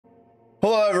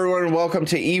Hello everyone, and welcome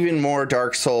to even more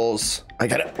Dark Souls. I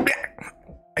gotta,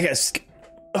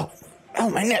 oh,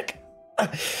 my neck, my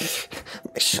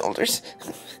shoulders.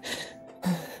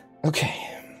 Okay.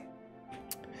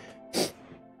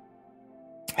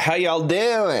 How y'all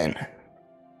doing?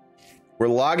 We're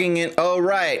logging in. Oh,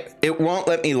 right. It won't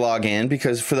let me log in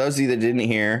because for those of you that didn't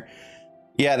hear,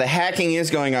 yeah, the hacking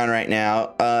is going on right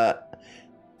now.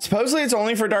 Supposedly it's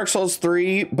only for Dark Souls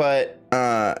 3, but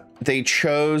they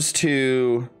chose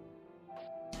to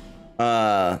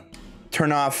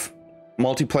turn off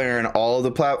multiplayer on all of the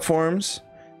platforms.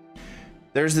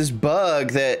 There's this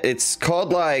bug that it's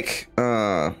called like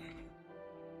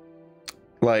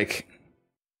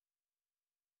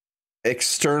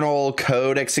external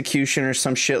code execution or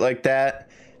some shit like that.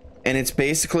 And it's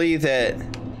basically that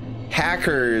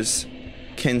hackers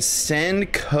can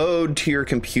send code to your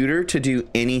computer to do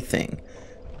anything.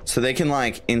 So they can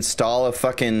like install a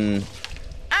fucking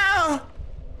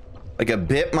like a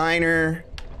bit miner.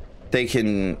 They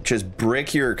can just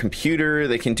brick your computer.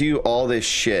 They can do all this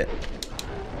shit.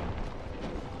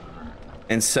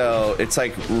 And so it's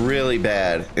like really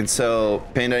bad. And so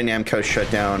Bandai Namco shut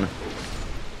down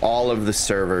all of the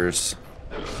servers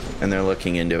and they're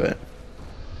looking into it.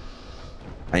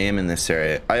 I am in this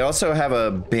area. I also have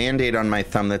a band-aid on my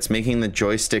thumb that's making the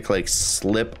joystick like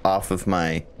slip off of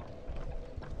my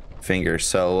finger.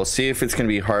 So we'll see if it's gonna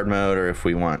be hard mode or if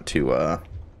we want to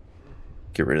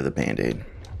get rid of the band-aid.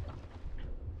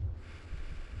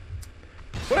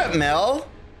 What up, Mel?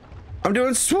 I'm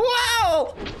doing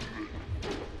swell.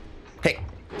 Hey.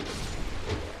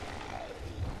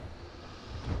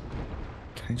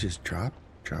 Can I just drop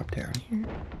down here?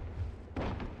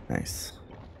 Nice.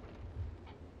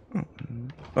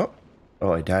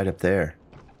 Oh, I died up there.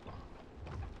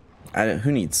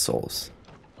 Who needs souls?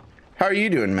 How are you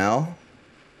doing, Mel?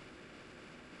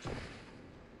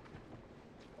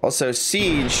 Also,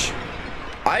 Siege,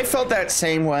 I felt that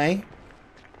same way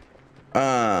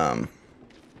for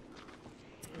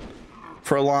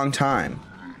a long time.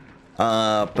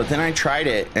 But then I tried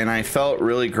it and I felt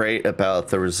really great about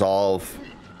the resolve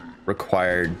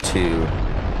required to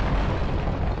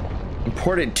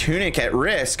imported tunic at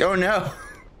risk. Oh no.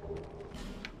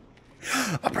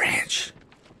 A branch.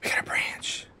 We got a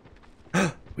branch.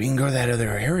 We can go to that other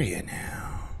area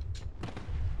now.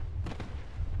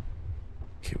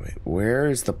 Okay, wait. Where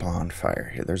is the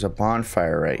bonfire here? There's a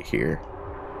bonfire right here.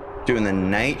 Doing the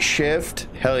night shift?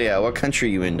 Hell yeah. What country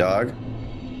are you in, dog?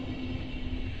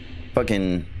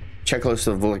 Fucking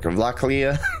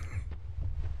Czechoslovakia.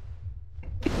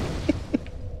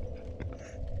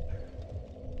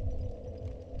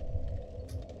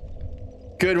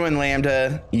 Good one,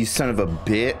 Lambda, you son of a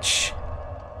bitch.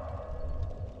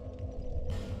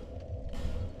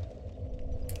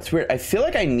 It's weird. I feel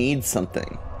like I need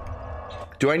something.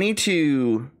 Do I need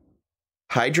to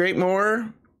hydrate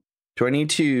more? Do I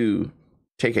need to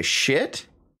take a shit?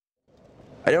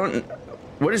 I don't...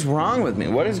 What is wrong with me?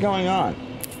 What is going on?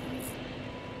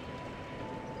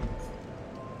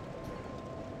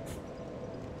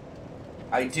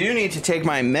 I do need to take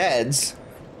my meds.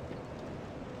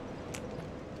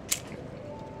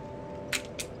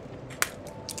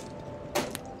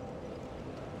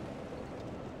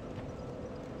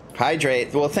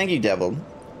 Hydrate. Well, thank you, Devil.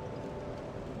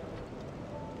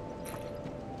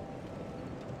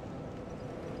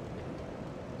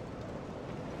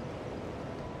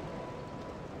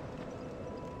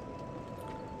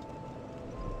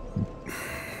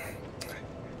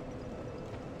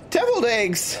 Deviled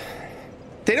eggs.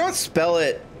 They don't spell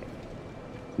it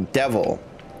devil.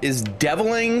 Is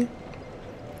deviling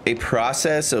a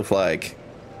process of like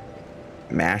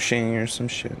mashing or some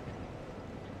shit?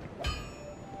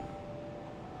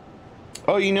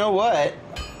 Oh, you know what?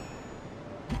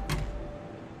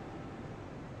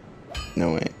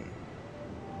 No, wait.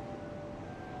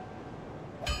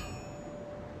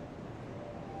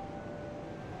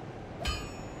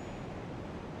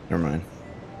 Never mind.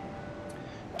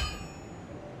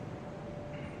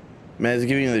 Man, it's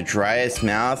giving you the driest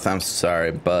mouth. I'm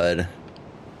sorry, bud.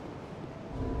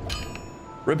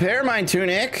 Repair my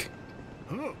tunic.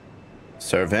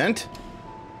 Servant.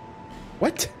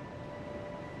 What?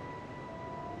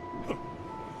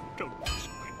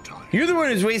 You're the one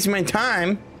who's wasting my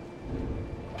time.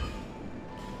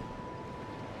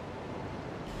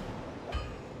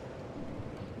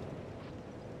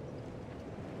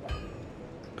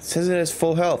 It says it has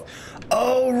full health.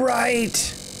 Oh,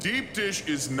 right. Deep dish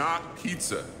is not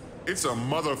pizza. It's a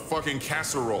motherfucking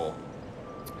casserole.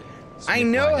 I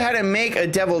know how to make a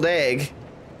deviled egg.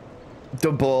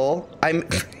 The bull.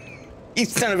 You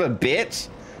son of a bitch.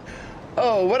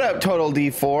 Oh, what up, Total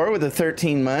D4 with the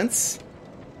 13 months?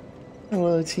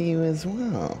 Hello to you as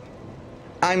well.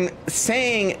 I'm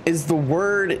saying is the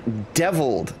word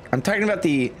deviled. I'm talking about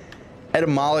the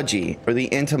etymology or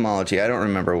the entomology. I don't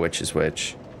remember which is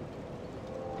which.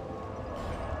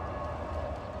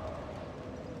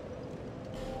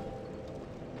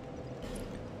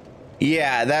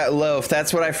 Yeah, that loaf,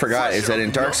 that's what I forgot, is that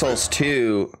in Dark Souls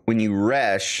 2, when you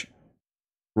reshed,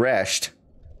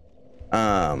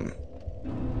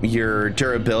 your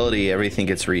durability, everything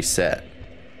gets reset.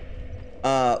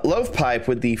 Loaf pipe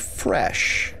with the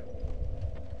fresh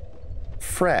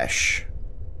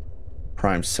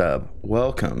prime sub.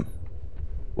 Welcome,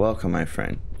 my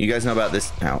friend. You guys know about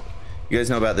this now? You guys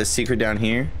know about this secret down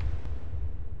here?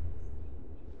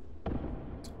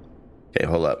 Okay,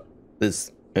 hold up.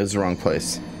 This is the wrong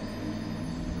place.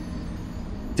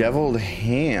 Deviled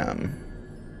ham.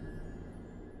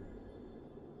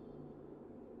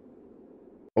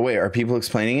 Oh wait, are people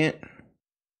explaining it?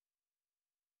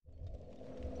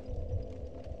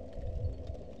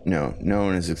 No, no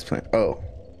one is explaining. Oh,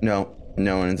 no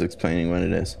one is explaining what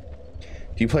it is.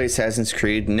 Do you play Assassin's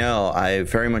Creed? No, I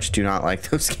very much do not like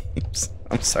those games.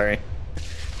 I'm sorry.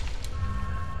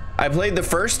 I played the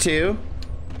first two.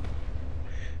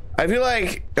 I feel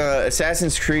like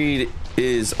Assassin's Creed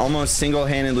is almost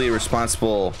single-handedly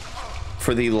responsible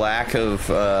for the lack of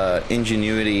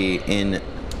ingenuity in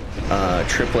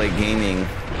AAA gaming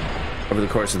over the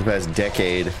course of the past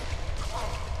decade.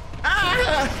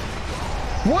 Ah!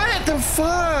 What the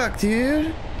fuck,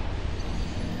 dude?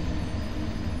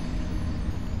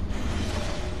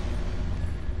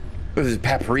 What is it,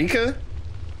 paprika?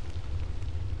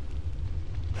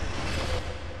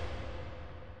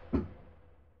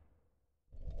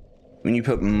 When you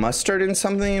put mustard in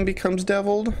something, it becomes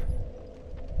deviled? I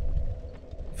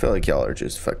feel like y'all are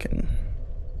just fucking...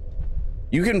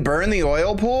 You can burn the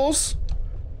oil pools?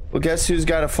 Well, guess who's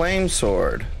got a flame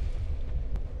sword?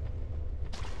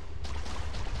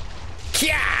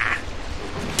 Kya!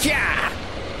 Kya!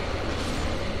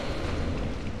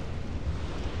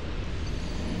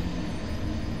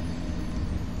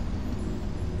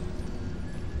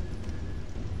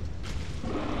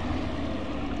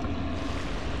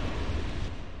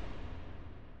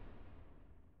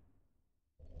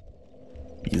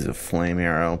 Use a flame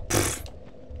arrow. Pfft.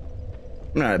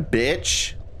 I'm not a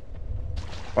bitch.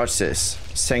 Watch this.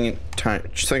 Second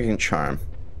charm.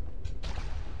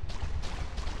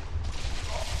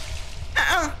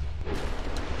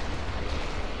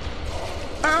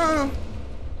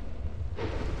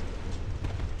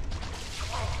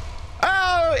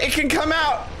 Oh, it can come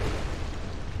out.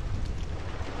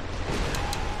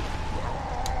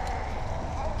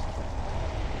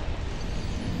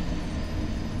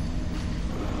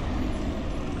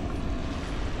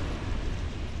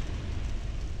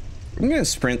 I'm gonna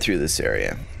sprint through this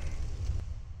area.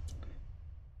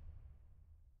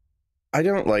 I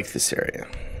don't like this area.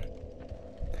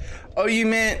 Oh, you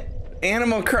meant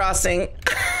Animal Crossing.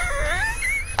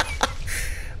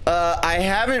 I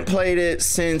haven't played it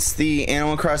since the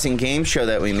Animal Crossing game show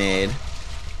that we made,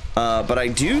 but I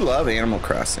do love Animal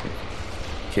Crossing.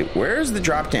 Okay, where's the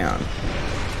drop down?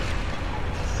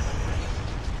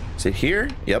 Is it here?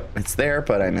 Yep, it's there,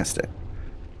 but I missed it.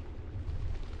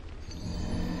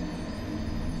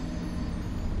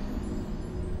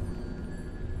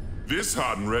 This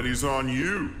hot and ready's on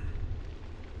you.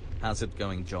 How's it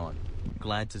going, John?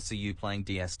 Glad to see you playing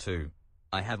DS2.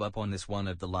 I have up on this one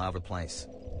at the lava place.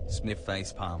 Sniff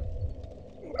face palm.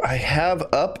 I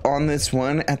have up on this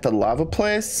one at the lava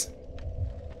place.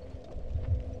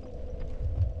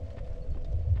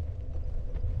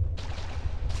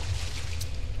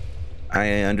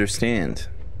 I understand.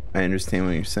 I understand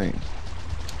what you're saying.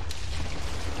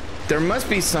 There must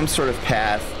be some sort of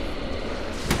path.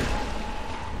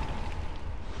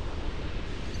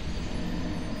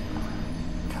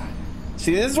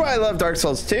 See, this is why I love Dark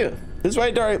Souls 2. This is why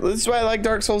I like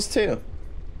Dark Souls 2.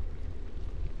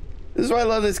 This is why I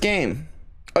love this game.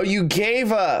 Oh, you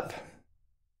gave up.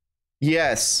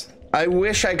 Yes. I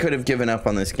wish I could have given up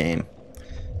on this game.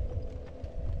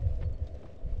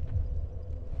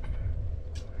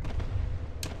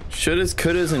 Shouldas,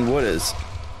 couldas, and wouldas.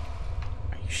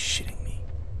 Are you shitting me?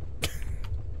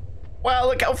 Wow,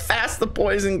 look how fast the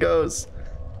poison goes.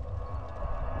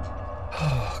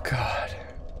 Oh, God.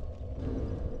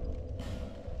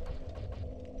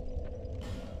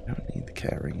 I don't need the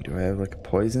cat ring. Do I have like a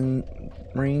poison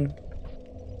ring?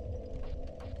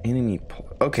 Enemy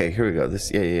okay, here we go. This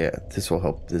yeah. This will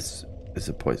help. This is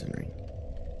a poison ring.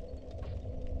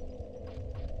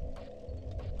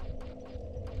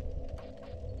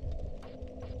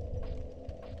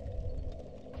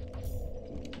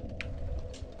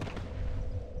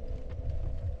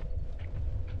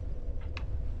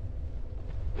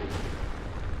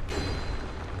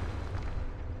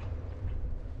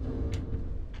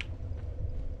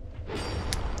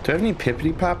 Do I have any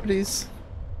pippity poppities?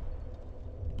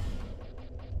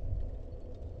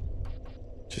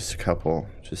 Just a couple,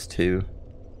 just 2.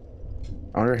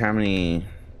 I wonder how many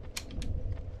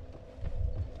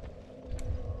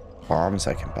bombs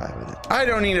I can buy with it. I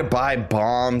don't need to buy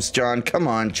bombs, John. Come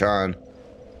on, John.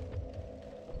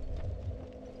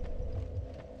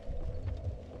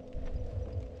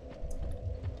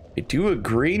 I do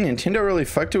agree. Nintendo really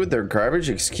fucked it with their garbage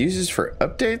excuses for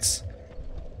updates.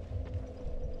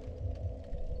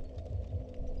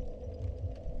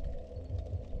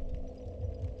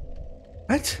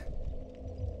 What?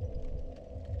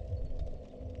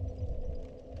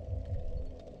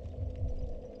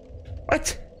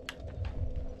 What?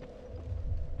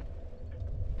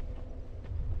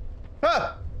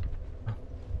 Ah!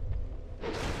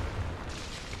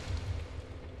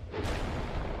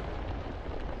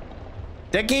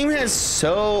 That game has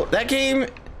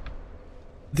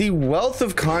the wealth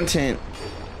of content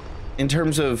in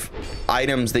terms of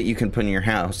items that you can put in your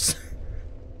house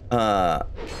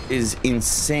is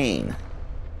insane.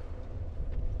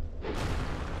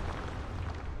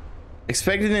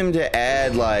 Expecting them to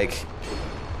add like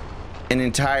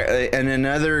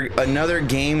another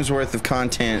game's worth of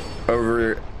content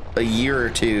over a year or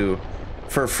 2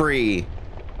 for free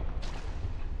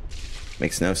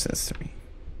makes no sense to me.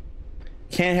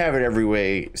 Can't have it every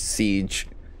way, Siege.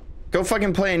 Go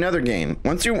fucking play another game.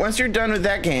 Once you're done with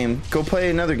that game, go play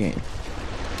another game.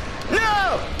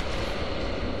 No!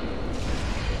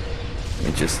 Let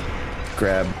me just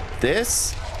grab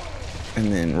this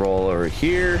and then roll over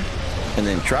here and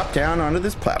then drop down onto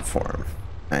this platform.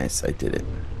 Nice, I did it.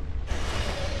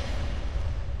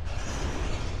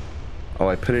 Oh,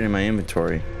 I put it in my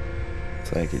inventory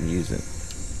so I can use it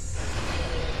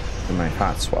in my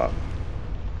hot swap.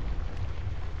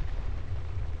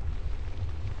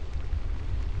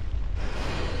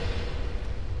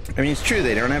 I mean, it's true,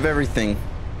 they don't have everything.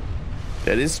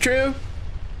 That is true.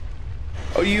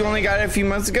 Oh, you only got it a few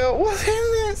months ago? Well,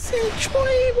 then let's enjoy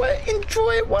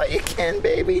it while you can,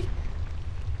 baby.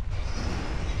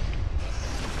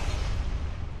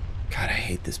 God, I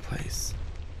hate this place.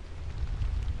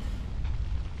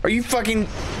 Are you fucking...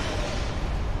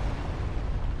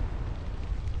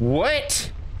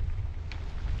 What?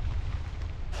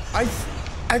 I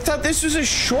thought this was a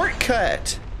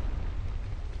shortcut.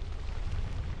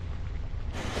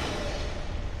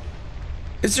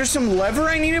 Is there some lever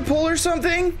I need to pull or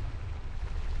something?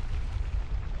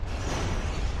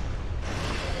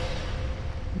 Oh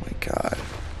my God.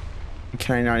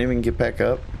 Can I not even get back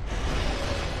up?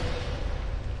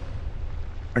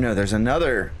 Or no, there's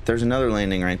another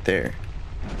landing right there.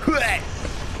 I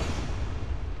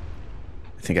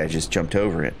think I just jumped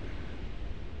over it.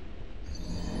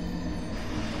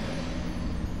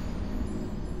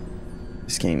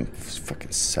 This game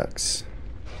fucking sucks.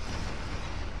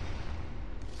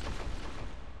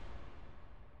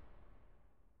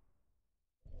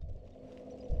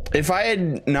 If I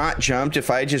had not jumped,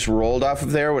 if I had just rolled off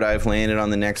of there, would I have landed on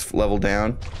the next level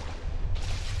down?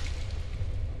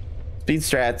 Speed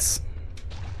strats.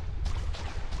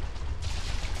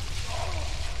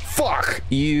 Fuck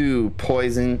you,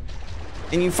 poison.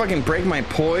 And you fucking break my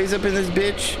poise up in this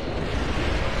bitch?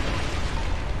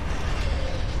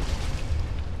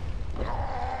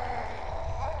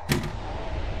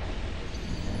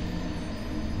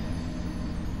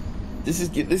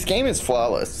 This game is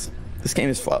flawless. This game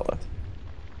is flawless.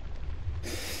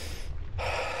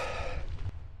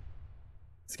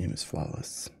 This game is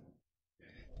flawless.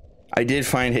 I did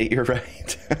find it, you're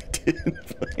right. I did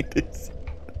find it.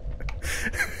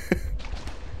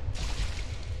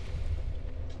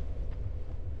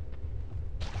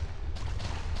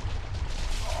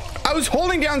 I was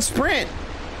holding down sprint.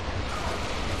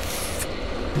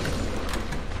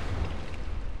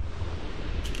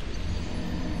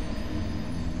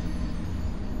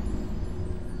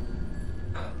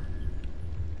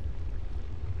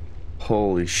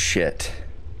 Holy shit.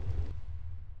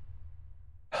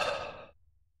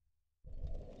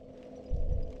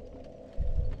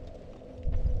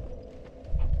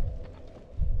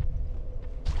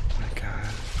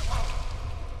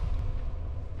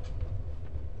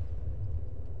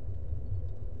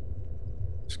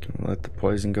 Let the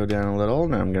poison go down a little.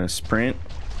 Now I'm gonna sprint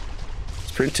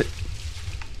to...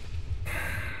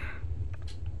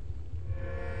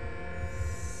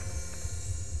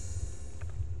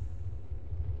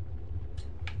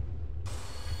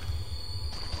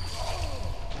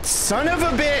 Son of a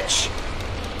bitch!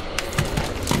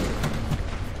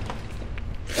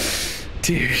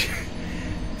 Dude.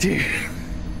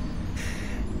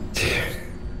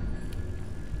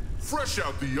 Fresh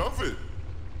out the oven.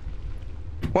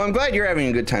 Well, I'm glad you're having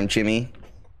a good time, Jimmy.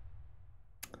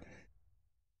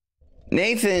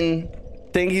 Nathan,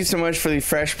 thank you so much for the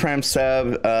fresh prem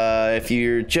sub. If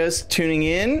you're just tuning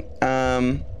in,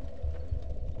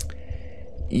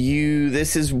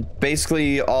 this is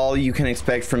basically all you can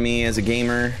expect from me as a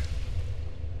gamer.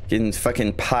 Getting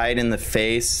fucking pied in the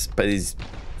face by these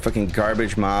fucking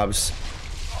garbage mobs.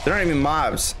 They're not even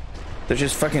mobs. They're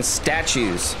just fucking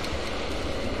statues.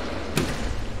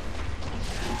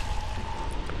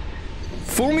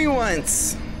 Fool me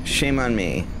once, shame on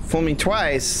me. Fool me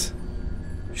twice,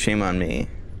 shame on me.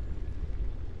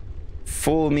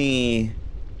 Fool me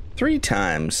 3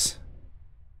 times.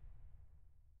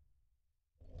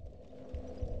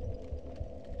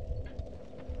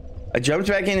 I jumped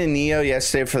back into Neo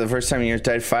yesterday for the first time in years,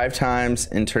 died 5 times,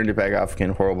 and turned it back off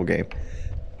again. Horrible game.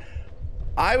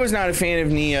 I was not a fan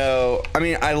of Neo. I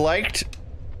mean, I liked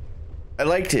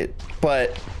it,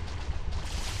 but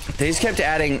they just kept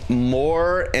adding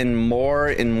more and more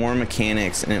and more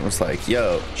mechanics, and it was like,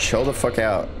 yo, chill the fuck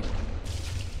out.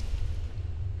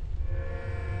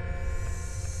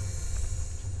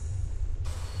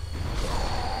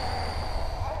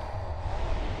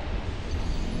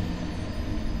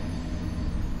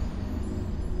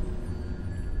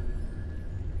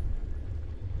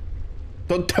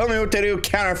 Don't tell me what to do,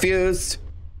 counterfused.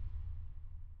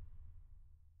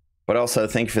 But also,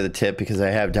 thank you for the tip, because I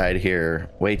have died here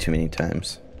way too many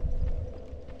times.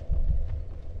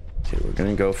 Okay, we're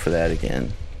gonna go for that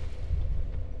again.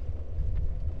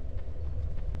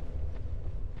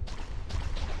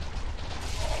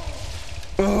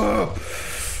 Ugh.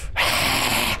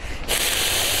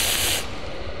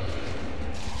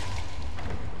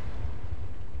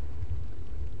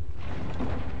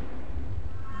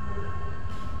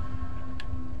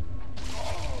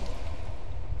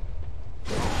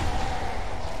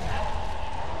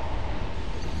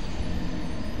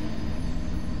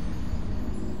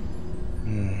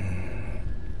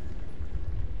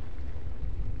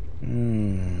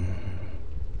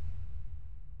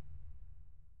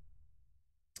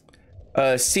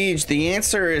 Siege, the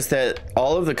answer is that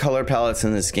all of the color palettes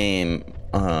in this game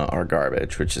are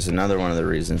garbage, which is another one of the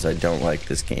reasons I don't like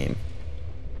this game.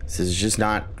 This is just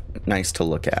not nice to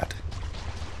look at.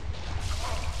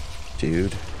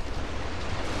 Dude.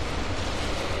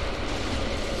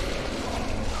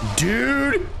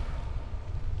 Dude!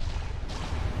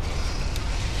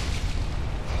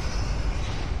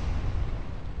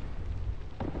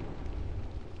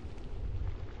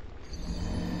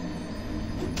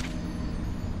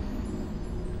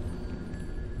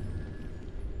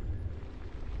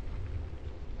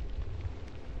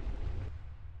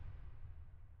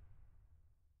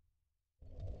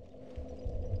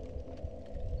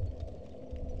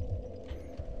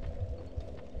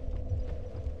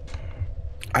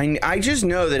 I just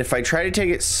know that if I try to take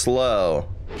it slow,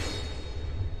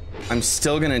 I'm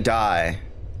still gonna die.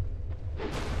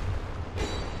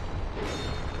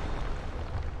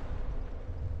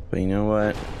 But you know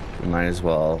what? We might as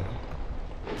well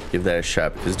give that a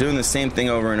shot, because doing the same thing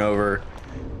over and over,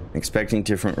 expecting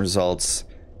different results,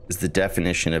 is the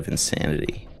definition of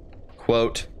insanity.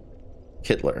 Quote,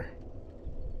 Hitler.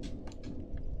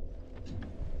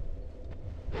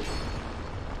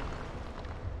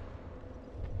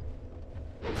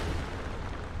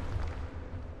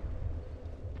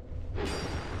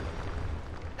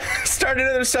 Start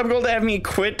another sub goal to have me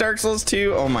quit Dark Souls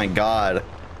 2? Oh my god.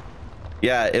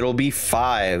 Yeah, it'll be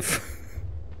 5.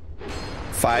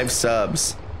 5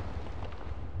 subs.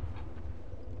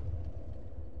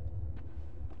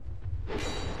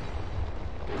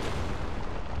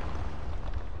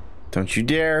 Don't you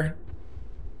dare.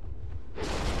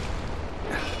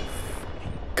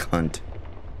 Cunt.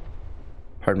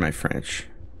 Pardon my French.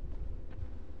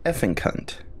 Effing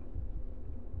cunt.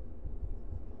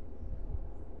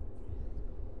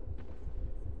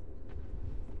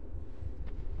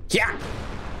 Yeah.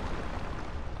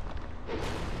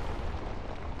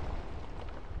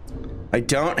 I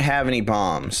don't have any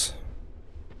bombs.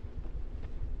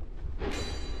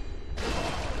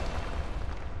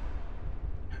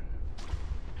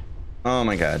 Oh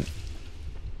my god.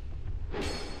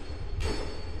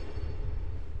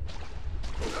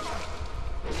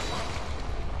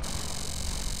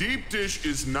 Deep dish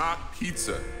is not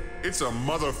pizza. It's a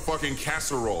motherfucking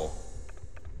casserole.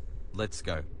 Let's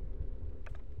go.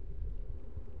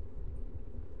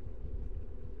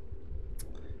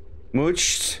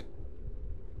 Mooch,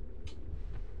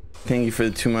 thank you for the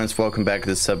 2 months. Welcome back to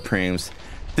the Subpremes.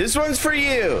 This one's for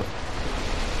you.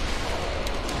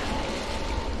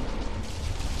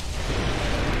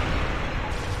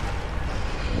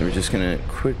 we're just gonna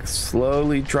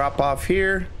slowly drop off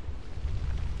here.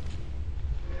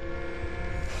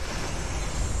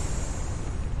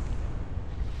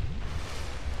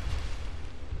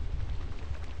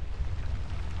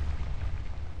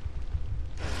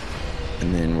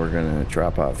 And then we're gonna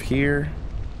drop off here.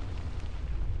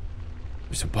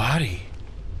 There's a body.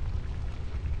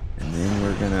 And then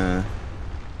we're gonna...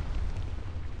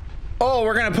 Oh,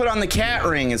 we're gonna put on the cat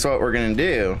ring is what we're gonna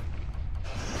do.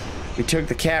 We took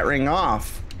the cat ring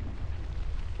off.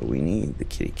 But we need the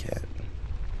kitty cat.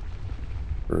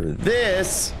 For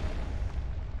this...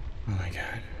 Oh my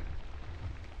god.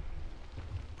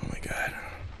 Oh my god.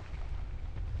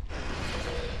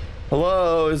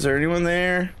 Hello, is there anyone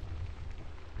there?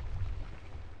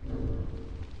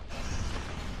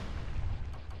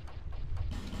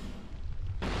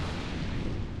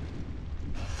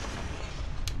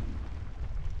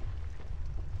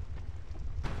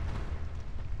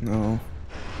 No.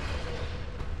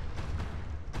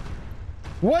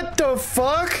 What the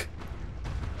fuck?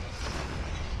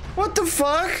 What the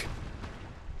fuck?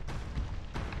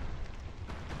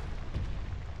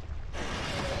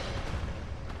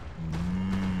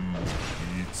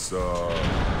 Pizza.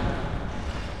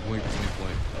 Wait.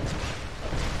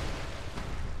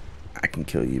 I can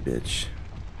kill you, bitch.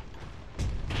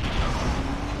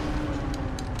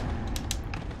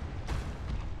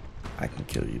 I can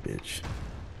kill you, bitch.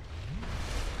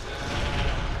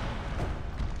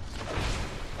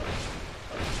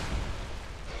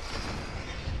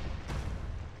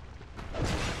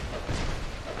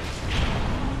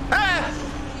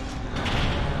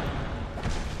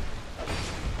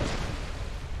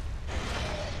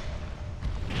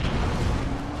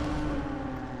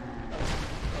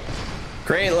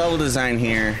 Great level design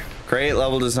here. Great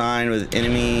level design with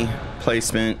enemy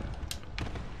placement.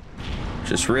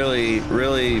 Just really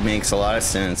makes a lot of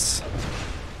sense.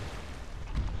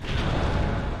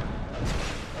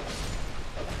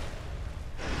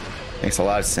 Makes a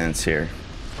lot of sense here.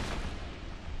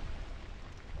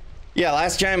 Yeah,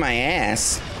 last giant my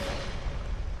ass.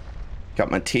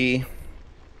 Got my tea.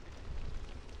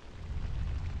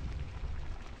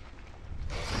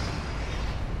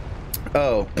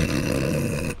 Oh.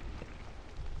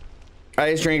 I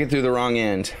just drank it through the wrong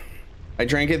end. I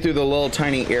drank it through the little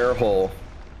tiny air hole.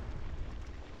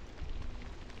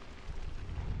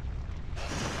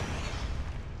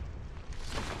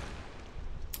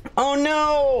 Oh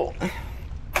no!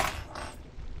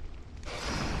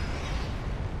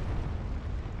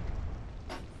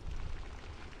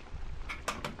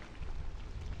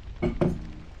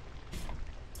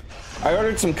 I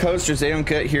ordered some coasters. They don't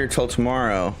get here till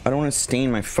tomorrow. I don't want to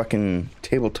stain my fucking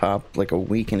tabletop like a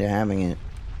week into having it.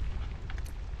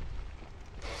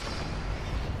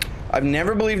 I've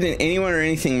never believed in anyone or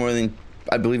anything more than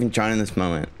I believe in John in this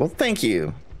moment. Well, thank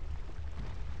you.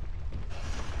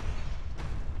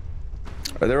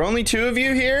 Are there only 2 of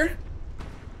you here?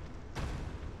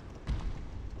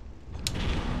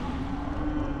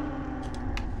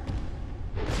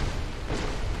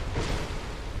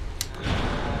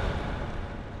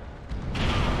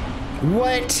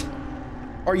 What?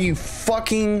 Are you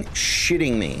fucking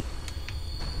shitting me?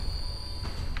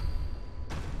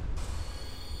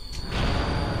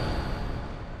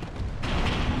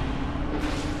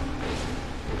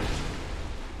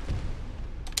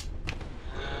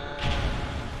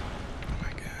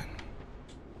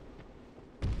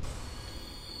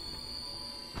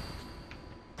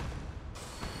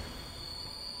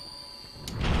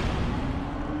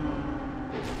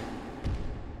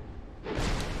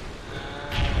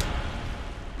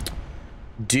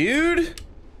 Dude,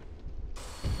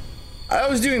 I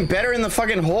was doing better in the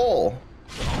fucking hole.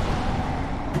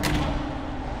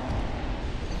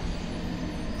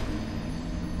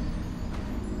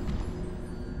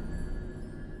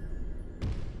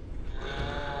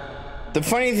 The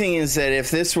funny thing is that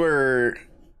if this were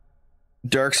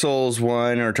Dark Souls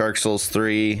 1 or Dark Souls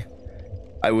 3,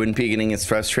 I wouldn't be getting as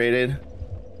frustrated.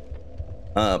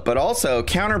 But also,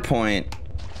 counterpoint,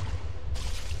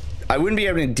 I wouldn't be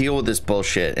able to deal with this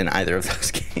bullshit in either of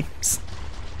those games.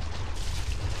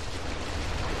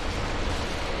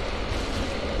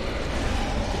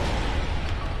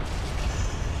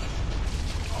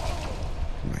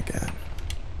 Oh my god.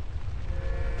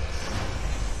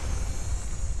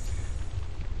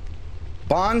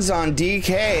 Bonds on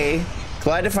DK.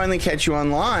 Glad to finally catch you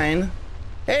online.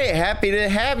 Hey, happy to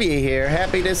have you here.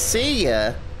 Happy to see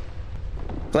you.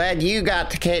 Glad you got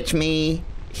to catch me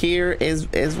here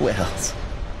as well.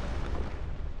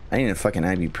 I need a fucking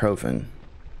ibuprofen.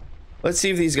 Let's see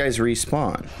if these guys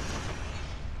respawn.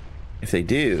 If they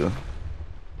do,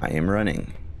 I am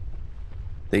running.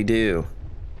 They do.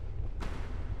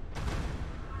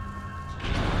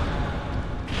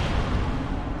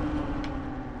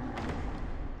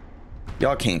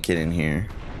 Y'all can't get in here.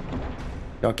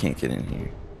 Y'all can't get in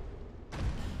here.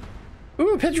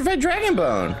 Ooh, petrified dragon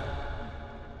bone.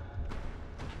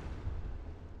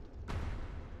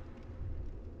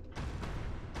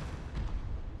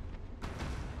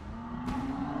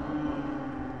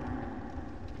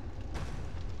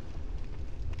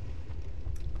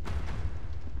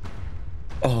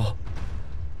 Oh.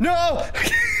 No!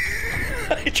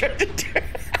 I tried to do it.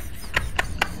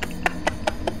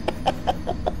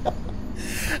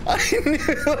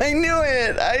 I knew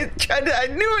it. I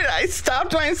knew it. I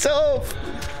stopped myself.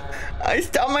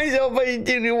 But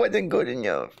it wasn't good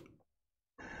enough.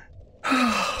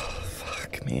 Oh,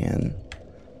 fuck, man.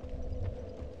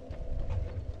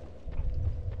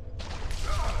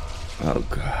 Oh,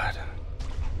 God.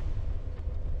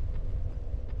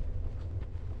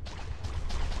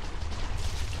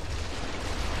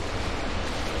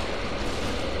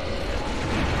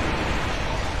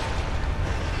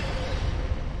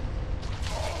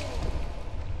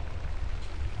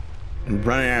 I'm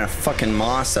running out of fucking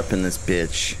moss up in this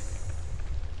bitch.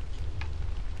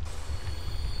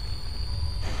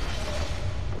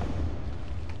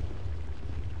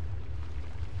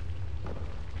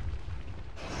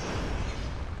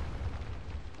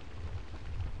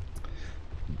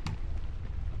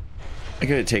 I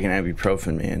gotta take an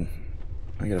ibuprofen, man.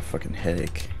 I got a fucking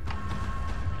headache.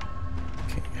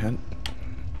 Okay, how...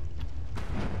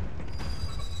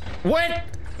 What?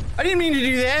 I didn't mean to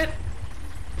do that.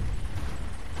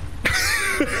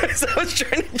 So I was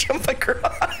trying to jump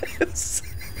across.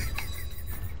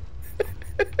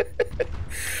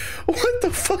 What the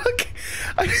fuck?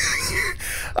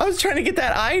 I was trying to get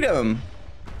that item.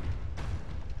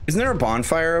 Isn't there a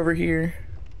bonfire over here?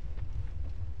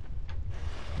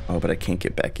 Oh, but I can't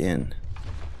get back in.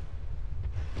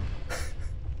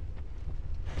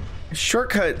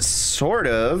 Shortcut, sort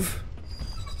of.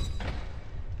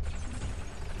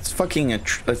 It's fucking a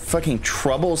fucking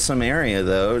troublesome area,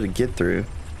 though, to get through.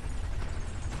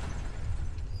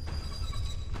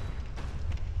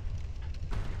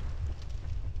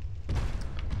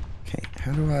 Okay,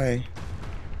 how do I...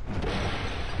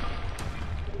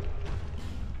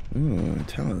 Ooh, a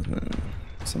talisman.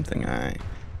 Something I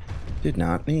did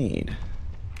not need.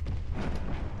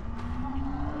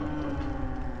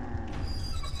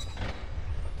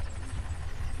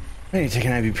 I need to take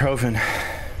an ibuprofen.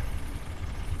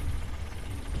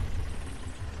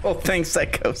 Oh, thanks,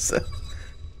 Psychosa.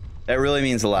 That really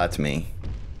means a lot to me.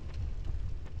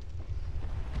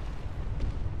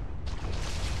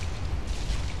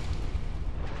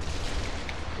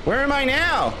 Where am I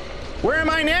now? Where am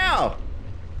I now?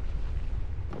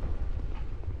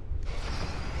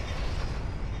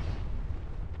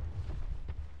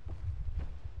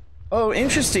 Oh,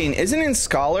 interesting. Isn't in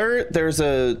Scholar there's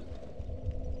a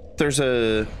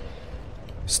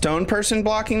stone person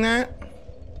blocking that?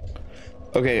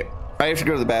 Okay, I have to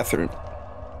go to the bathroom.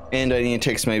 And I need to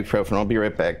take some ibuprofen. I'll be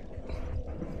right back.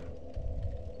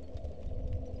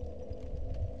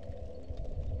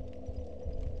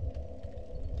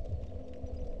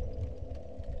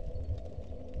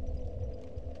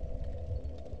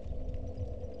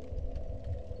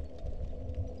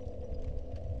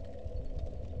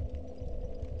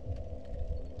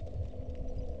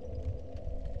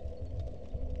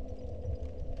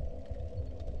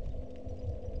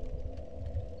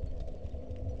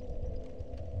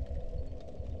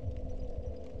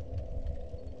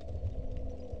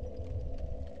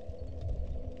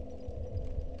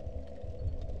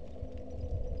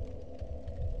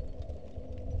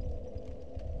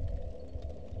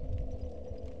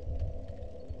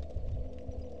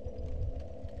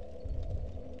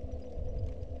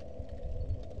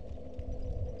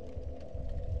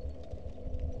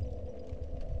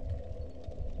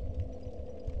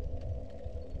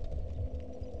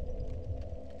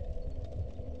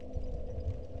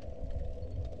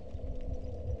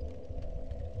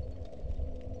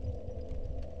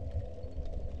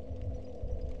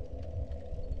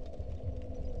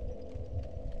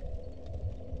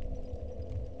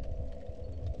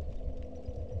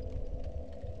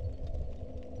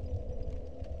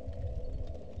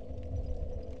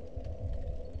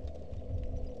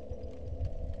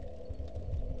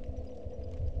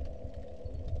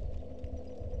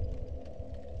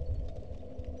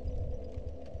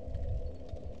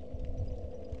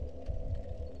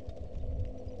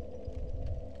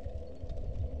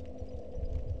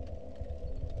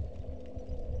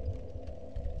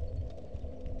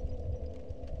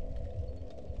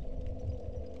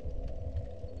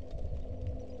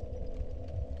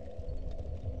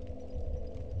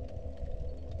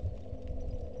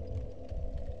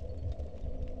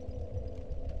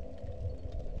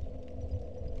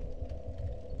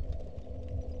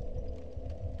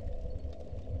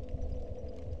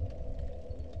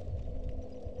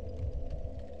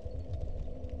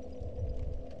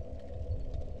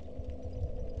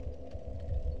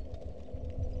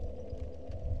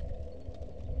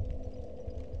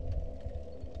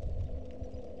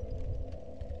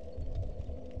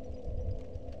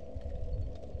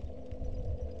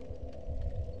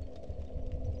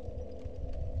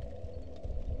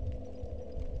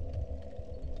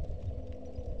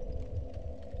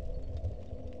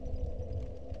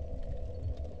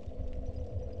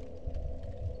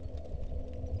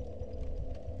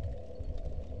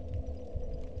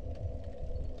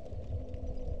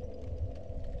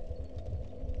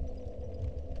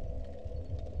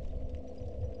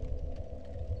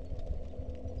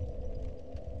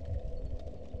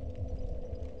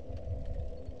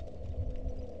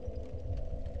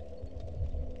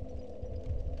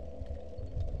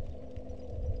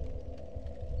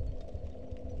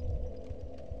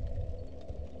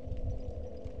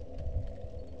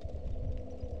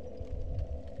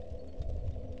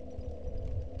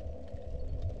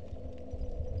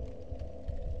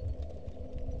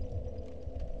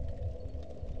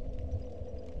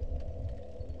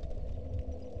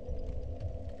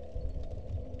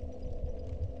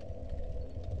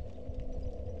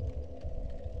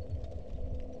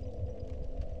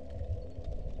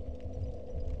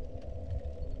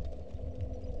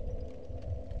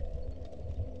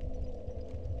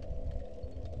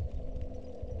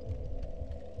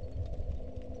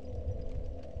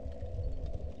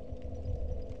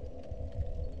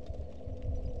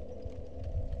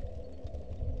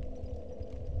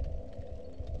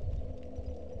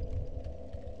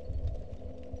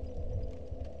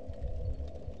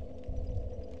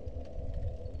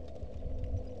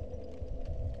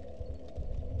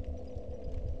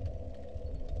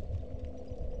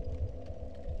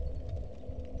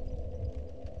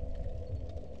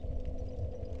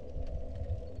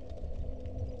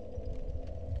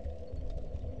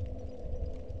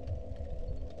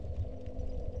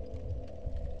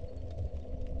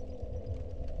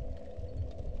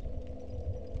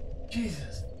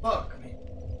 Jesus, fuck me.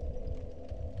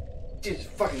 Jesus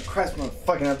fucking Christ, I'm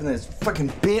fucking up in this fucking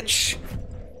bitch.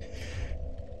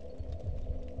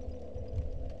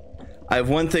 I have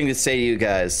one thing to say to you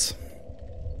guys.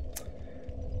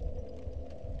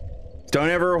 Don't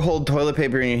ever hold toilet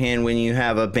paper in your hand when you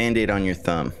have a band-aid on your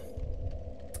thumb.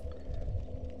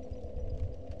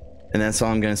 And that's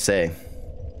all I'm gonna say.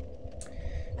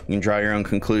 You can draw your own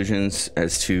conclusions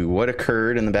as to what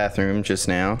occurred in the bathroom just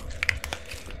now.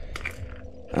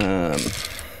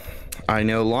 I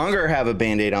no longer have a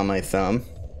band-aid on my thumb.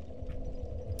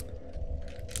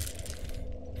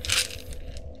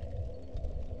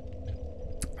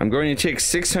 I'm going to take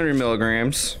 600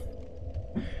 milligrams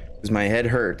because my head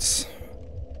hurts.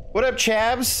 What up,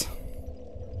 Chabs?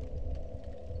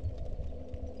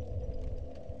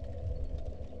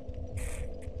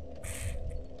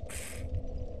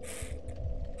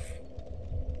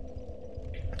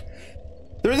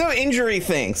 There's no injury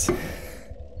things.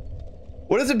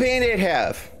 What does a band-aid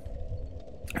have?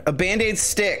 A band-aid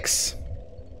sticks.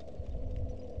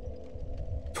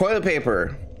 Toilet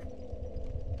paper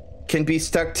can be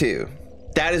stuck to.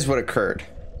 That is what occurred.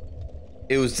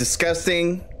 It was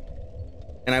disgusting,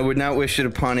 and I would not wish it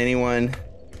upon anyone.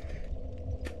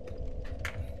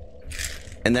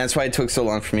 And that's why it took so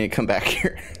long for me to come back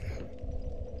here.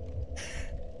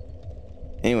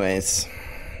 Anyways.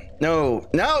 No,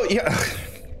 yeah.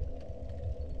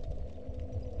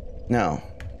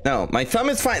 No, my thumb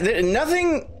is fine.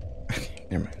 Nothing. Okay,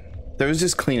 never mind. There was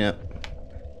just cleanup.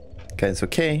 Guys,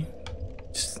 okay.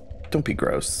 Just don't be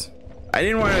gross. I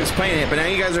didn't want to explain it, but now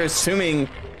you guys are assuming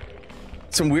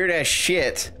some weird ass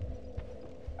shit.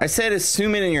 I said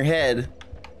assume it in your head.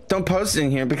 Don't post it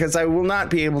in here because I will not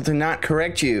be able to not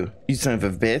correct you, you son of a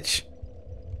bitch.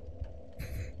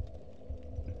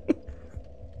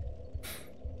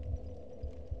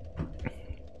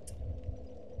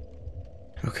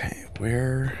 Okay,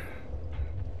 where?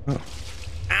 Oh.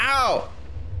 Ow!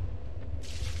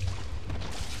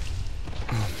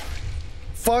 Oh my.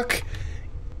 Fuck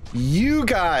you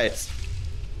guys.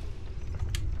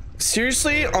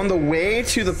 Seriously, on the way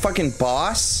to the fucking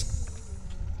boss?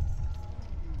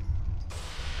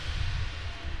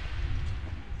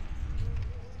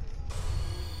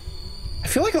 I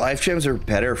feel like life gems are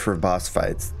better for boss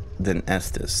fights than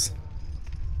Estus.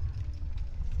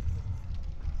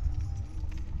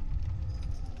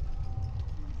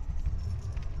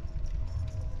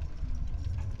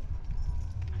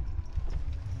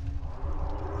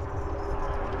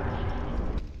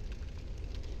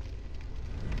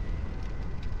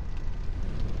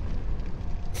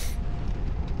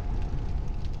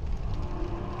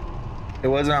 It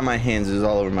wasn't on my hands, it was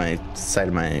all over my side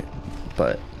of my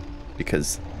butt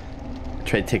because I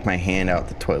tried to take my hand out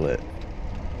the toilet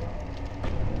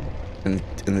and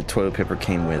the toilet paper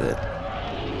came with it.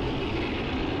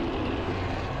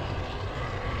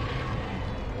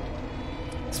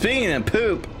 Speaking of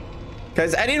poop,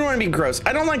 guys, I didn't want to be gross.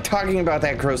 I don't like talking about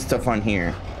that gross stuff on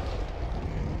here.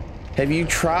 Have you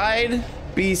tried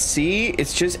BC?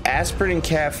 It's just aspirin and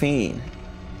caffeine.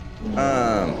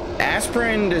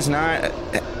 Aspirin does not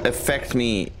affect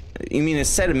me. You mean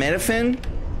acetaminophen?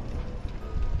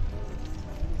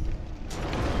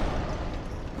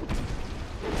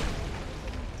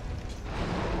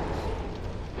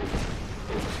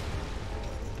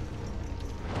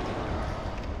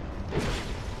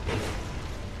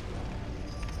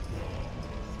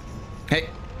 Hey,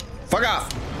 fuck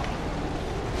off.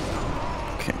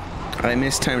 Okay, I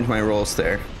mistimed my rolls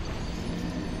there.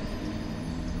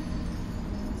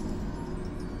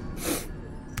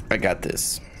 I got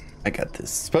this. I got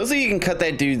this. Supposedly you can cut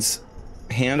that dude's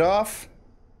hand off.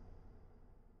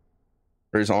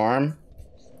 Or his arm.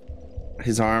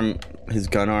 His arm, his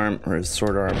gun arm, or his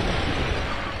sword arm.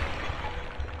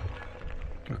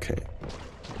 Okay.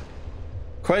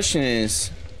 Question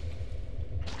is...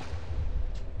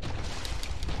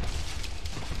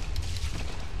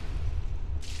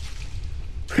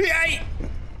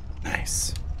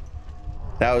 Nice.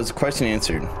 That was question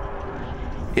answered.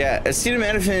 Yeah,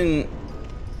 acetaminophen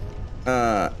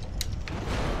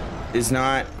is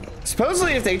not...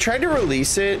 Supposedly, if they tried to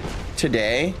release it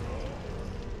today,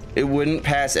 it wouldn't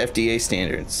pass FDA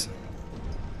standards.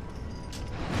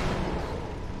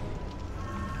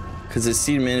 Because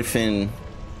acetaminophen...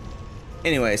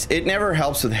 Anyways, it never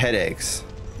helps with headaches.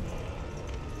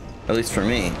 At least for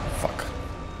me. Fuck.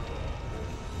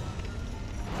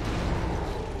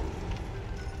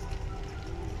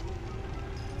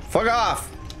 Fuck off!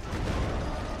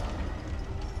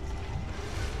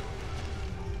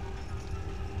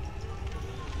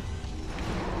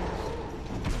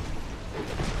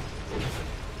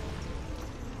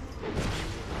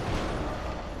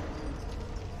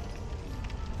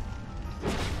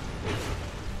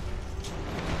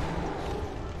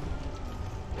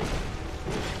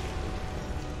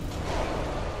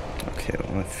 Okay,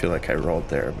 well, I feel like I rolled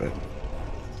there, but...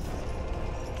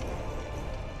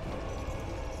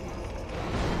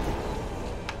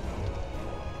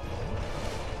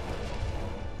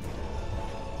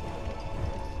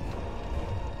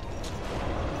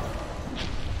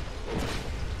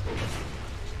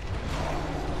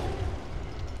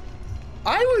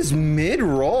 I was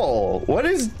mid-roll. What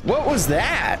was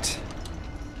that?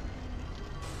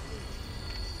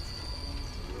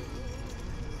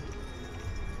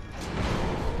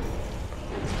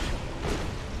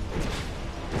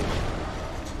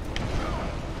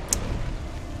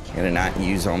 Gotta not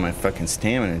use all my fucking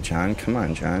stamina, John. Come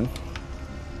on, John.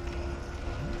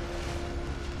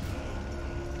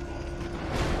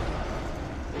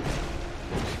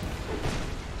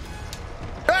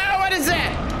 Ah, what is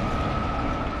that?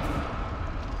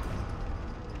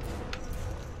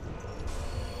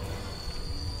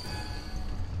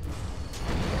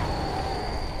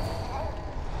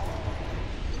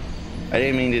 I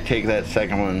didn't mean to take that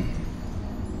second one.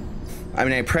 I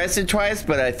mean, I pressed it twice,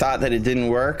 but I thought that it didn't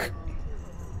work.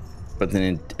 But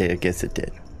then I guess it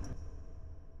did.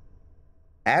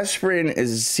 Aspirin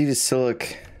is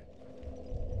acetylsalicylic.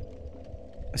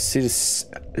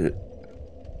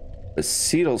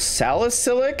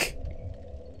 Acetylsalicylic?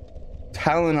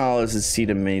 Tylenol is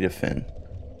acetaminophen.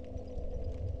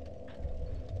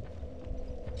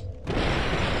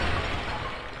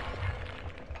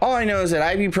 All I know is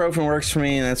that ibuprofen works for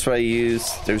me, and that's what I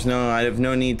use. I have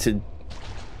no need to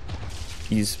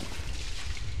use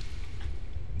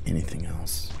anything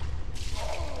else.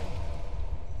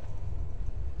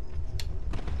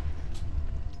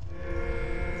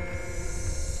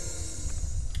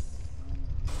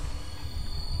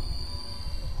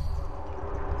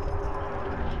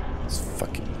 This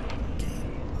fucking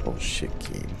game. Bullshit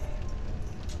game.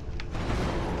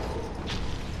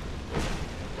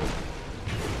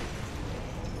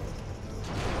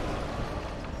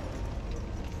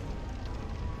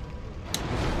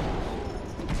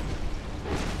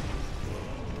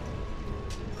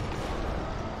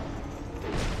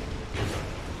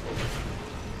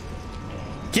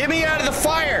 Get me out of the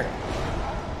fire!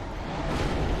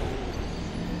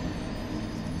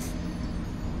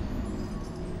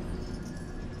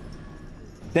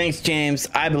 Thanks, James.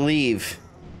 I believe.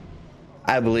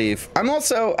 I'm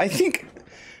also, I think,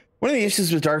 one of the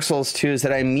issues with Dark Souls 2 is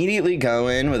that I immediately go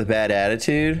in with a bad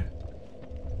attitude.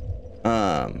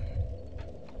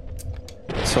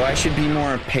 So I should be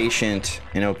more patient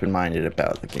and open-minded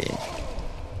about the game.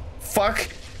 Fuck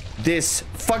this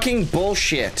fucking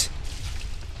bullshit.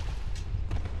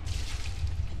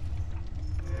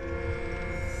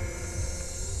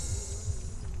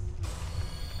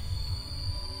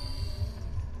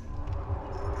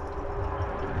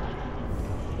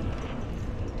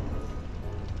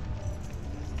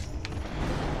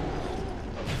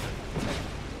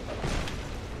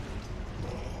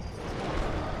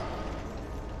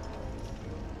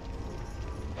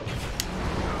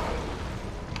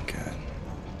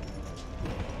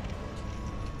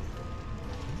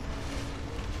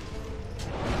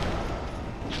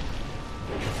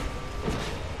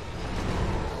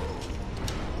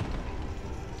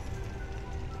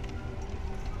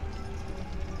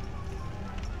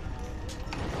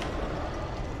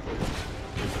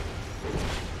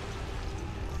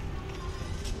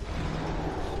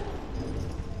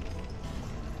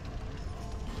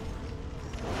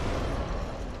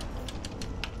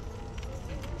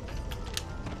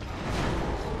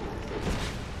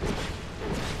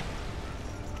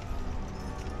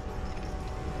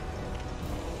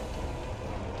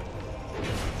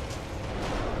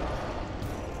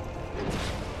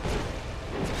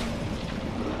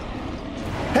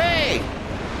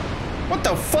 What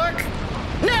the fuck?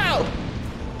 No!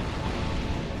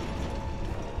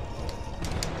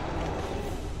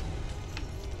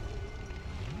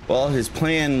 Well, his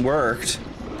plan worked.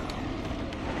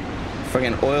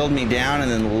 Fucking oiled me down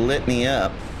and then lit me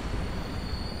up.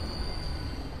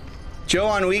 Joe,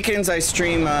 on weekends I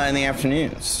stream in the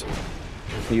afternoons.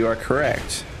 You are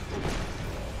correct.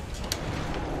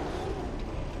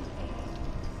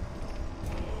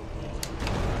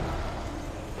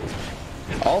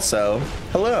 Also,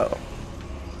 hello.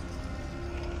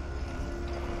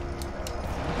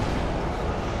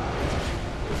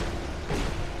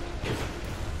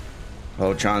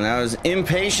 Oh, John, that was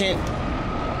impatient.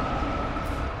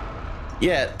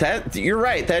 Yeah, you're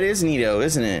right. That is Nito,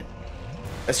 isn't it?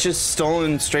 That's just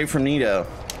stolen straight from Nito.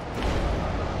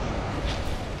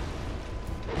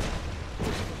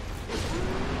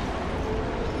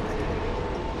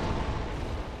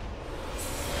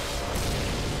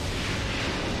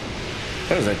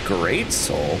 That was a great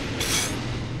soul.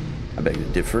 I beg to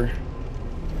differ.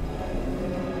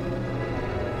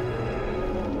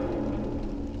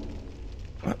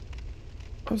 What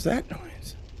was that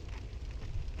noise?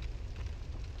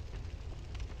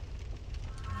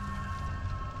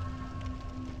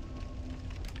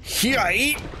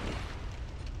 Yay!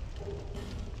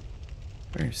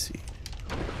 Where is he?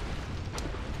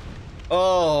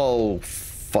 Oh,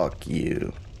 fuck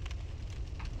you.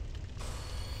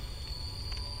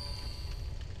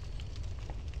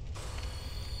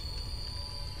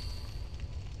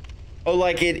 Oh,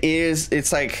 like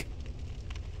it's like,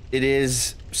 it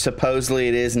is, supposedly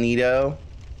it is Nito.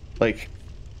 Like,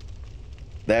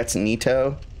 that's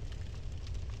Nito.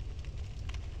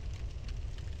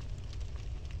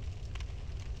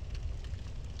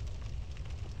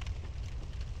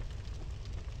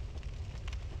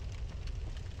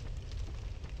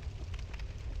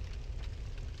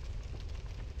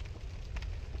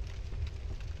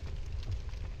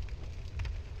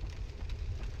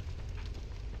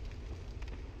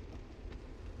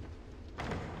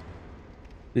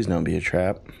 Please don't be a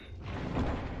trap.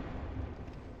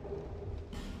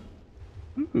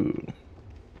 Ooh.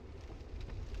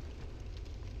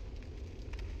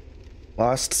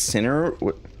 Lost Sinner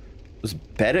was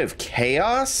Bed of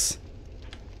Chaos?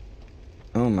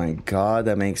 Oh my god,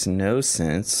 that makes no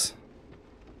sense.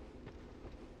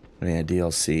 Oh yeah,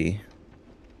 DLC.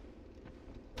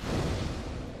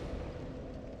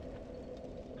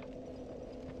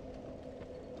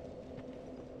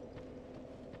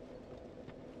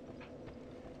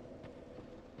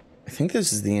 I think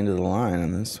this is the end of the line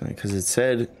on this one, because it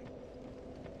said...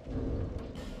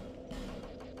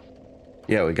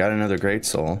 Yeah, we got another Great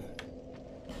Soul.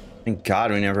 Thank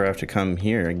God we never have to come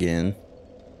here again.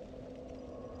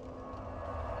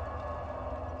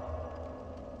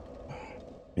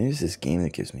 Maybe it's this game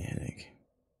that gives me a headache.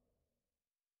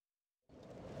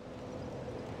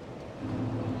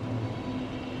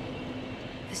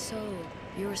 The soul,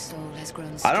 your soul has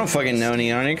grown. I don't fucking know,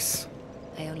 Neonix.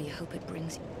 I only hope it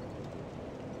brings you.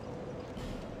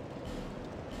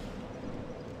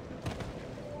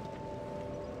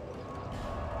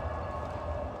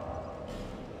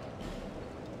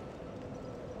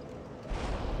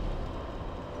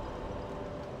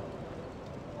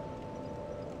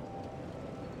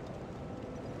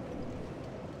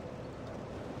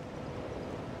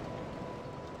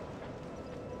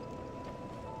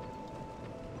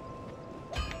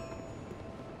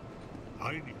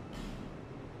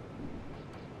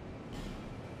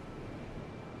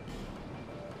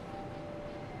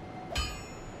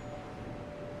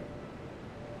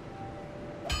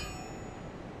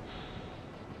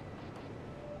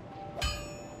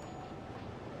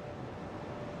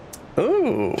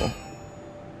 Ooh.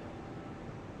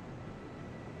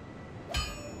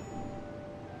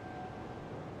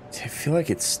 I feel like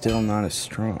it's still not as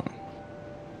strong.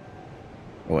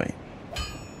 Wait.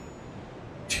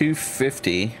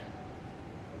 250.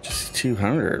 Just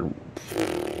 200.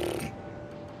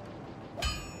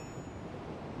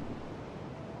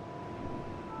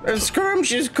 A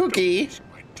scrumptious cookie.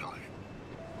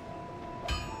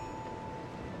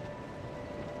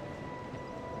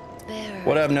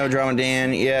 What up, No Drama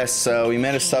Dan? Yes, so we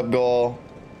met a sub goal.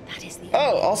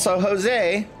 Oh, also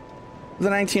Jose, the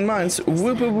 19 months.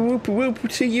 Whoop whoop whoop whoop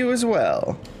to you as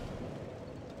well.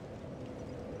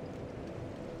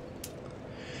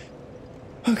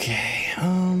 Okay,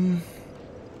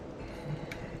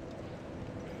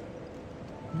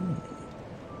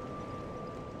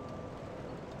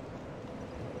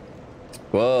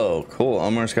 Whoa, cool.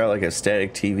 Omar's got like a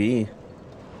static TV.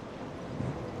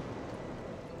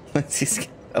 Let's see.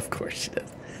 Of course she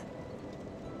does.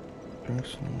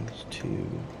 Personals to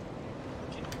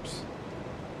camps.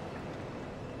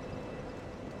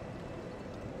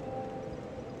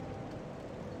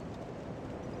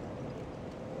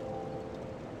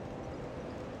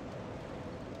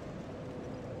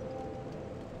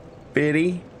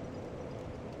 $50.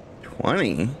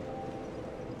 $20.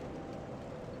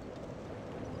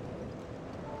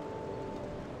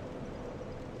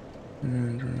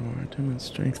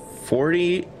 Strength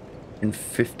 40 and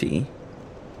 50.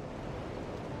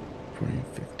 40 and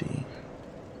 50.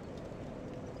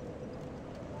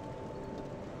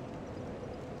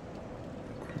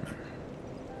 Okay.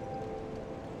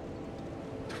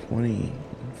 20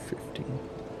 and 50.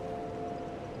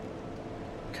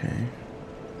 Okay.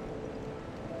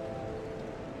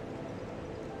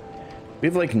 We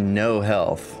have like no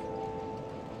health.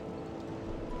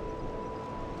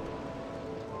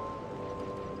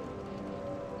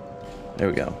 There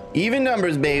we go. Even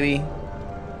numbers, baby.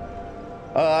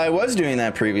 I was doing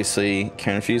that previously,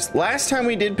 confused. Last time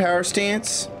we did power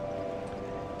stance,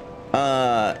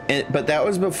 but that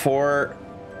was before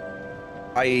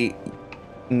I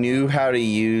knew how to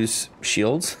use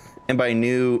shields, and by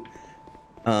new,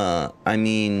 I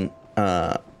mean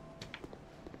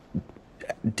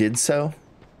did so.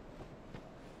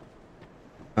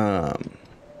 So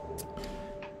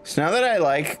now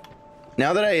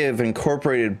that I have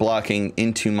incorporated blocking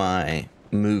into my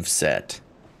move set,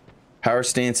 power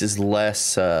stance is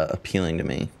less appealing to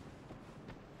me.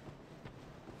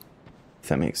 If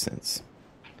that makes sense.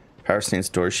 Power stance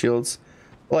door shields,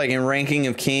 like in Ranking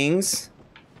of Kings.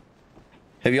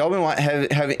 Have you all been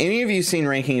have any of you seen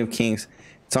Ranking of Kings?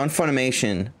 It's on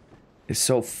Funimation. It's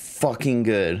so fucking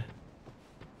good.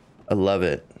 I love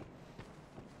it.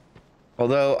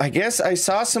 Although I guess I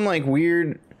saw some like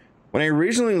weird, when I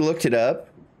originally looked it up,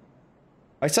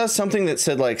 I saw something that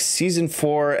said like season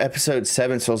 4 episode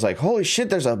 7. So I was like, holy shit,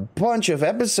 there's a bunch of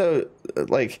episodes.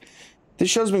 Like this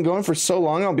show's been going for so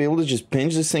long, I'll be able to just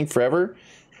binge this thing forever.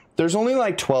 There's only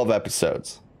like 12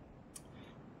 episodes.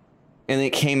 And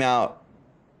it came out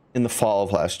in the fall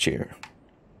of last year.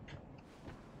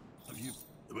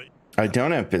 I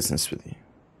don't have business with you.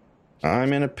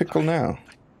 I'm in a pickle now.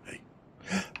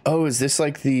 Oh, is this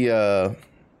like the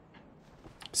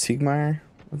Siegmeyer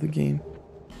of the game?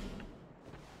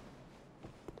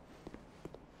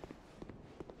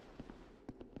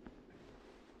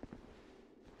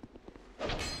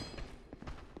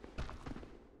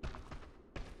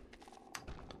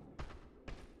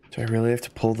 Do I really have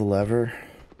to pull the lever?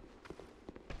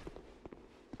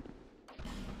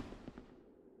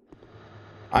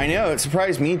 I know, it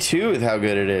surprised me too with how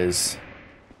good it is.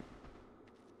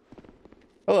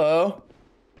 Hello.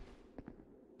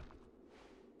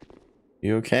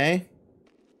 You okay?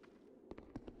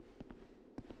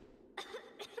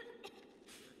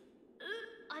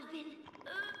 I've been.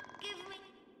 Give me.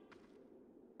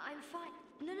 I'm fine.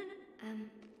 No.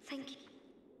 Thank you.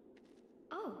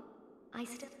 Oh, I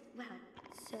still. Well,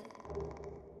 so.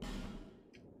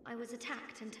 I was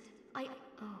attacked and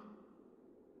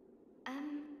Oh.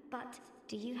 But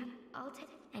do you have. I'll take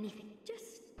anything.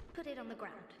 Just put it on the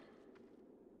ground.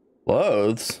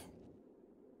 Clothes?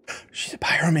 She's a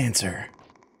pyromancer.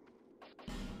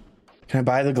 Can I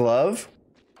buy the glove?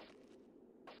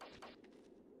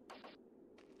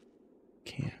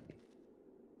 Can't.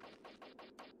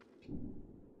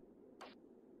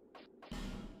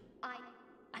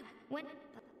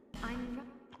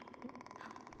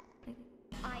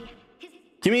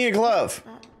 Give me a glove.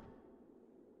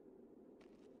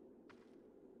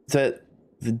 Is that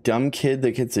the dumb kid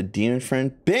that gets a demon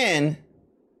friend? Ben,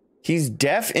 he's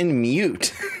deaf and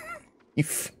mute.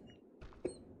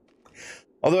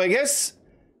 Although I guess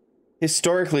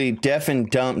historically deaf and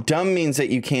dumb. Dumb means that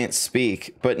you can't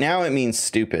speak, but now it means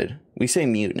stupid. We say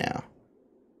mute now.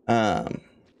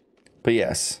 But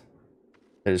yes,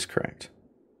 that is correct.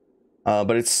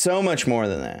 But it's so much more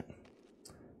than that.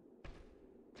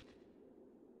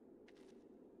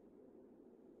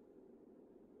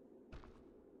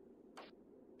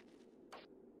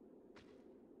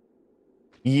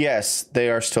 Yes, they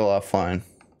are still offline.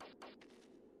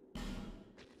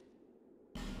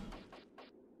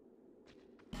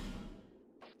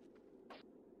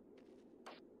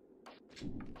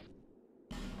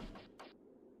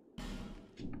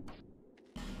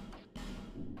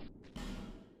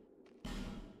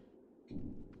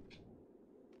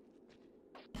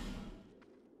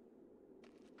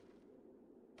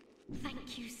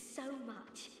 Thank you so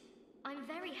much. I'm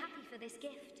very happy for this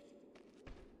gift.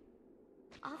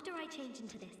 After I change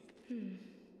into this,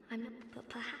 I'm not, but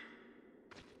perhaps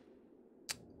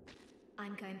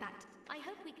I'm going back to, I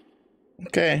hope we can.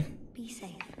 Okay. Be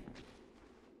safe.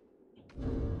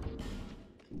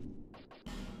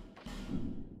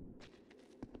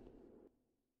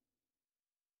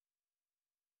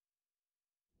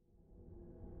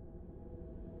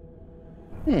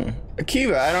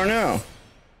 Akiva, I don't know.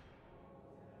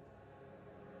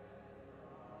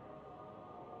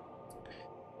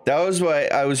 That was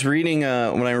what I was reading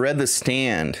when I read The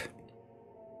Stand.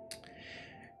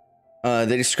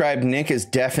 They described Nick as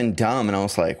deaf and dumb, and I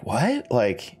was like, what?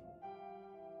 Like,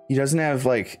 he doesn't have,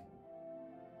 like,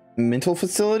 mental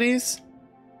facilities?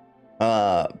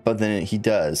 But then he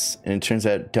does, and it turns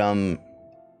out dumb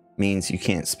means you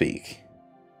can't speak.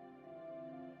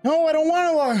 No, I don't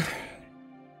want to.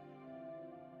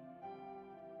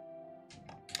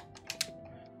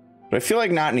 But I feel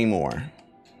like not anymore.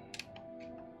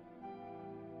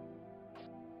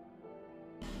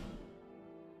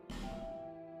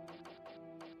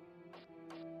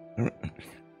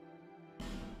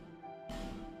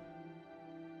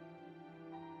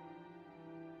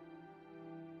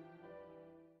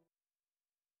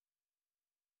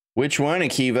 Which one,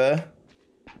 Akiva?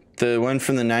 The one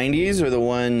from the 90s or the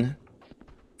one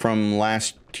from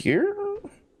last year?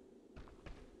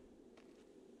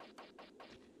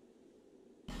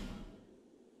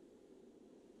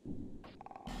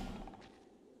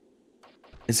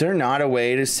 Is there not a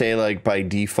way to say, like, by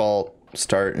default,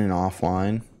 start and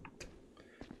offline?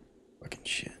 Fucking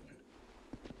shit.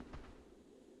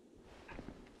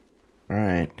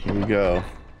 Alright, here we go.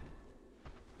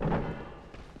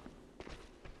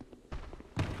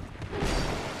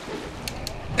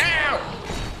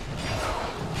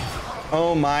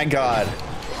 Oh my god.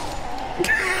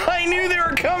 I knew they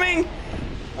were coming!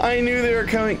 I knew they were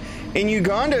coming. In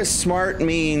Uganda, smart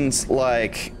means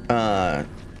like,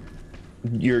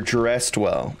 you're dressed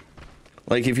well.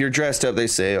 Like if you're dressed up, they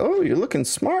say, oh, you're looking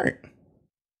smart.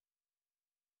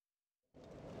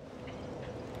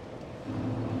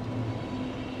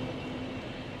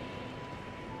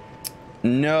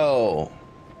 No.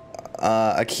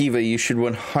 Akiva, you should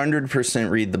 100%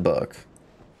 read the book.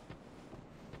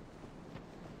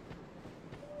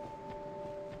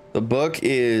 The book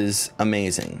is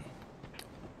amazing.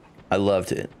 I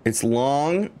loved it. It's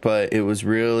long, but it was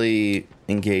really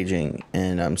engaging,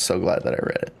 and I'm so glad that I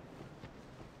read it.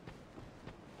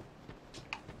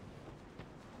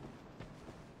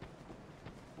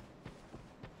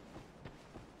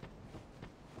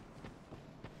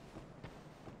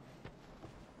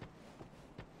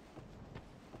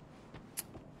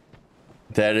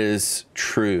 That is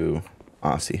true,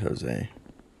 Aussie Jose.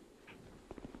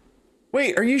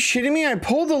 Wait, are you shitting me? I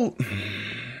pulled the...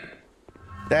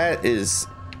 That is...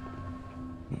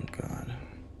 Oh, God.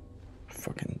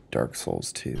 Fucking Dark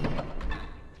Souls 2.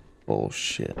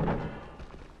 Bullshit.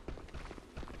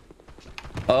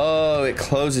 Oh, it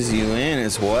closes you in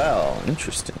as well.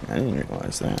 Interesting. I didn't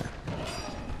realize that.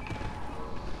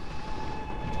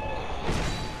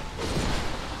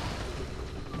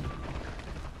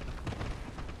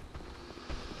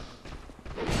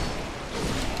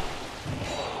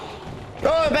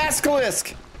 Oh, a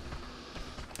basilisk!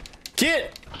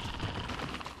 Get!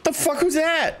 The fuck was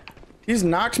that? He just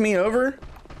knocked me over?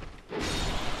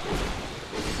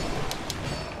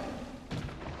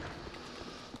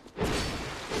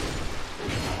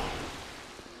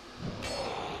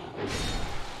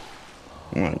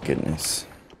 Oh my goodness.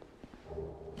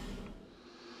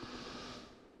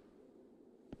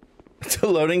 It's a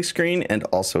loading screen and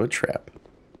also a trap.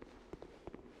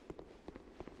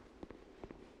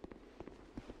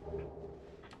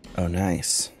 Oh,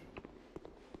 nice.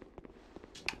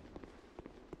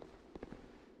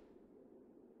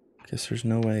 Guess there's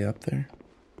no way up there.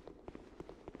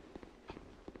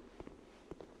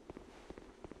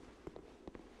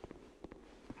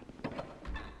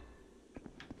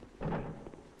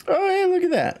 Oh, hey, look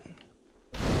at that.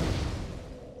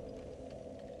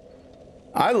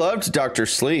 I loved Dr.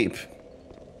 Sleep.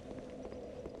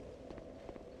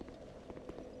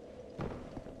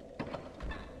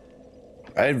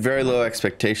 I had very low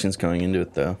expectations going into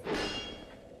it, though.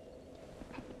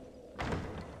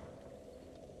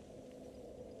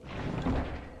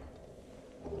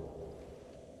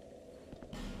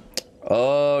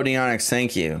 Oh, Neonix,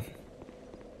 thank you.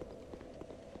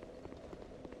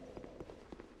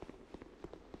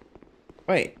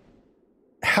 Wait.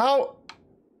 How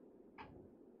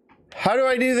do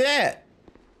I do that?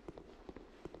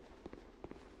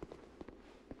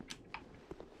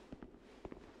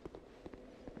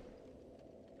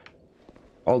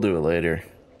 I'll do it later.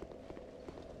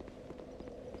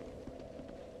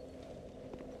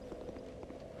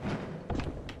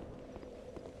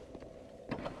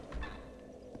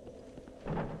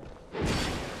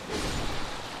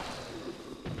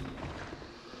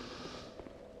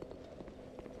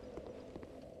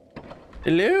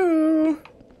 Hello?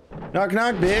 Knock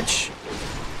knock, bitch.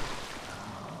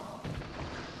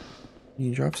 Can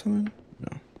you drop something?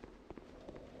 No.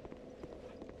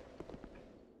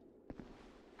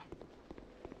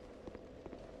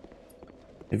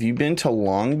 Have you been to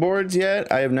longboards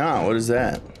yet? I have not. What is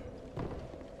that?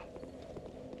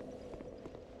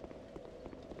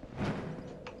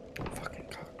 Fucking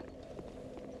cock.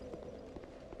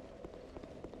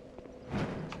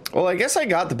 Well, I guess I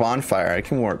got the bonfire. I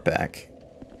can warp back.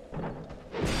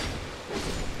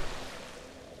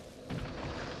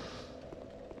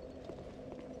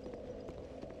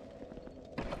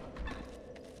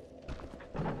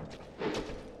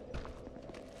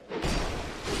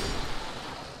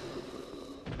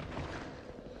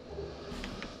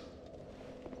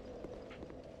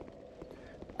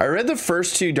 I read the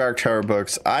first two Dark Tower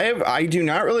books. I do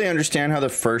not really understand how the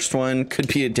first one could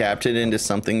be adapted into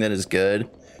something that is good,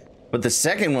 but the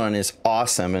second one is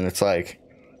awesome, and it's like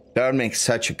That would make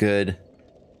such a good,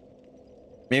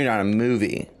 maybe not a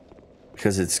movie,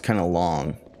 because it's kind of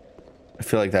long. I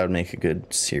feel like that would make a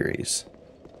good series.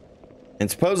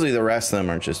 And supposedly the rest of them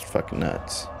are just fucking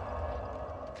nuts.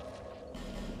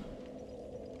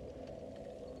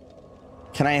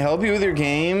 Can I help you with your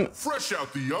game? Fresh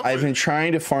out the oven. I've been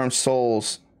trying to farm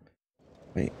souls.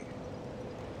 Wait.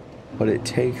 But it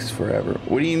takes forever.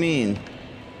 What do you mean?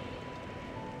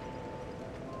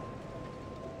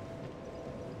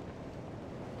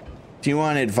 Do you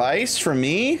want advice from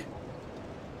me?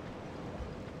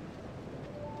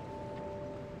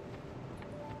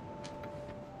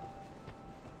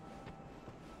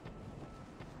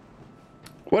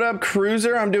 What up,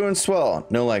 Cruiser? I'm doing swell.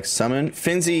 No like summon.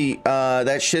 Finzy,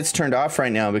 that shit's turned off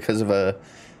right now because of a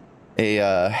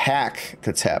hack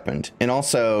that's happened. And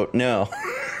also, no.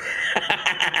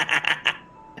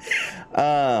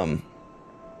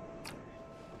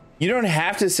 You don't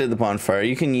have to sit the bonfire.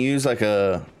 You can use like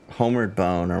a homeward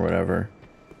bone or whatever.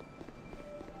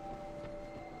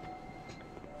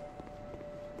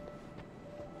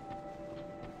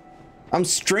 I'm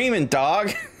streaming,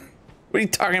 dog. What are you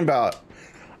talking about?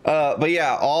 But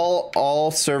yeah,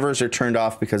 all servers are turned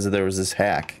off because there was this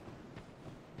hack.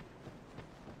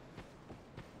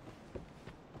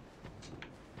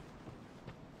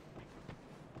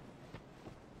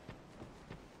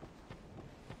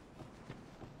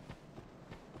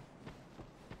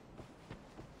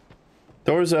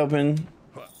 Doors open.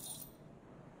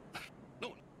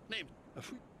 No, name.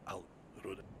 I'll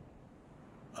run it.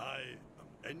 I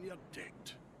am in your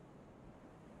debt.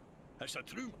 It's a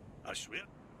true, I swear.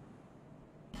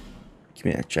 Give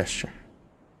me that gesture.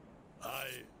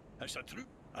 It's a true,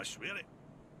 I swear it.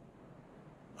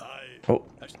 Oh.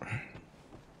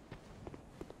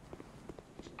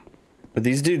 Are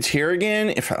these dudes here again?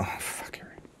 If I, oh, fuck it.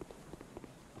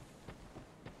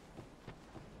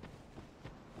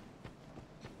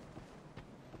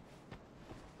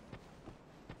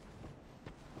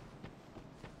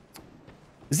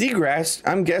 Is the grass?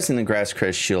 I'm guessing the grass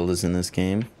crest shield is in this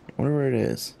game. I wonder where it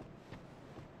is.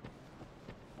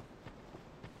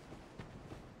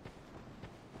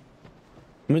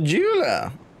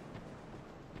 Majula.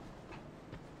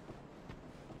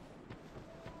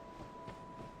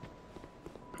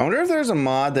 I wonder if there's a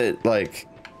mod that like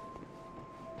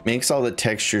makes all the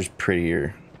textures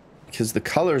prettier, because the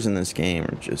colors in this game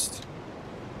are just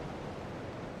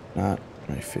not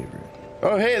my favorite.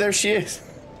 Oh, hey, there she is.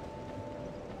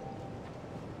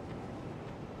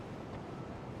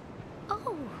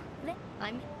 Oh,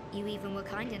 you even were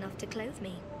kind enough to clothe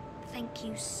me. Thank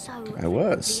you so much. I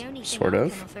was, The only thing sort I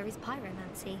of. can offer is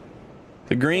pyromancy.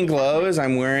 The green glow is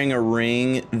I'm wearing a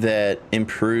ring that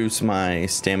improves my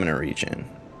stamina regen.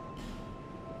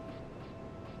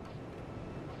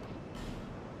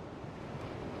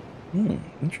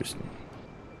 Interesting.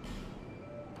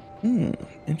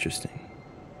 Interesting.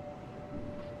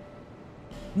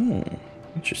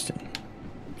 Interesting.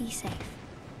 Be safe.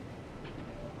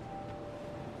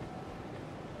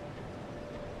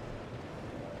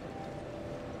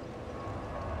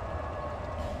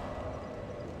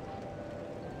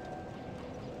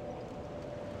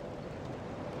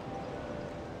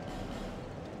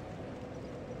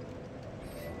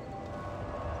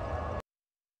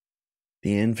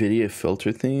 The NVIDIA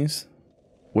filter things?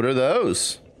 What are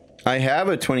those? I have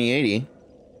a 2080.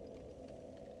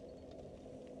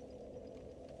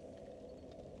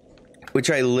 Which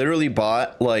I literally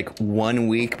bought like 1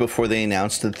 week before they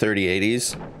announced the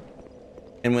 3080s.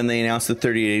 And when they announced the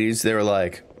 3080s, they were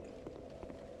like,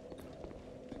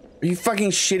 are you fucking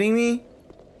shitting me?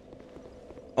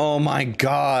 Oh my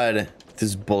god. This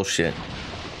is bullshit.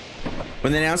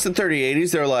 When they announced the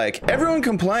 3080s, they're like, everyone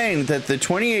complained that the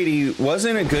 2080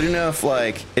 wasn't a good enough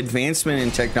like advancement in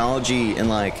technology and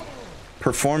like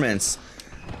performance.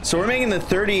 So we're making the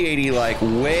 3080 like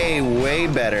way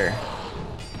better.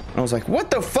 I was like, what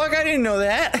the fuck? I didn't know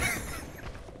that.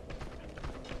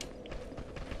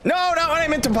 No, not what I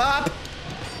meant to pop.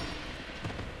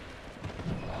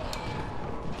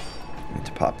 I meant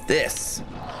to pop this.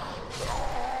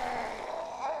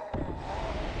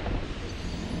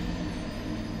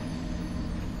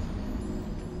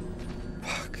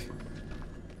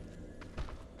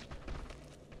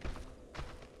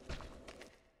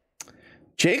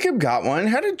 Jacob got one.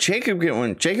 How did Jacob get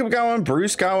one? Jacob got one.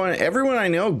 Bruce got one. Everyone I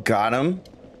know got them.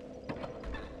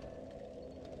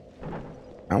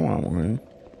 I want one.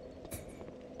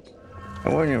 I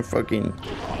want your fucking...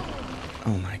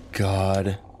 Oh my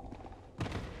god.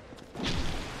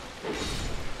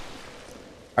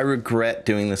 I regret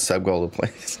doing the sub goal to play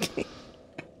this game.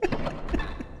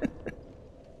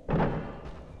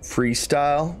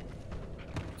 freestyle.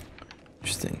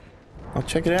 Interesting. I'll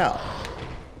check it out.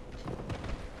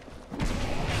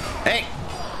 Hey,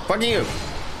 fuck you.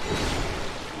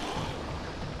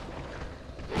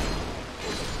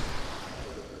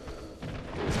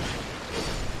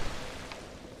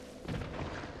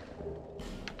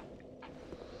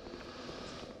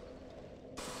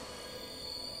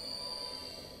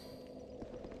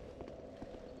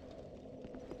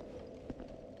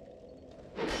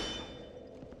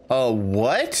 Oh,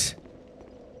 what?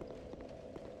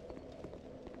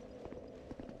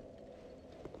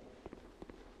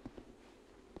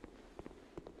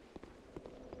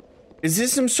 Is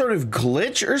this some sort of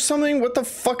glitch or something? What the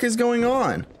fuck is going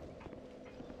on?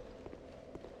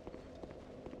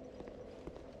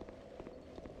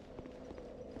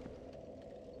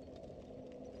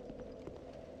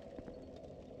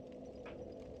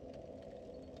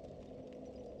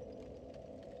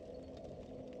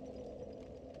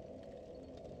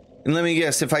 And let me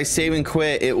guess, if I save and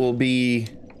quit, it will be...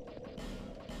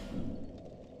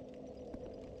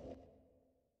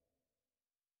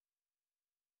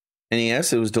 And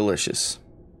yes, it was delicious.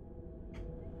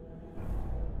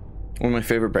 One of my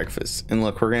favorite breakfasts. And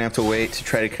look, we're gonna have to wait to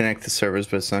try to connect the servers,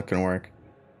 but it's not gonna work.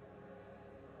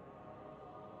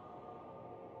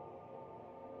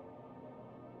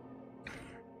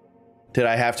 Did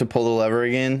I have to pull the lever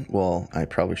again? Well, I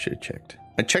probably should have checked.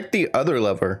 I checked the other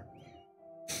lever.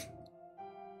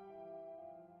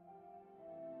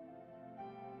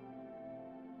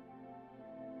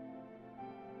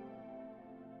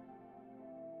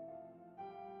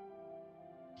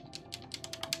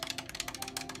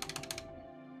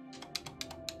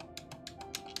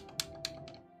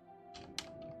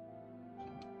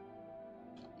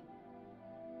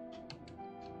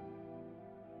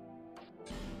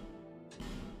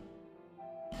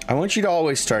 I want you to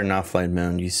always start an offline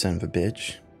mode, you son of a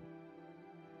bitch.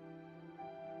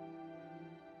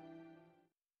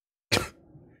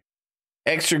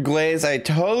 Extra glaze, I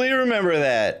totally remember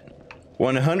that.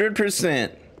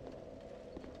 100%.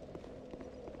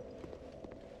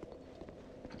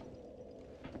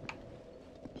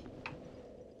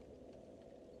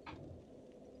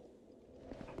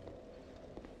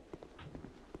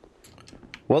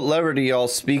 What lever do y'all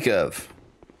speak of?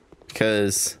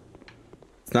 Because...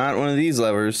 it's not one of these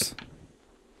levers.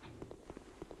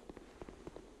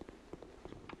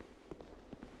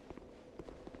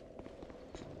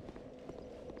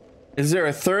 Is there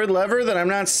a third lever that I'm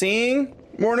not seeing,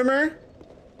 Mortimer?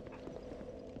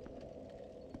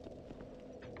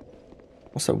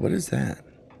 Also, what is that?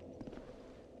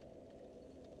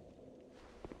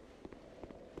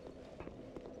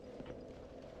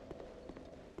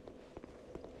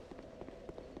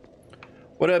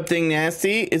 What up, Thing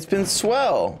Nasty? It's been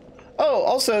swell. Oh,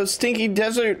 also, Stinky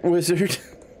Desert Wizard.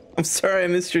 I'm sorry I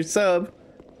missed your sub.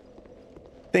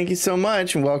 Thank you so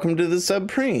much, and welcome to the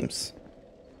Subpremes.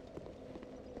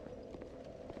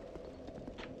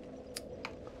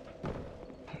 Oh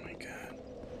my god.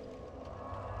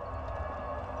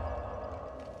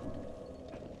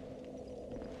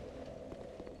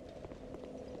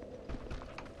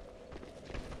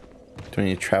 Do I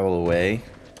need to travel away?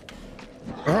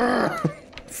 Urgh!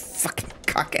 Fucking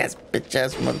cock-ass,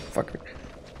 bitch-ass motherfucker.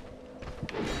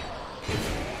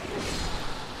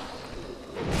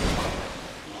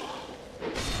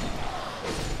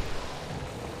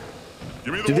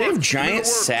 Do they have giant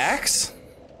sacks?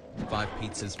 5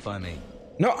 pizzas for me.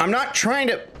 No, I'm not trying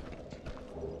to...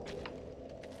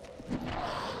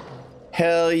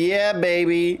 Hell yeah,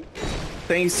 baby.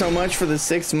 Thanks so much for the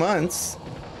 6 months.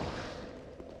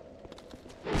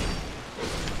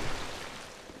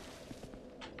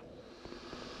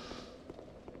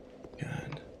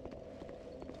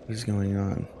 What is going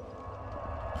on?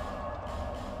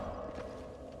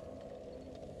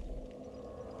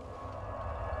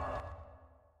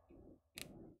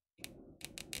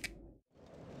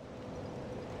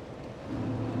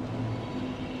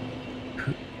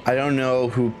 I don't know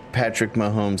who Patrick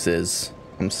Mahomes is.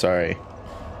 I'm sorry.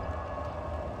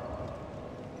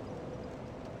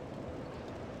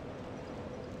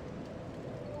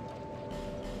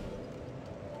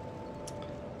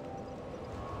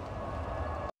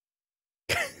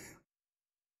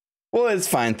 Well, it's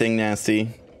fine, Thing Nasty.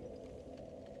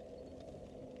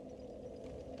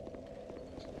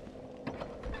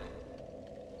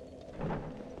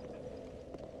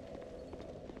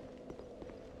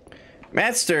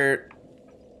 Master,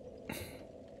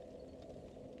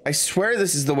 I swear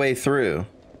this is the way through.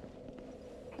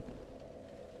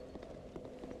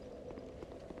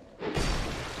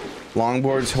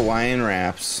 Longboards, Hawaiian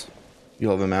wraps.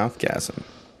 You'll have a mouthgasm.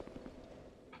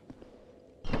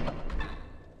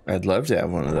 I'd love to have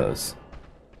one of those.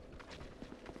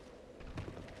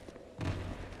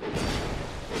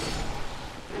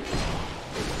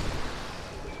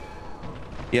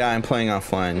 Yeah, I'm playing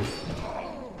offline.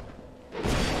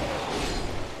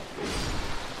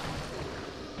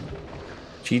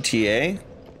 GTA?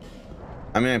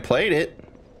 I mean, I played it.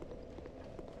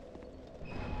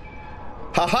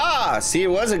 Haha! See, it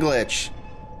was a glitch.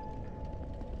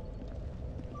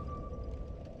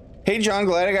 Hey John,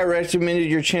 glad I got recommended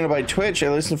your channel by Twitch. I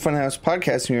listen to Funhouse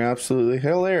Podcast and you're absolutely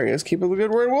hilarious. Keep up the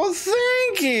good work. Well,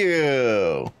 thank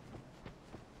you.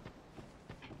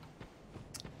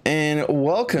 And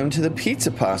welcome to the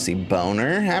Pizza Posse,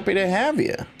 Boner. Happy to have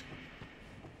you.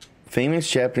 Famous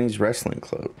Japanese wrestling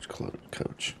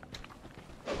coach.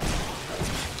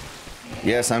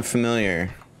 Yes, I'm familiar.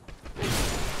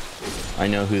 I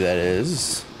know who that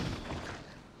is.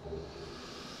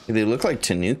 They look like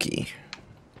Tanuki.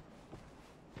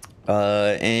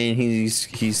 And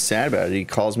he's sad about it. He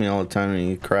calls me all the time and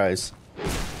he cries.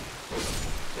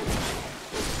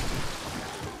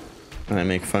 And I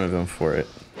make fun of him for it.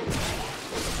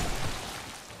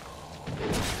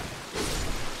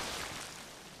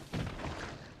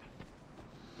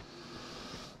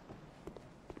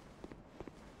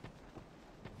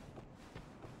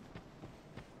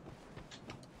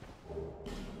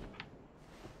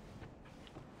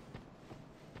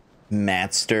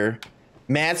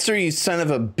 Matster, you son of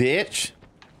a bitch.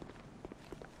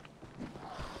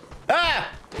 Ah!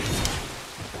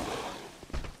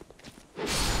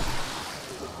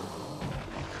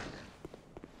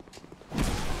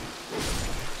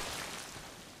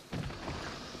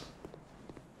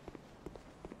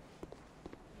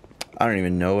 I don't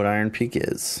even know what Iron Peak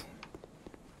is.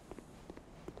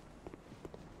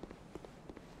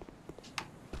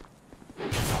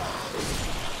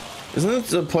 Isn't this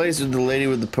the place with the lady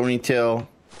with the ponytail?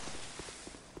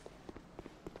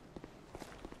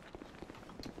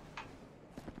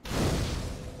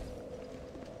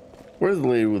 Where's the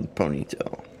lady with the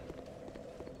ponytail?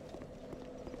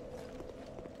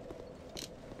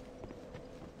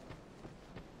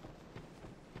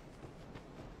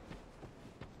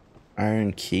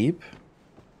 Iron Keep?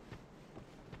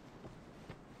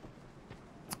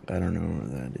 I don't know where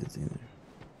that is either.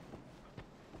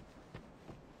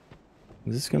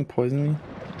 Is this gonna poison me?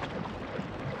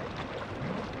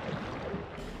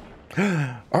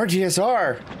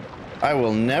 RGSR! I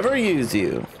will never use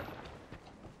you.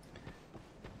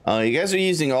 You guys are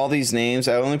using all these names.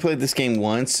 I only played this game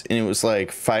once, and it was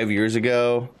like 5 years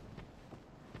ago.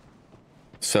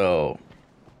 So,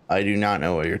 I do not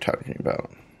know what you're talking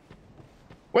about.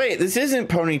 Wait, this isn't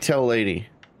Ponytail Lady.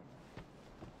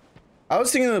 I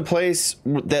was thinking of the place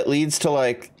that leads to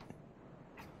like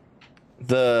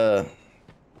the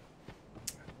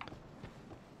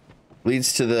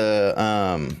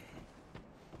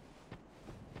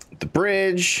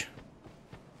bridge,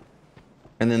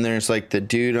 and then there's like the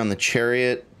dude on the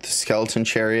chariot, the skeleton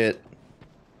chariot.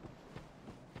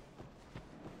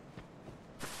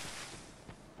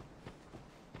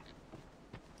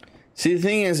 See, the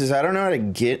thing is I don't know how to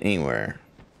get anywhere.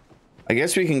 I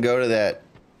guess we can go to that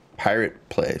pirate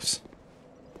place.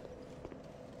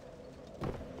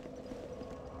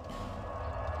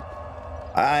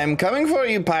 I'm coming for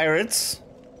you, pirates.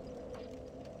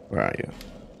 Where are you?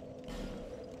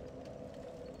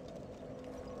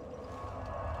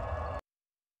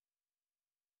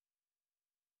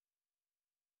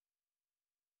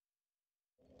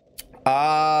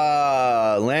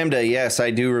 Ah, Lambda. Yes,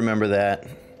 I do remember that.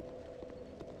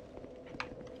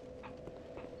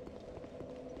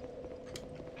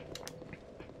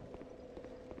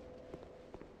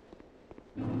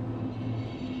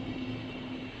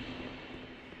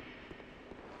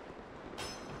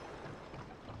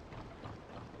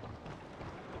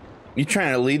 You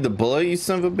trying to lead the bullet, you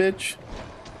son of a bitch?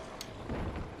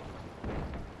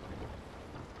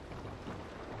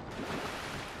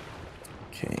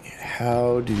 Okay,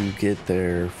 how do you get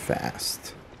there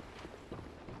fast?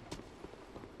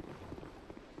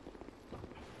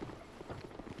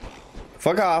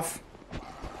 Fuck off.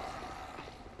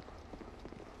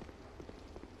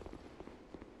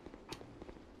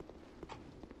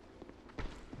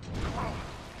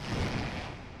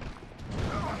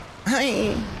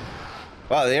 Hi.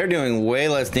 Wow, they're doing way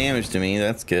less damage to me.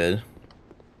 That's good.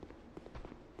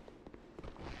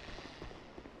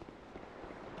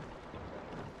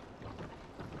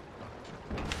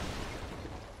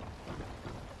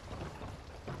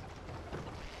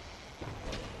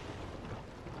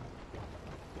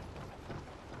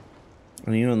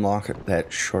 I need to unlock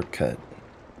that shortcut.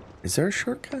 Is there a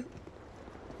shortcut?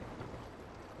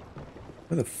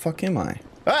 Where the fuck am I?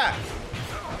 Ah!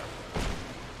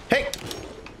 Hey!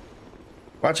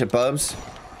 Watch it, Bubs.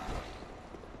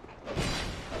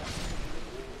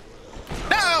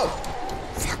 No!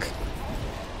 Fuck.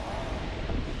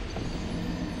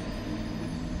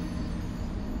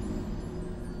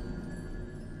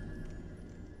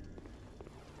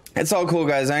 It's all cool,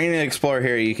 guys. I'm gonna explore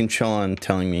here. You can chill on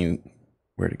telling me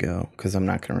where to go, because I'm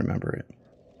not gonna remember it.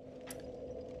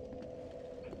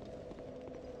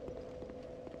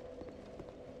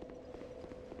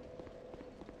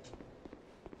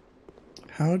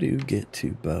 How do you get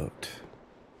to boat?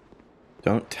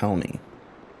 Don't tell me.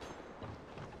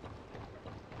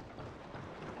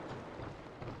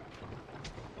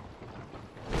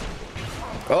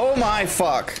 Oh my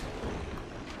fuck.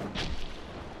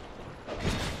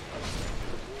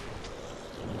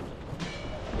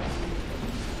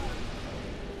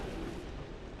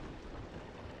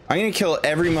 I'm gonna kill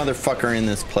every motherfucker in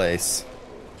this place.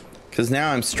 Because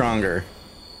now I'm stronger.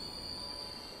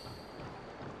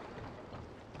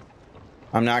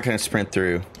 I'm not gonna sprint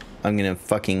through. I'm gonna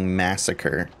fucking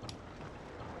massacre.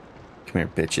 Come here,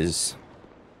 bitches.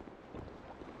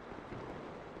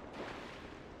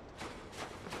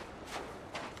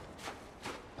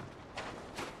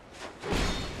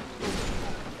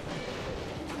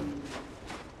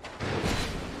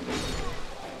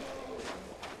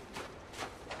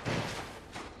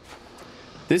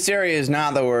 This area is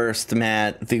not the worst,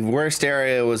 Matt. The worst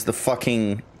area was the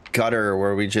fucking gutter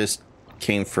where we just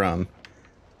came from.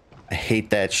 I hate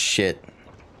that shit.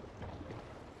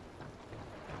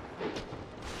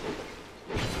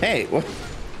 Hey, what?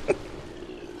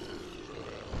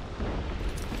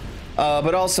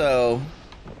 But also,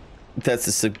 that's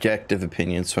a subjective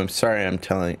opinion, so I'm sorry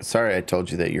sorry I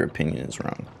told you that your opinion is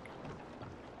wrong.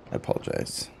 I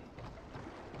apologize.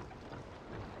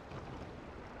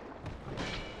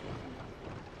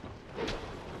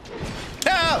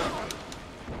 No!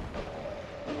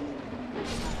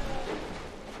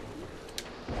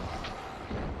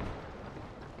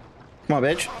 Come on,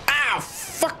 bitch. Ow!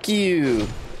 Fuck you!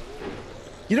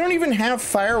 You don't even have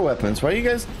fire weapons. Why do you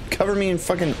guys cover me in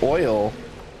fucking oil?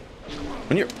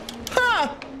 When you're...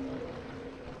 Ha!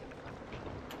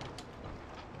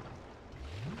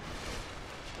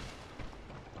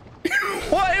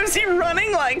 Why is he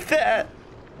running like that?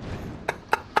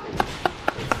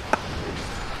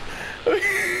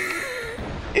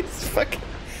 It's fucking...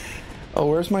 Oh,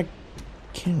 where's my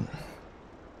camera?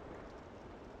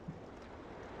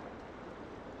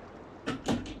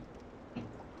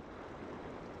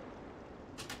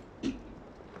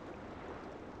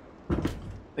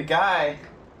 The guy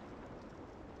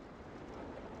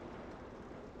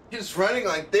is running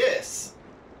like this.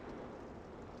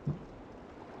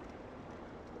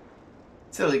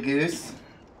 Silly goose.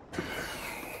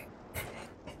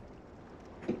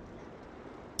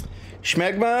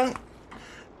 Schmegma,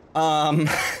 I'm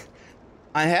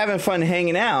having fun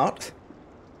hanging out.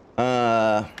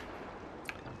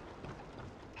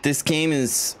 This game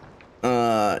is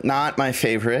not my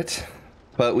favorite,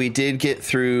 but we did get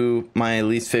through my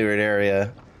least favorite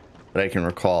area that I can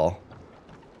recall.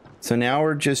 So now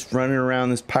we're just running around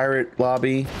this pirate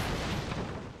lobby,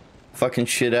 fucking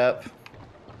shit up.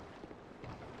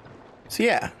 So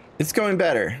yeah, it's going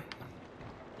better.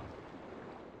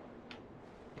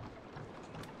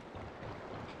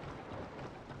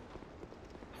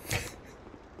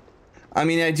 I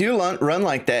mean, I do run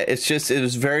like that. It's just, it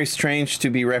was very strange to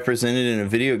be represented in a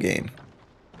video game.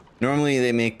 Normally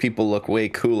they make people look way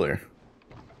cooler.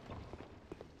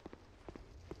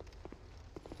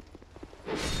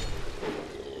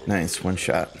 Nice, one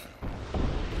shot.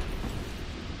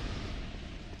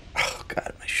 Oh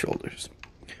God, my shoulders.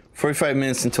 45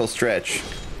 minutes until stretch.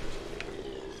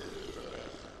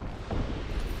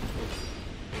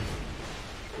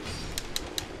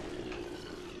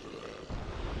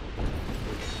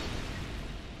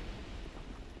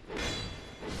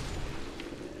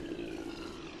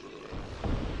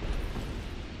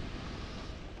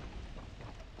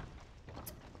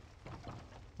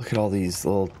 Look at all these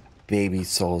little baby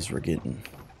souls we're getting.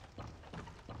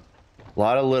 A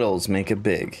lot of littles make it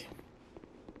big.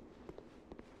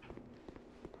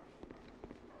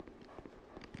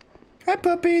 Hi,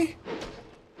 puppy.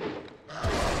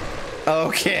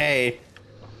 Okay.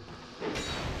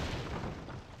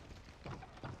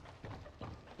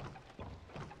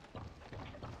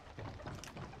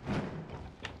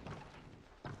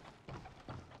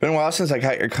 Been a while since I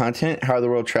got your content. How the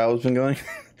world travel's been going?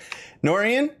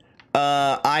 Norian,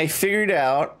 I figured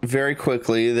out very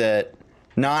quickly that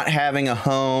not having a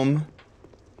home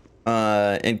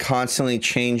and constantly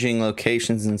changing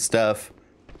locations and stuff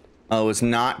was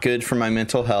not good for my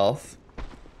mental health.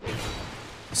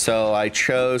 So I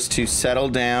chose to settle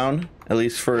down, at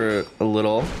least for a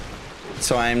little.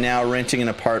 So I am now renting an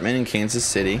apartment in Kansas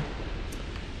City.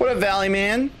 What up, Valley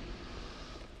Man?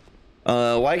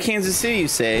 Why Kansas City, you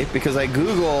say? Because I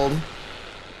Googled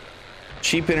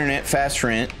cheap internet, fast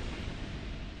rent.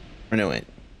 Or no, wait.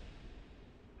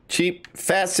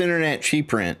 Fast internet,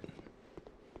 cheap rent.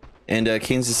 And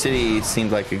Kansas City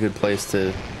seemed like a good place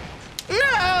to...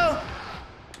 No!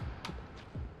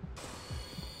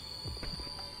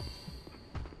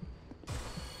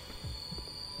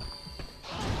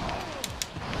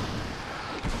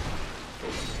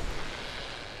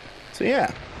 So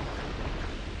yeah.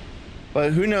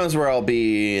 But who knows where I'll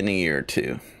be in a year or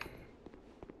two.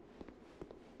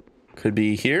 Could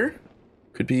be here.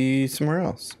 Could be somewhere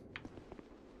else.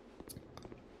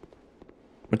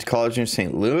 Went to college in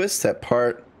St. Louis. That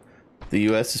part of the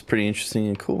U.S. is pretty interesting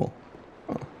and cool.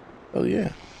 Oh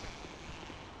yeah.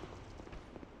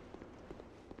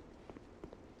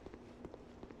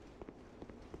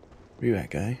 Where you at,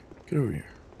 guy? Get over here.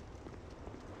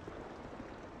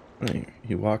 Oh,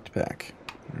 he walked back.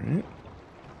 All right.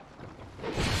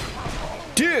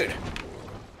 Dude!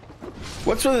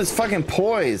 What's with this fucking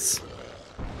poise?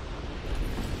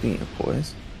 Speaking of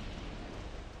poise.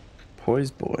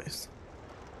 Poise boys.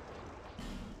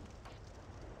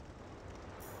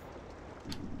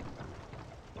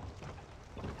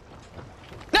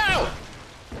 No!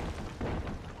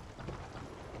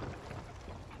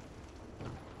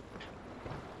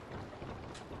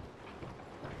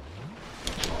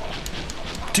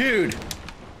 Dude!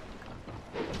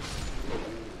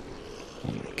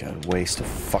 Oh my god, waste of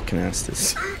fucking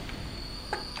Estus.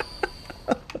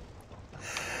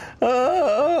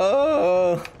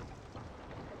 Oh.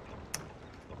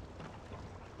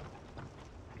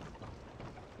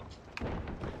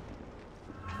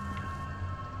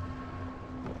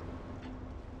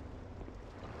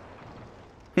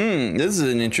 This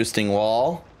is an interesting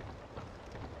wall.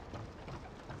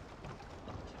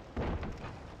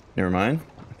 Never mind.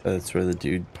 I thought that's where the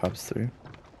dude pops through.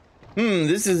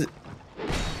 This is...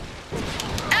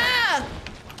 Ah!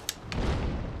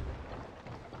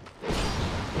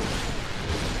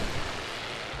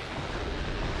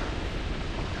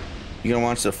 You gonna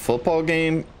watch the football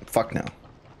game? Fuck no.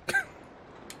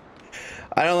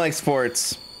 I don't like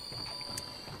sports.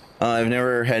 I've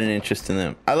never had an interest in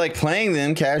them. I like playing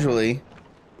them casually.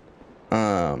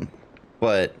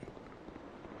 But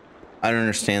I don't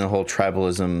understand the whole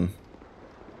tribalism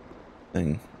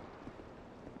thing.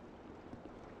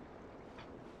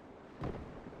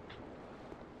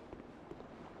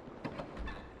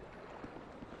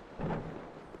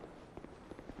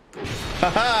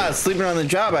 Haha, sleeping on the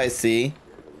job, I see.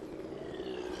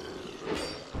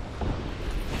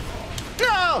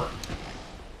 No!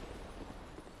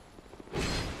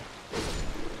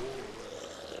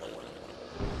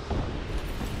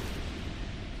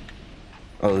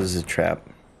 Oh, this is a trap.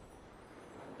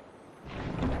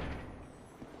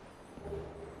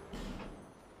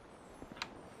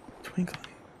 Twinkling.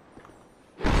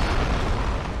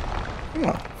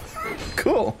 Oh,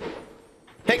 cool.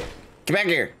 Hey, get back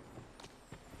here.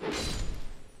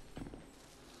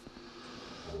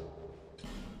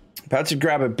 About to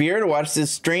grab a beer to watch this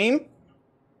stream?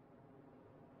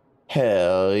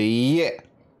 Hell yeah.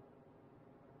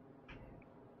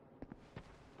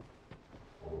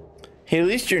 Hey, at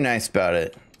least you're nice about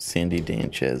it, Sandy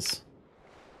Danchez.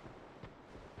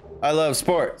 I love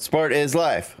sport. Sport is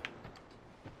life.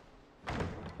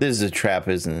 This is a trap,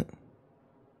 isn't it?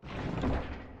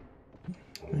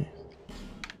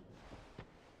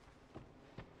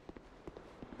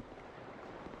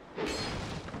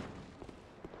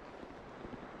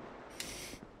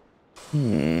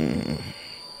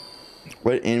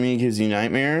 What enemy gives you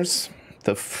nightmares?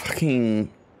 The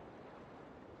fucking...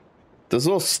 Those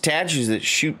little statues that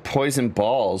shoot poison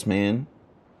balls, man.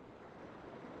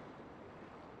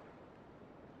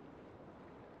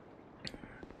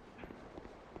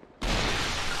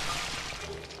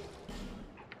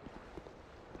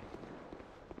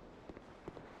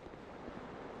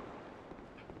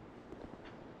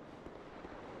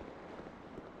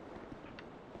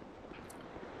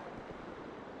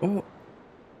 Oh.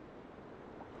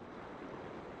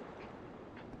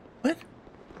 What?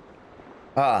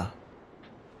 Ah.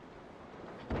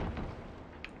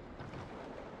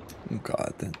 Oh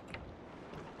god, then.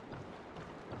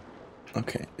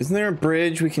 Okay, isn't there a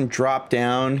bridge we can drop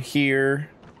down here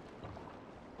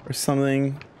or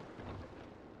something?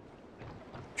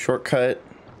 Shortcut.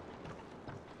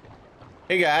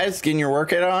 Hey guys, getting your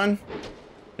workout on?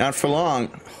 Not for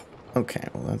long. Okay,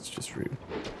 well that's just rude.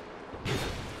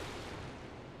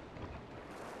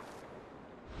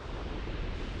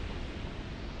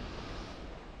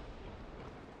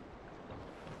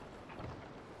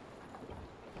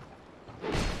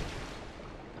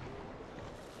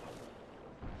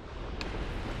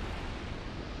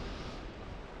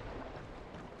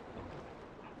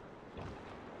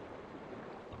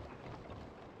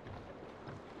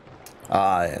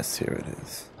 Ah, yes, here it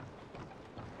is.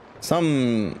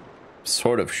 Some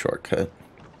sort of shortcut.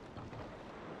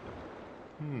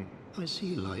 I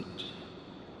see light.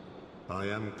 I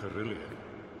am Carillion.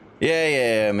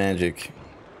 Yeah, magic.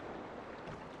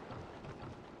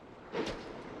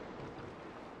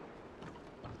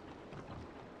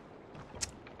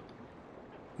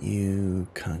 You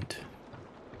cunt.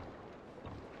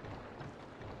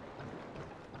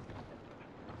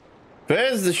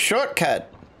 Where's the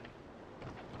shortcut?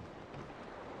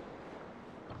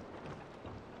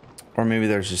 Or maybe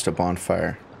there's just a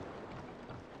bonfire.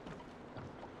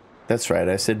 That's right,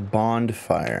 I said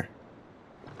bonfire.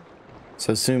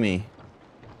 So sue me.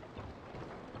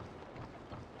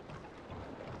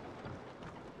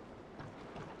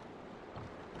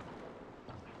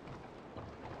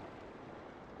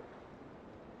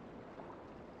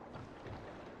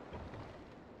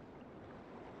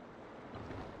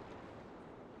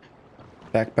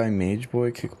 Back by Mage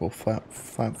Boy, kickable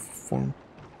platform.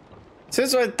 So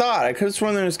that's what I thought. I could have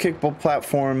sworn there was kickable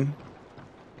platform,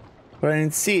 but I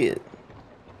didn't see it.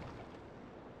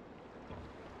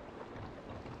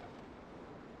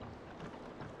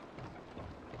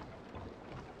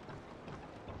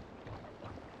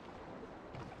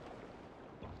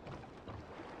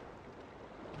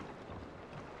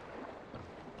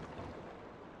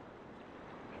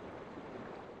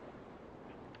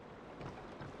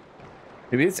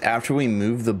 Maybe it's after we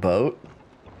move the boat.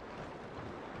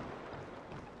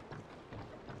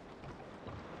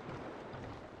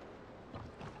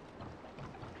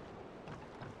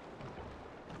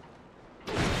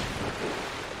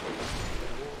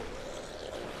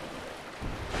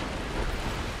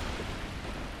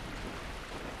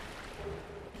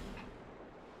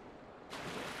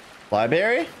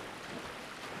 Library?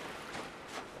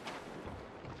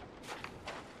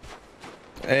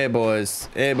 Hey boys,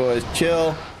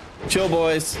 chill,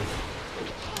 boys.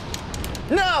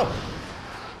 No!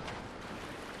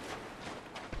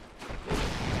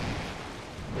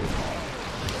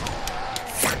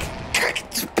 Fuck!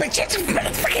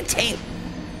 Motherfucking tape!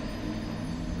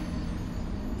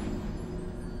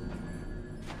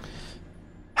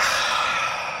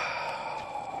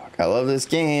 I love this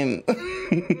game.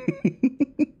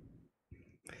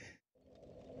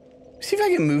 See if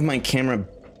I can move my camera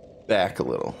back a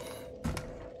little.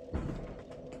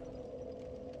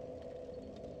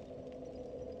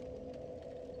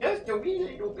 Just a wee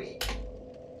little bit.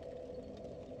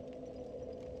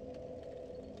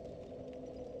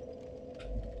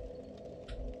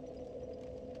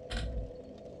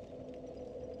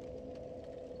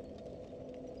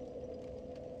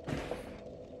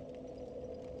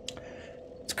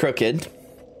 It's crooked.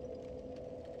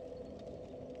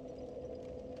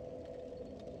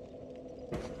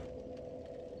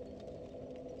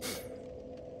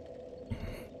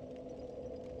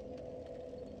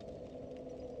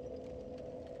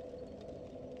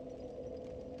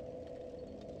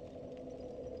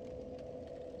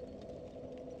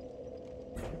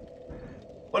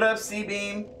 What up,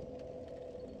 C-Beam?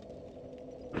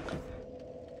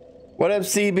 What up,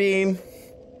 C-Beam?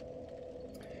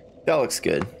 That looks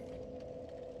good.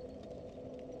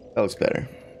 That looks better.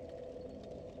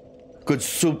 Good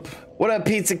soup. What up,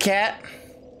 Pizza Cat?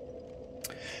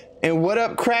 And what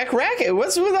up, Crack Racket?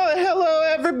 What's with all the hello,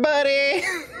 everybody?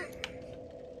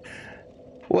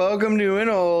 Welcome new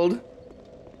and old.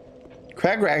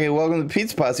 Crack Racket, welcome to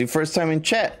Pizza Posse. First time in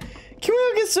chat. Can we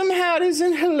all get some howdies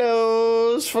and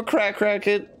hellos for Crack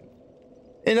Racket?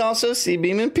 And also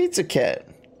C-Beam and Pizza Cat.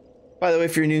 By the way,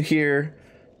 if you're new here,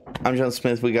 I'm John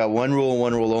Smith. We got one rule and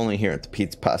one rule only here at the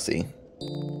Pizza Posse.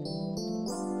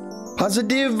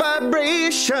 Positive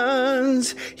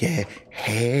vibrations. Yeah.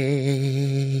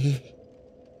 Hey.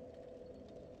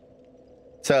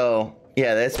 So,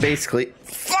 yeah, that's basically...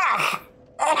 Fuck!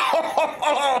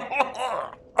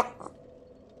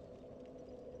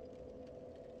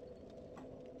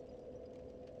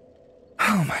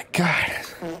 Oh my God.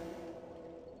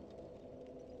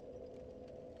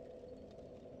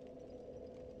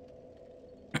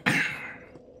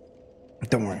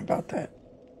 Don't worry about that.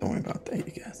 Don't worry about that,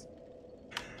 you guys.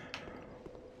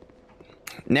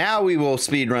 Now we will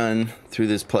speed run through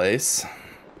this place.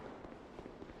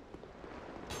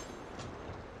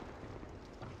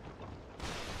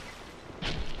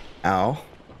 Ow.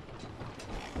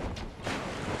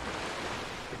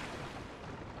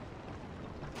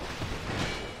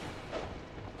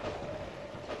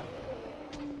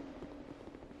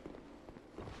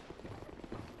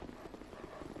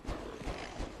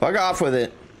 Fuck off with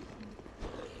it.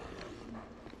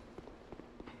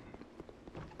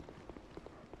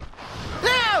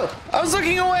 No! I was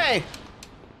looking away!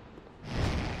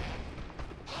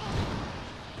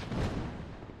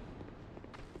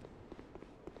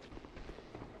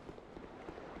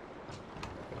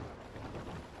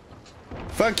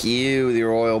 Fuck you with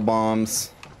your oil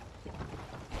bombs.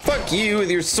 Fuck you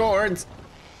with your swords.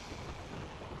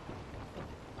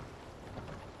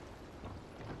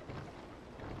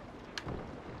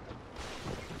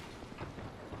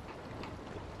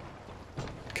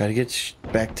 Gotta get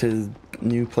back to the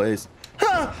new place.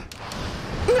 Huh!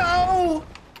 No!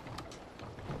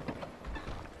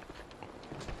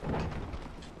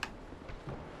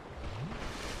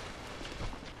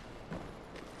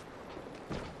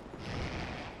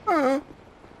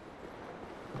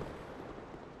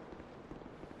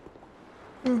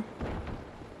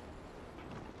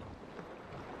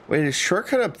 Wait, is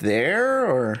shortcut up there,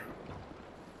 or?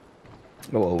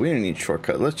 Oh, well, we don't need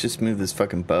shortcut. Let's just move this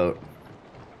fucking boat.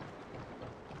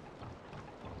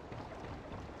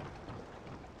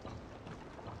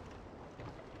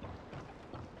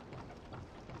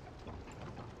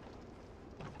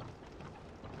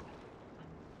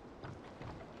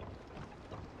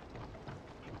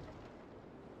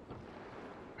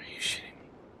 Are you shitting me?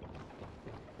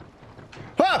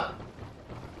 Ah!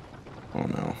 Oh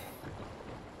no.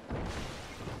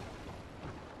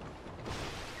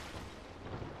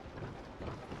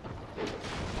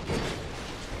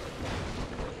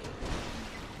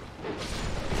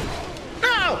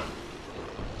 No!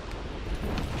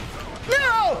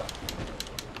 No!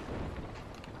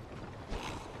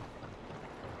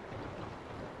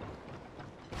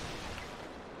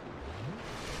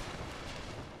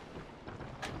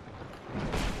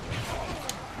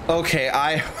 Okay,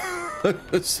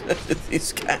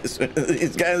 these guys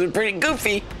are pretty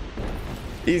goofy.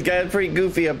 These guys are pretty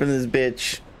goofy up in this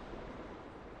bitch.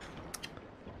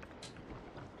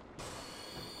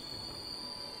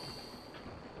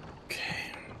 Okay.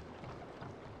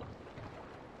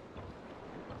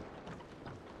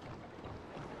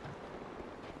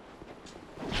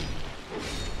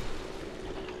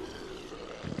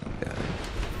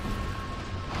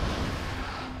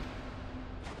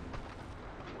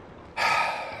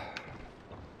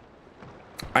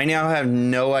 I now have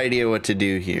no idea what to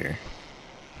do here.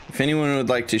 If anyone would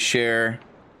like to share,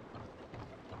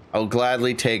 I'll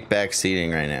gladly take back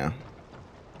seating right now.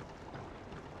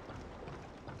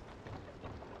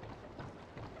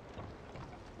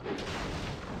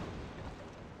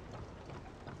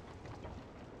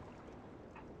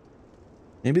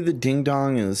 Maybe the ding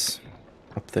dong is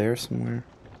up there somewhere.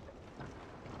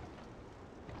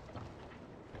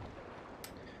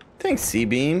 Thanks,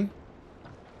 C-Beam.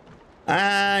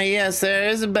 Ah, yes, there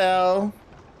is a bell.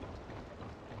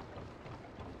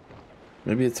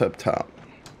 Maybe it's up top.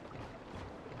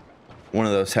 One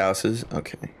of those houses.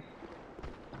 Okay.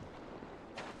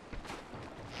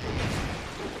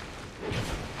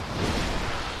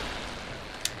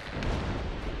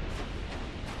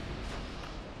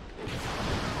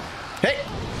 Hey!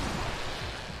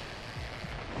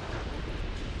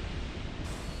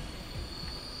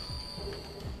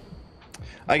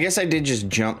 I guess I did just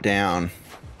jump down.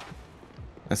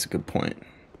 That's a good point.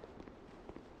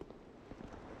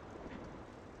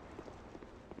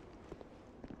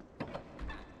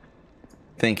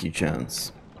 Thank you,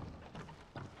 Jones.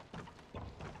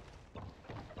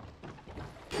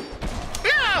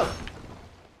 No!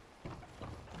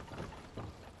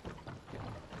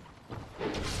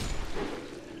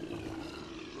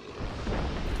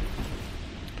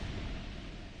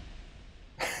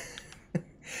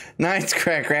 Nice,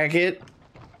 Crack Racket.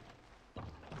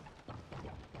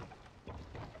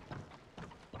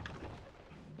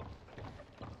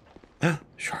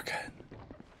 Shortcut.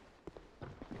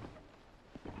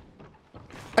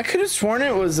 I could have sworn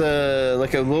it was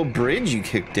like a little bridge you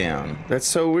kicked down. That's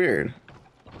so weird.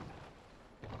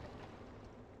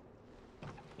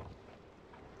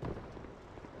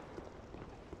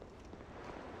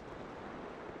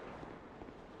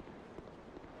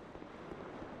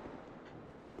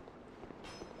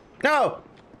 No!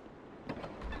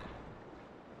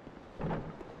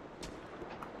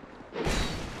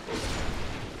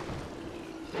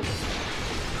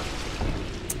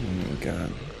 Oh my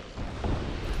god.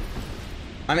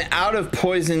 I'm out of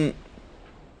poison.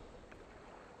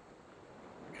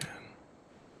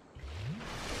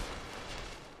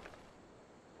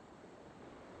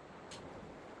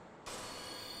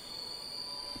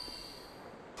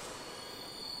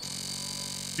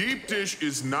 Deep dish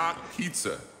is not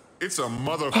pizza. It's a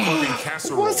motherfucking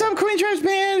casserole. What's up, Queen Trash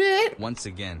Bandit? Once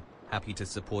again, happy to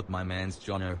support my man's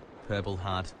Jono, Purple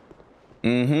Heart.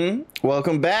 Mm-hmm.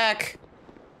 Welcome back.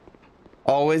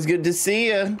 Always good to see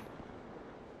you.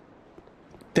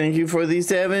 Thank you for these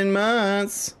 7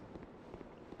 months.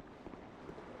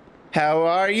 How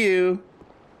are you?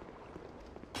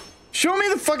 Show me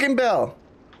the fucking bell.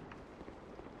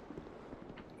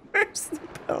 Where's the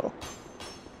bell?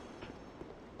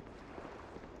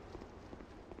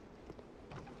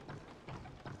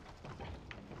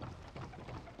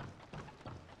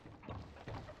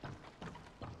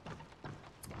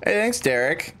 Hey, thanks,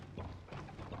 Derek.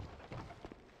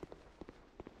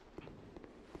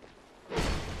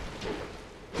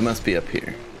 Must be up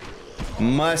here.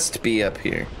 Must be up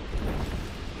here.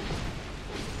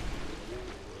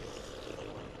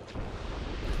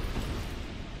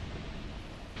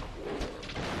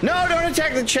 No, don't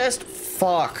attack the chest.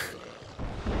 Fuck.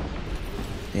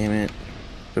 Damn it.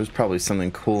 There was probably something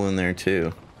cool in there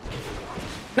too.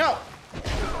 No.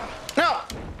 No.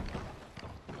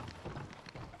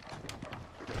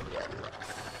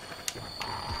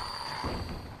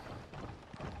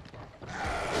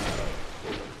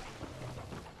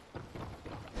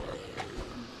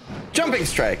 Jumping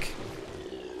strike.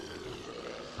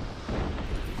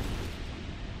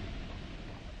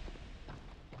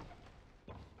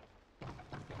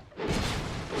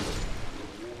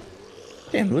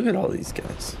 Damn, look at all these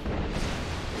guys.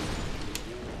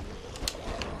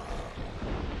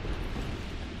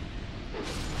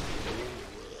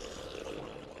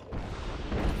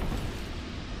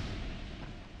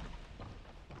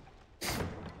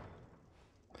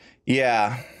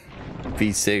 Yeah.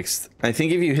 V6. I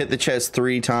think if you hit the chest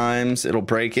 3 times, it'll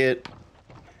break it.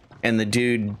 And the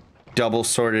dude double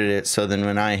sorted it, so then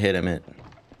when I hit him, it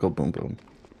go boom boom.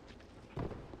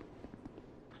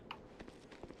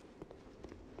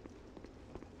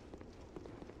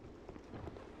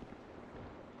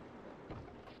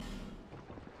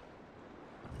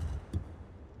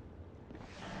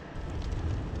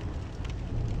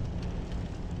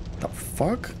 The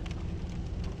fuck?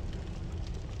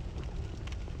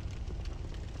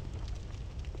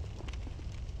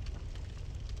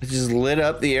 It just lit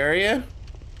up the area?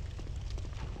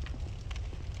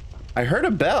 I heard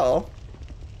a bell.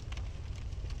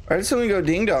 Why did something go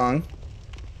ding dong?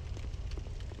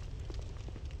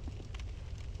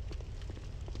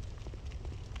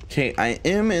 Okay, I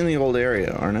am in the old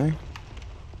area, aren't I?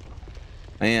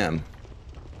 I am.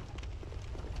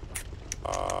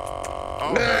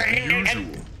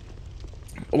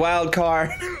 Wild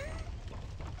card.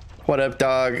 What up,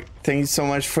 dog? Thank you so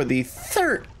much for the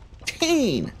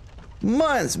 13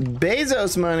 months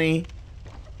Bezos money.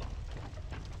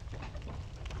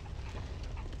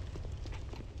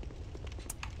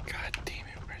 God damn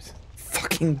it, where's the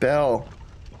fucking bell?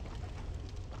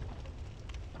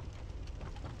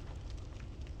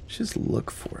 Just look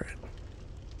for it.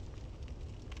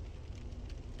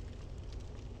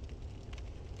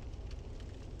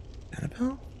 Is that a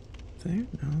bell? There?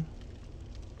 No.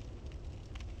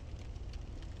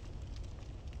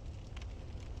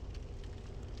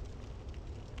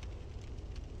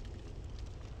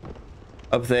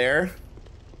 Up there?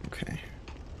 Okay.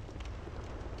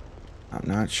 I'm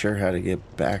not sure how to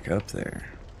get back up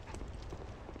there.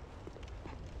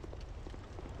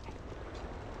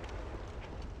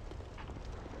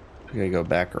 We gotta go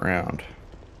back around.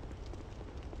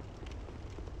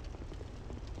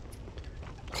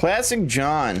 Classic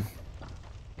John.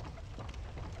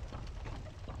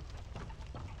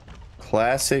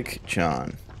 Classic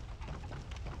John.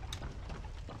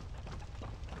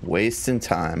 Wasting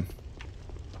time.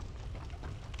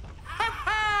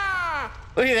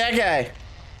 Look at that guy.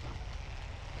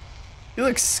 He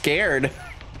looks scared.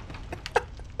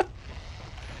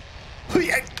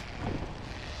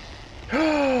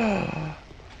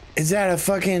 Is that a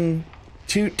fucking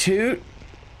toot toot?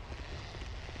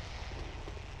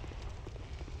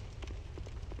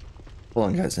 Hold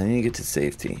on, guys. I need to get to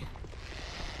safety.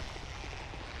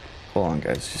 Hold on,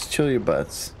 guys. Just chill your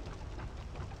butts.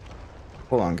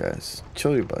 Hold on, guys.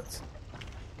 Chill your butts.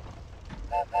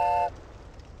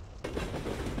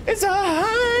 It's a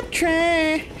hype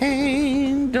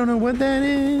train. Don't know what that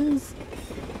is.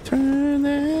 Turn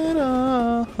that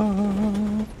off.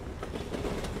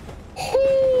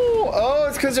 Oh,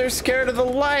 it's because they're scared of the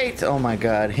light. Oh my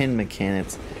god, hidden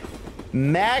mechanics.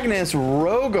 Magnus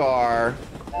Rogar.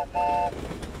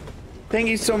 Thank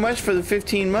you so much for the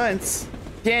 15 months.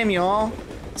 Damn, y'all.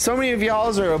 So many of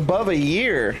y'all are above a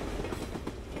year.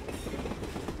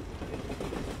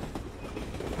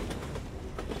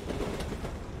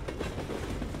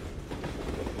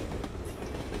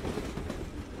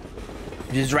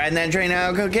 Just riding that train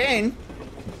out of cocaine.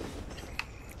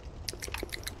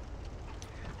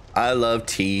 I love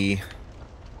tea.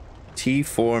 Tea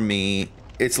for me.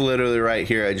 It's literally right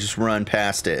here. I just run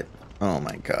past it. Oh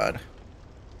my god.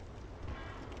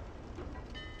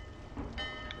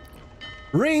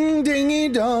 Ring dingy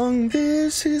dong,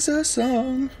 this is a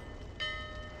song.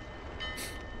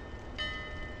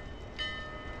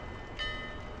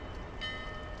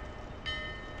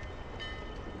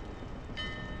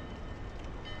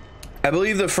 I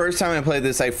believe the first time I played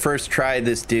this, I first tried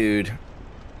this dude.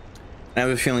 I have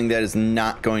a feeling that is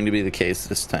not going to be the case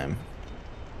this time.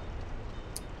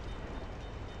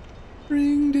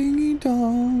 Ring dingy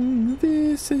dong,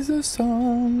 this is a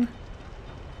song.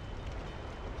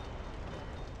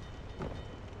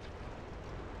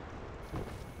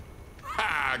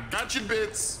 Ha! Gotcha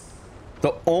bits.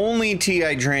 The only tea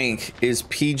I drink is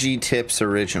PG Tips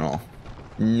Original.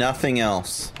 Nothing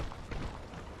else.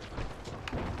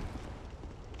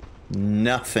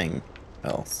 Nothing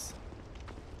else.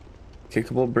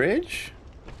 Kickable bridge?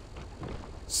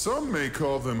 Some may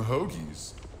call them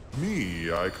hoagies.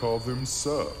 Me, I call them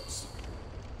subs.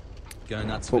 Go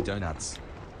nuts for donuts.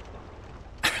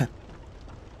 Okie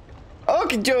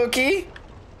dokie.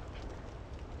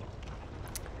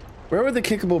 Where would the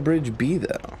kickable bridge be,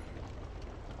 though?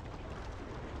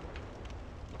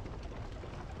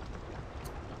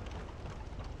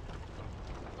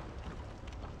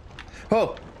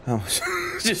 Oh,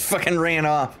 just fucking ran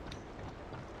off.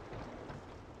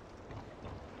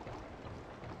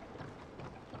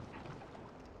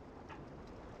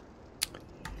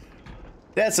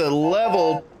 That's a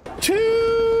level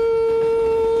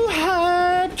 2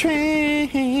 hype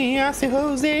train. I see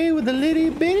Jose with the little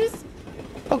bitties.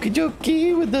 Okie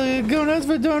dokie with the go nuts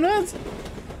for donuts.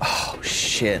 Oh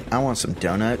shit, I want some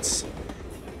donuts.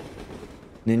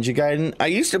 Ninja Gaiden. I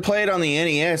used to play it on the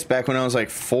NES back when I was like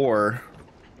 4.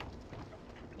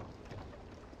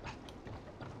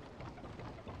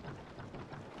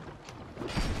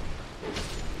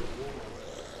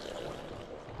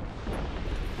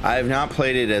 I have not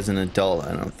played it as an adult,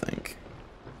 I don't think.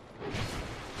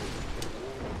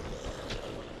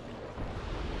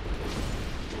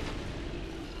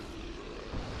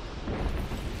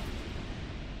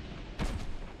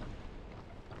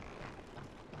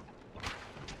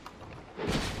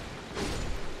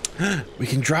 We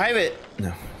can drive it.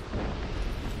 No.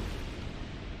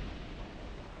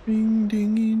 Ring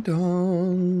dingy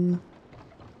dong.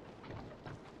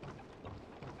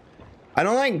 I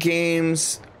don't like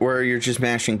games where you're just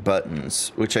mashing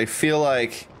buttons, which I feel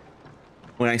like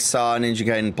when I saw Ninja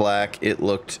Gaiden Black, it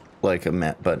looked like a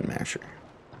button masher.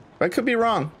 But I could be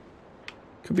wrong.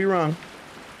 Could be wrong.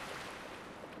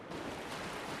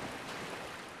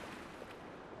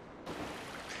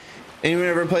 Anyone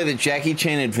ever play the Jackie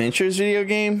Chan Adventures video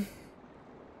game?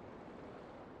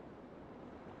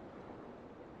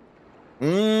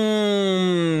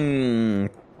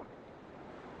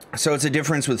 So it's a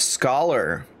difference with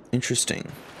Scholar.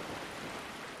 Interesting.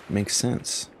 Makes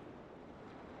sense.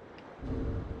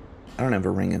 I don't have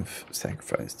a Ring of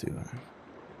Sacrifice, do I?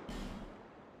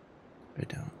 I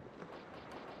don't.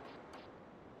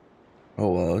 Oh,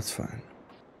 well, it's fine.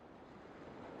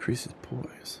 Increases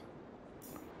poise.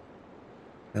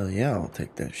 Hell yeah, I'll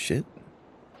take that shit.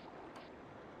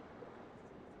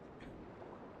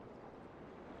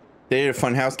 They did a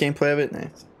Funhouse gameplay of it?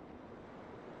 Nice.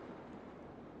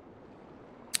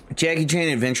 Jackie Chan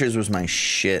Adventures was my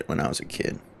shit when I was a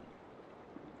kid.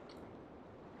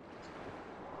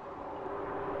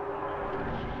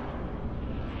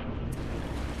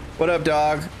 What up,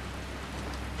 dog?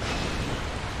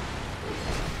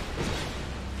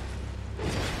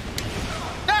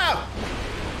 No!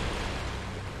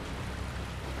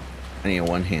 I need to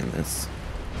one-hand this.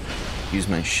 Use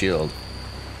my shield.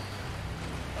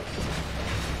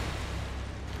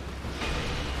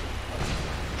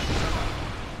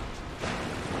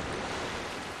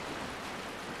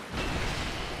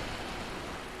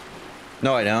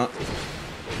 No, I don't.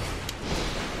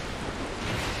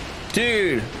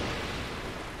 Dude!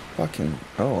 Fucking...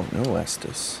 Oh, no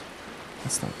Estus.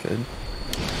 That's not good.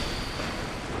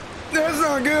 That's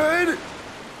not good!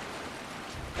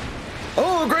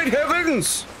 Oh, great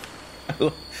heavens!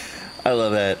 I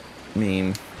love that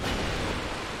meme.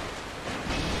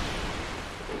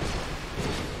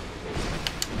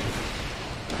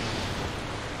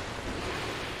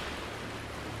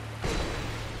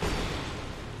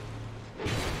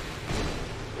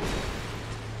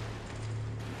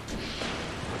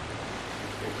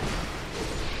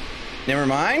 Never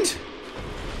mind.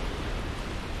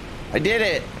 I did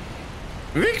it.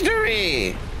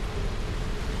 Victory!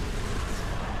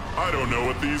 I don't know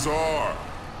what these are.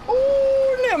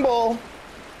 Ooh, nimble.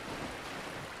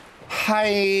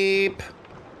 Hype.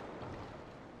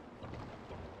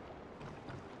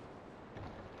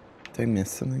 Did I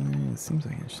miss something? It seems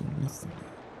like I should have missed something.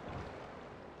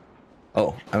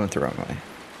 Oh, I went the wrong way.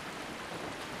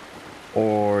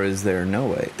 Or is there no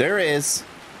way? There is.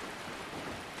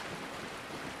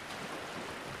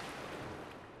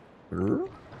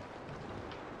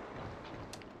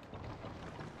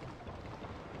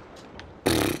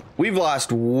 We've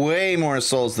lost way more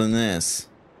souls than this.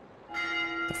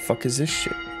 The fuck is this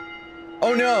shit?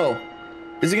 Oh no!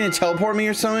 Is it gonna teleport me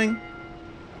or something?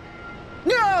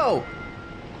 No!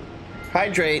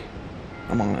 Hydrate.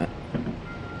 I'm on it.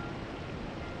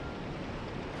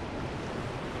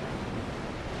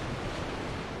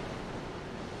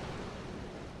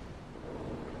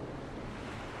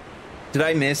 Did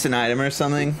I miss an item or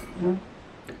something?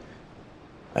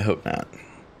 I hope not.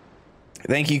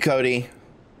 Thank you, Cody.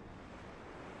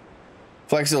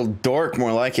 Flexible dork,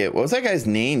 more like it. What was that guy's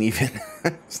name even?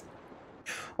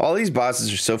 All these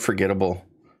bosses are so forgettable.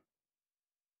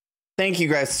 Thank you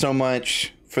guys so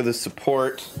much for the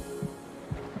support.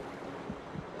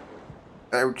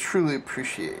 I would truly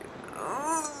appreciate it.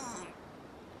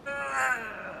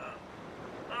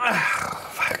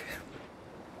 Fuck.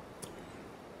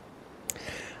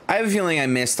 I have a feeling I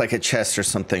missed like a chest or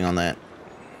something on that.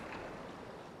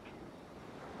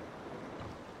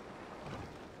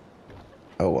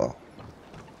 Oh well.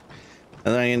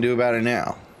 Nothing I can do about it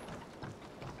now.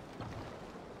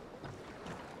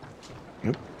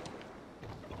 Nope.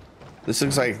 This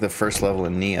looks like the first level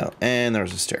in Neo. And there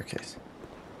was a staircase.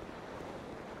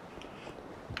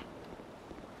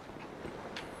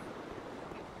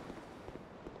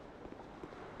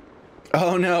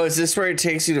 Oh no, is this where it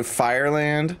takes you to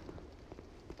Fireland?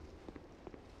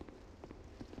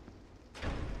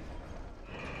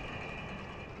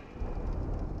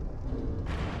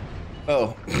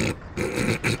 Oh.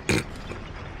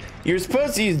 You're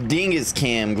supposed to use Dingus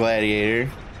Cam,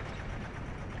 Gladiator.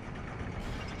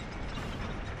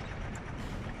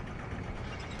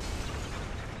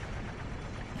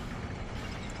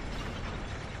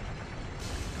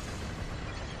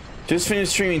 Just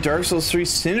finished streaming Dark Souls 3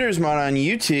 Cinders mod on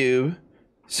YouTube.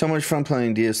 So much fun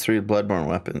playing DS3 with Bloodborne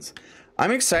weapons.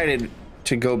 I'm excited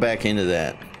to go back into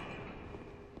that.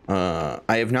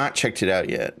 I have not checked it out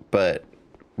yet, but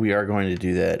we are going to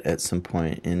do that at some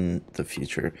point in the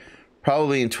future.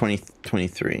 Probably in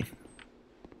 2023.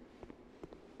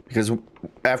 Because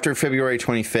after February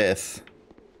 25th,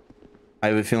 I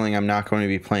have a feeling I'm not going to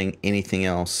be playing anything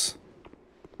else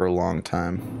for a long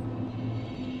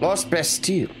time. Lost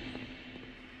Bastille.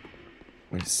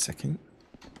 Wait a second.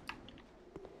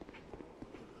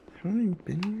 Haven't I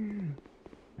been here? Am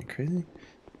I crazy?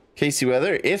 Casey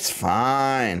Weather, it's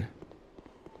fine.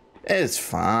 It's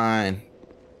fine.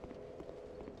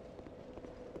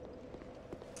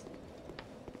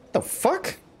 The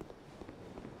fuck?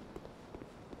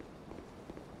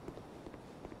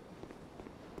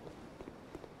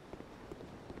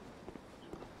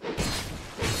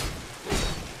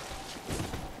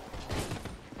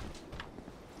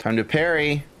 Time to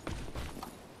parry.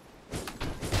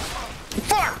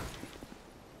 Fuck!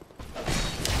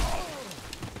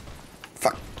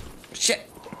 Fuck. Shit.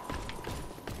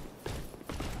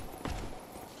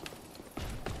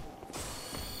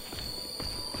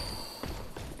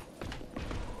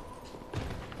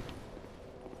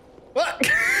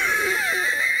 What?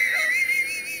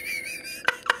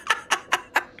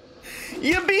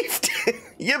 You beefed it.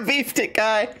 You beefed it,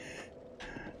 guy.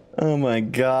 Oh my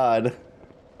god.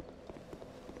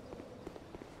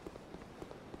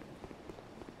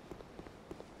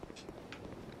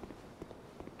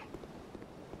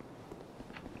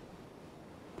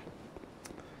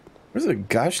 Where's the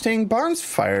gosh dang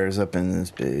bonfires up in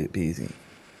this BZ?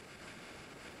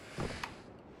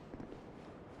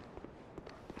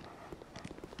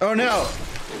 Oh no!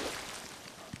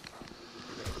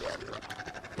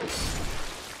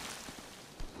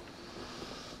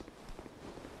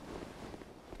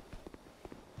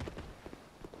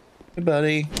 Hey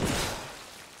buddy.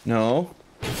 No.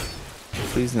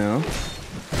 Please no.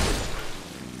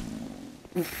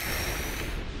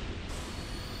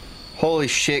 Holy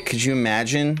shit, could you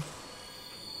imagine?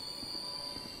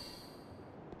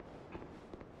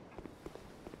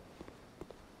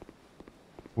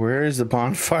 Where is the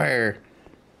bonfire?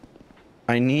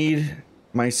 I need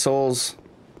my souls.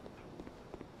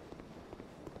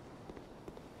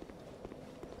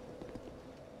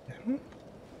 What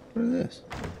is this?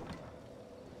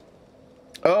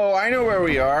 Oh, I know where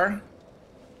we are.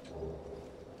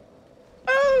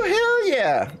 Oh, hell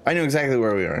yeah. I know exactly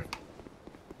where we are.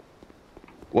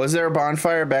 Was there a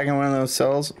bonfire back in one of those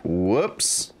cells?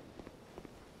 Whoops.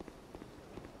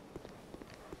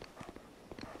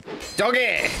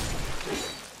 Doggy!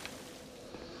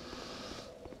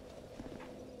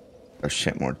 Oh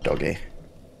shit, more doggy.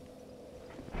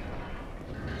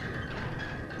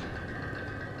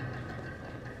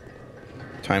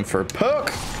 Time for a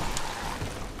poke!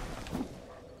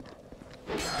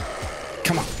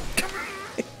 Come on. Come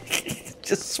on.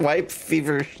 Just swipe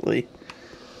feverishly.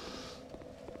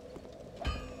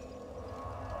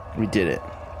 We did it.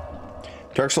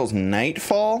 Dark Souls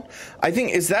Nightfall? I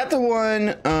think, is that the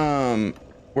one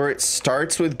where it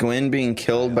starts with Gwyn being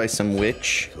killed by some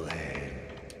witch?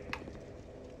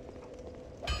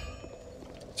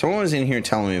 Someone was in here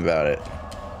telling me about it.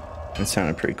 It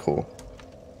sounded pretty cool.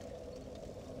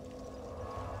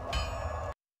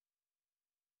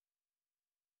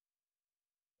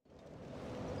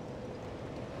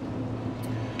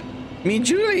 Me,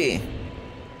 Julie.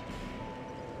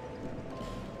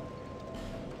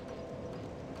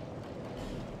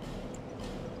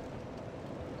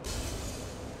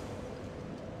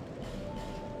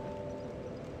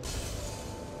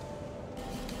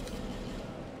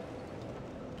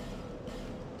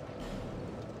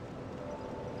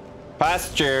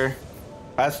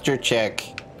 Posture check.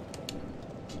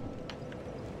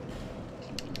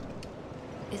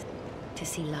 Is to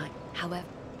see light. However,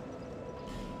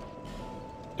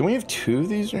 Do we have 2 of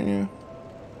these right now?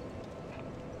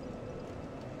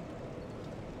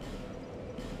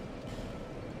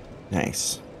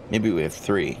 Nice. Maybe we have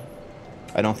 3.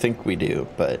 I don't think we do,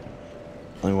 but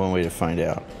only one way to find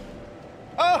out.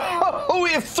 Oh,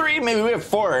 we have 3. Maybe we have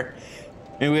 4.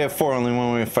 Maybe we have 4. Only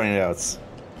one way to find out.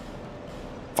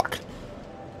 Fuck.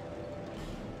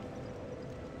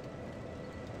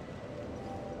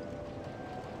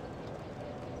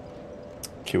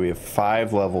 Okay, we have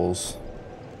 5 levels.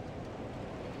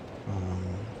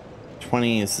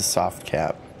 20 is the soft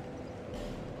cap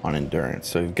on endurance.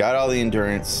 So we've got all the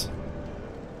endurance.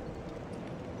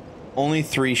 Only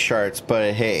 3 shards,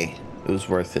 but hey, it was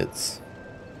worth it.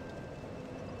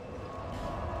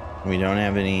 We don't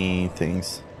have any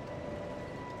things.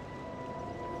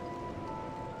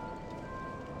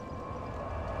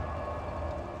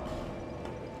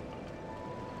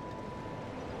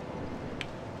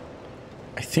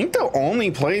 I think the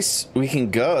only place we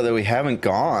can go that we haven't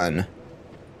gone,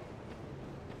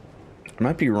 I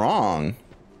might be wrong,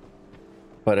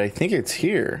 but I think it's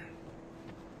here.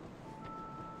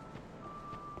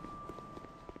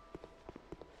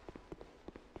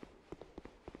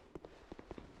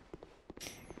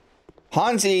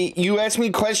 Hansi, you asked me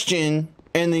a question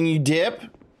and then you dip?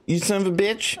 You son of a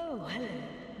bitch? Oh, hello.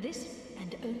 This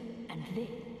and this,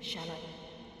 shall I?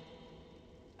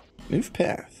 Move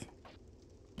path.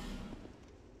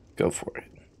 Go for it.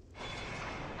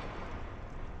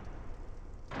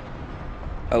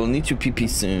 I will need to pee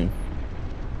soon.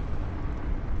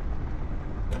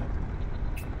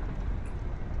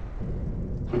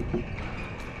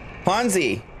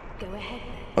 Hansi! Go ahead.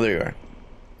 Oh, there you are.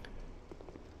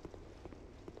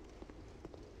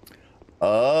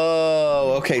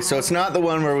 Oh, okay. So it's not the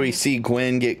one where we see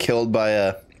Gwyn get killed by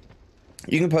a...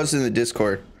 You can post it in the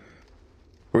Discord.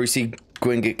 Where we see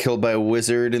Gwyn get killed by a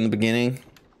wizard in the beginning.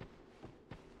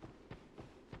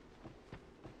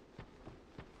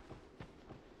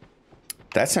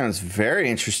 That sounds very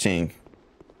interesting.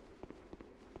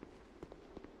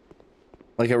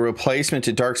 Like a replacement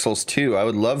to Dark Souls 2. I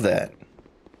would love that.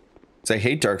 Because I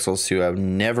hate Dark Souls 2. I would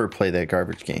never play that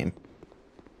garbage game.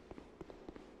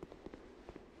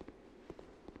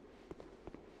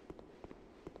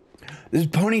 This is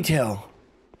Ponytail.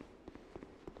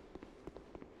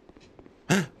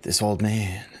 This old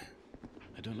man.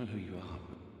 I don't know who you are.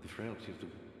 The frailty of the...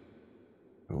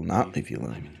 I will not leave you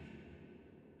alone.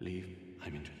 Leave.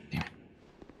 I'm in. Damn it.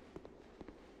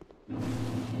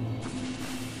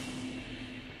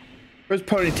 Where's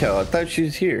Ponytail? I thought she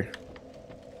was here.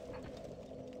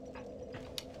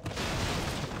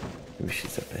 Maybe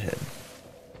she's up ahead.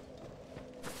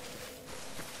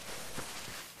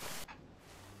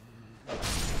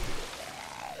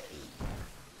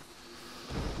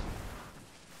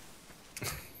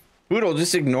 Boodle,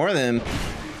 just ignore them.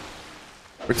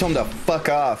 We're telling them to fuck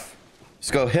off.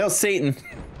 Just go, hail Satan.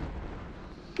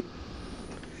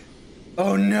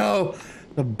 Oh no,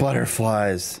 the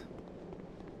butterflies.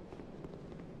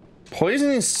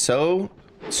 Poison is so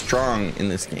strong in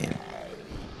this game.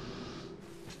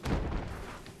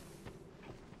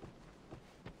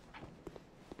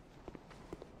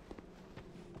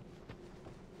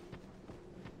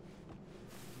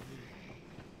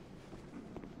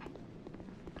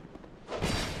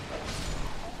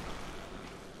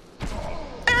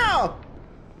 Ow!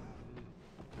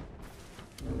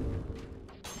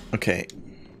 Okay.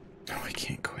 Oh, I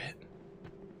can't quit.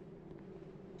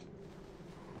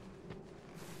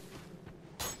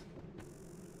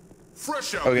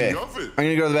 Fresh out Okay, the oven. I'm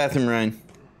gonna go to the bathroom, Ryan.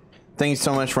 Thank you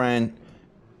so much, Ryan,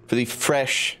 for the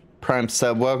fresh Prime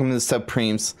sub. Welcome to the sub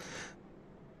Preems.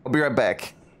 I'll be right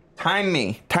back. Time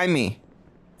me.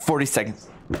 40 seconds.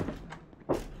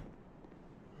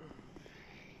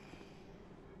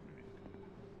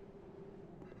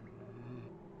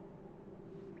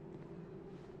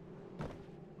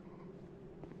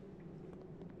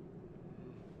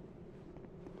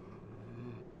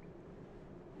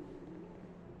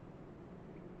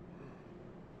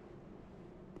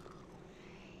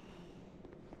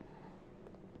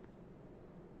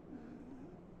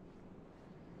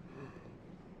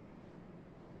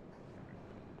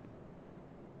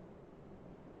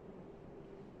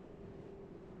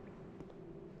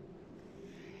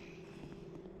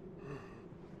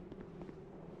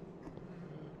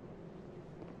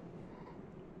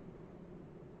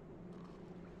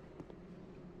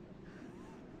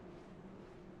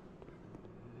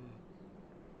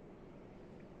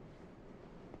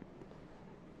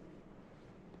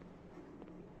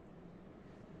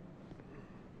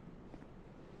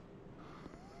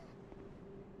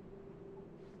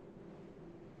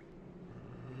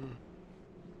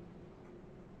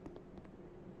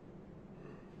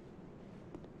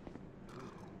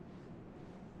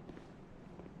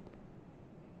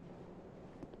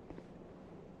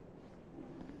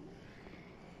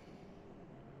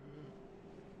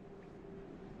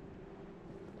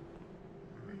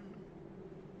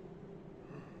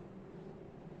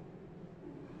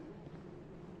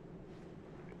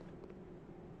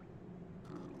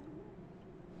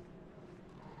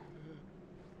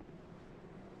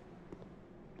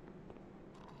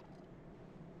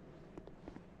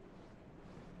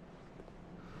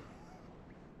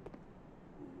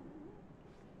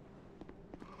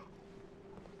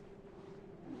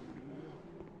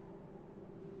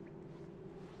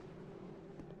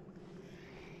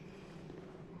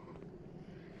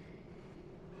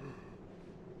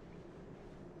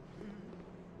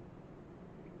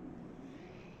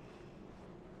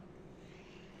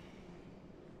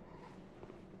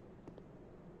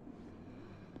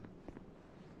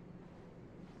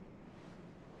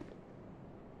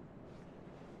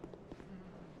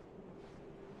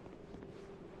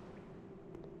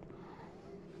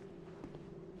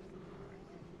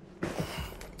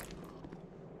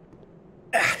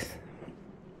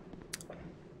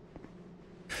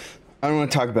 I don't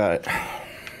want to talk about it.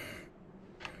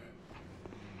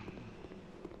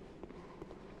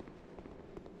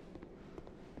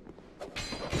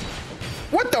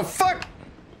 What the fuck?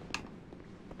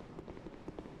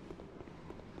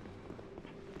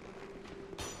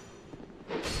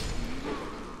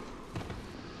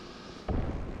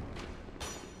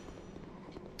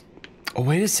 Oh,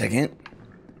 wait a second.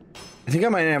 I think I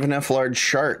might have enough large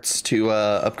shards to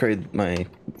upgrade my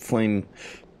flame.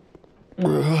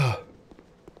 Ugh.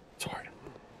 It's hard.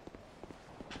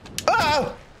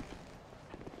 Ah!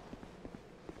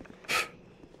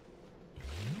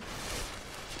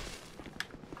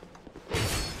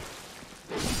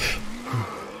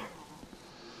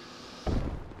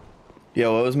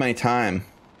 Yo, what was my time?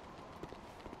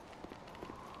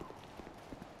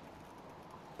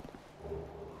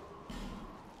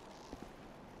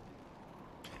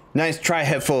 Nice try,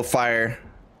 head full of fire.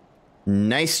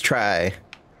 Nice try.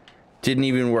 Didn't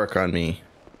even work on me.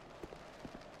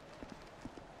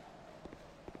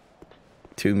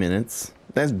 2 minutes.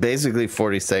 That's basically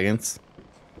 40 seconds.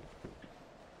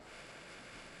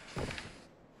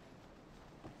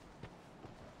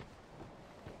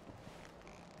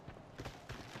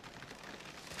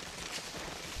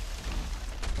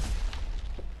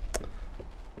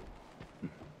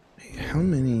 How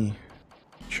many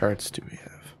charts do we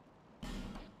have?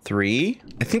 3?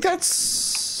 I think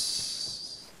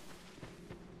that's...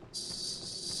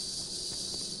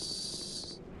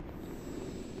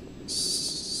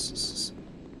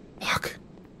 Fuck.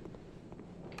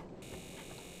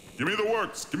 Give me the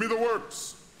works. Give me the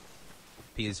works.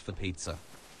 P is for pizza.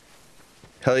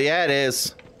 Hell yeah, it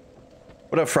is.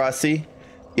 What up, Frosty?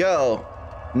 Yo,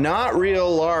 not real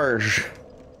large.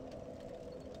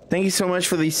 Thank you so much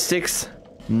for these 6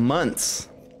 months.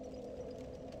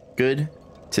 Good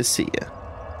to see you.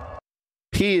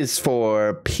 P is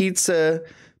for pizza.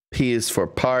 P is for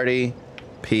party.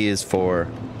 P is for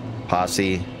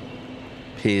posse.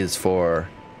 P is for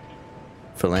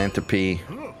philanthropy.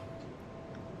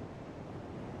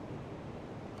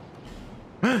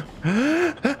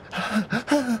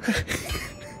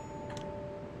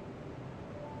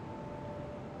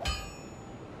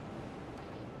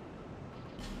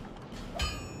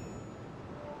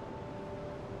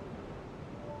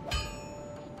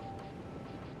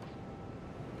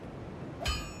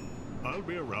 I'll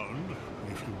be around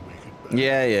if you make it better.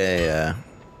 Yeah.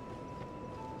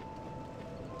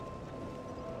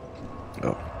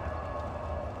 Oh.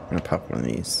 I'm gonna pop one of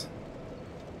these.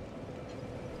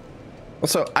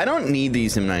 Also, I don't need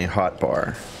these in my hot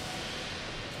bar.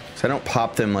 So I don't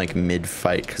pop them like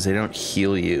mid-fight because they don't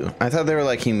heal you. I thought they were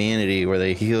like humanity where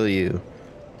they heal you.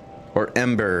 Or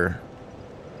Ember.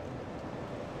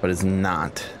 But it's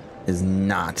not. Is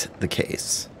not the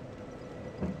case.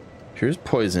 Here's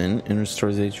poison and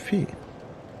restores HP.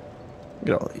 Look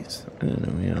at all these. I didn't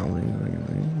know we had all these.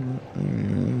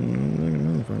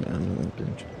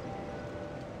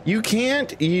 You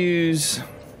can't use...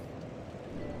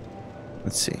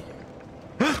 Let's see.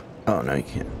 Oh, no, you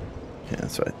can't. Yeah,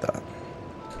 that's what I thought.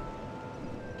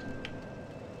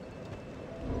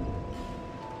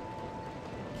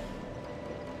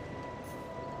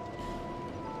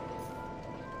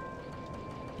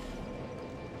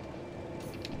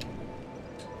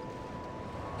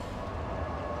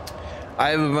 I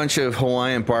have a bunch of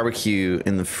Hawaiian barbecue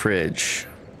in the fridge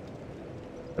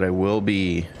that I will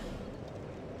be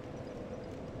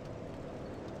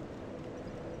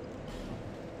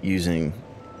using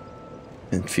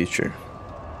in future.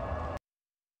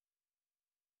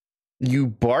 You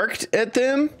barked at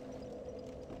them?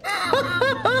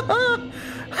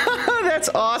 That's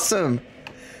awesome.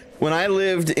 When I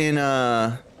lived in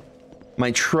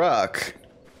my truck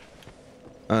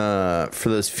for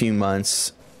those few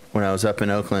months when I was up in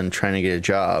Oakland trying to get a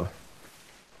job,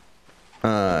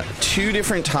 2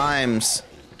 different times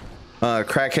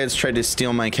crackheads tried to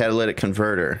steal my catalytic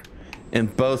converter,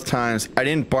 and both times I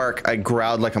didn't bark, I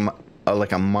growled like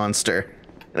a monster,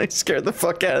 and I scared the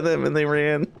fuck out of them and they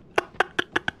ran.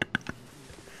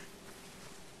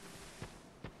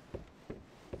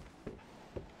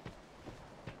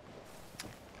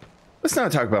 Let's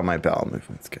not talk about my bowel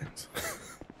movements, guys.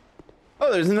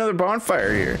 Oh, there's another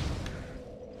bonfire here.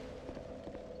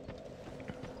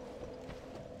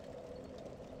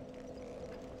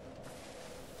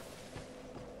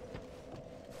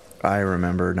 I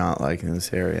remember not liking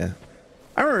this area.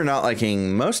 I remember not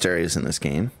liking most areas in this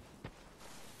game.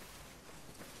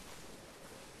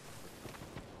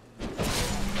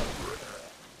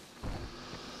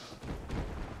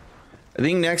 I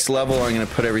think next level I'm going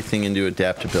to put everything into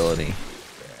adaptability.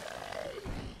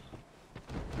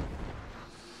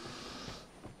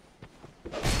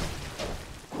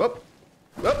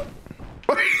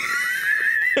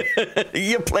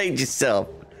 You played yourself.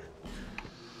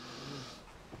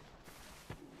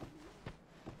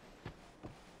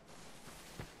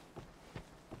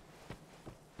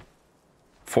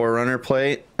 Forerunner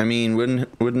plate? I mean,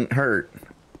 wouldn't hurt.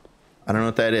 I don't know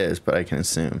what that is, but I can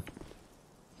assume.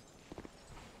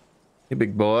 Hey,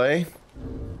 big boy.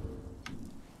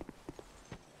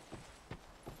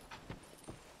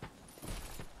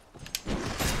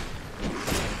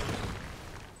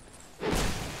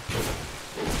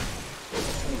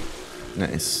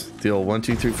 Nice. The old 1,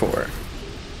 2, 3, 4.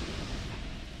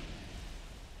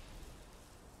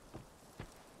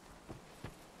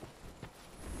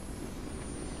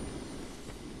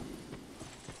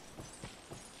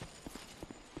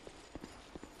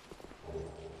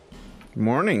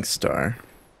 Morning Star.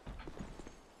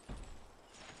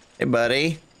 Hey,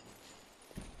 buddy.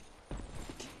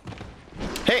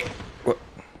 Hey. What?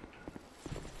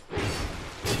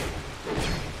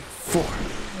 4.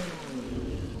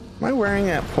 Am I wearing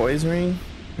that poise ring?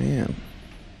 Man.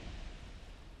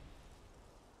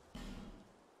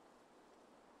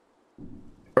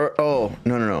 Or, oh,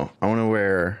 no. I want to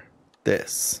wear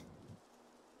this.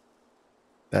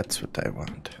 That's what I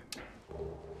want.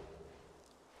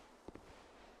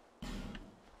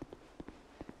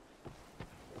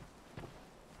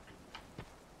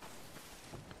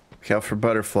 Look out for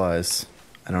butterflies.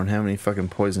 I don't have any fucking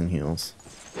poison heals.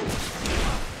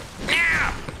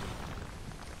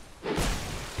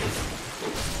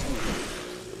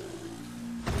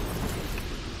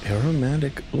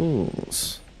 Aromatic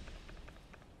ooze.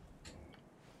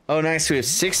 Oh, nice. We have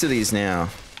 6 of these now.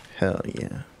 Hell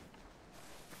yeah.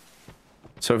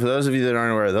 So for those of you that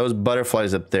aren't aware, those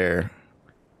butterflies up there,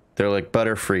 they're like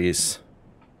butterfrees.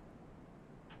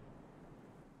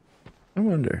 I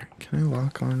wonder, can I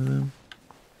lock onto them?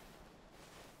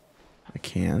 I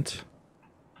can't.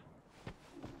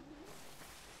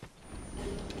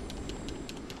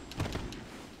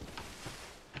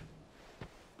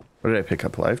 What did I pick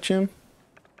up? Life gem?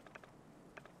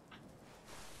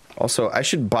 Also, I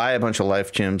should buy a bunch of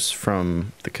life gems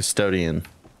from the custodian.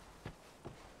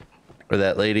 Or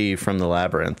that lady from the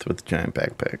labyrinth with the giant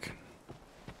backpack.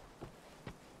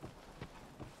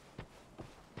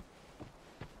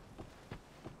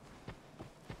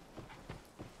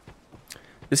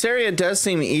 This area does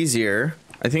seem easier.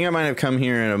 I think I might have come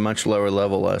here at a much lower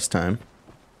level last time.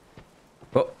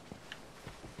 Oh.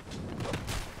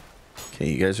 Okay,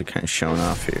 you guys are kind of showing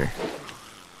off here.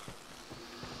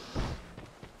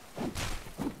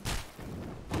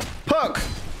 Poke!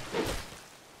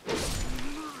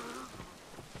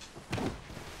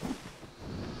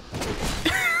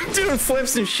 Doing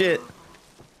flips and shit.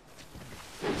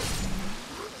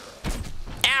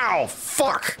 Ow!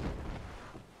 Fuck!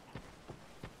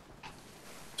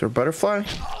 Is there a butterfly?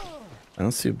 I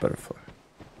don't see a butterfly.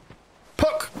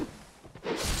 Poke!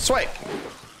 Swipe!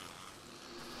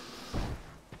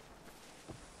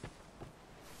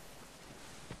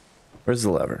 Where's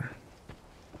the lever?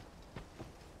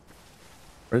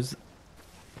 Where's the...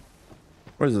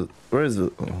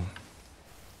 Oh.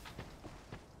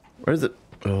 Where's the...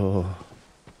 Oh.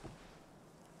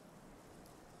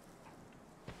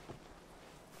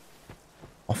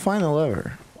 I'll find the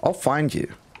lever. I'll find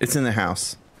you. It's in the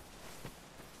house.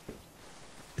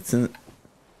 It's in...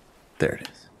 There it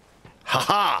is.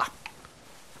 Ha-ha!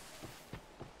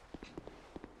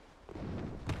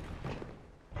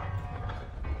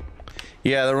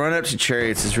 Yeah, the run up to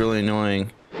Chariots is really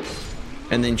annoying.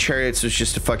 And then Chariots was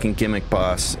just a fucking gimmick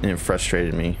boss, and it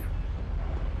frustrated me.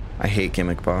 I hate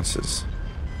gimmick bosses.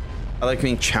 I like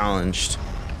being challenged.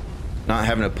 Not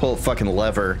having to pull a fucking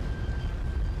lever.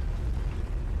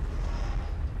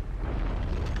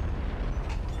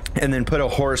 And then put a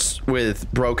horse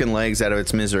with broken legs out of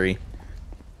its misery.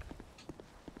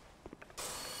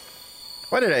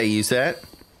 Why did I use that?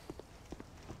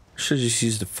 Should have just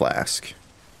used a flask.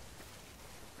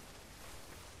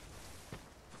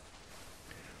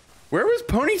 Where was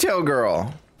Ponytail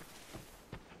Girl?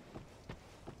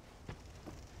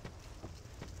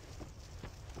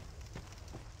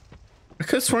 I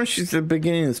could have sworn she's at the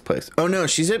beginning of this place. Oh no,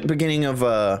 she's at the beginning of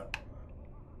that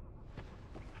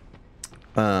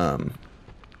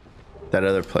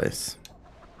other place.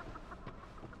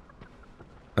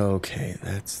 Okay,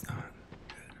 that's not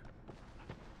good.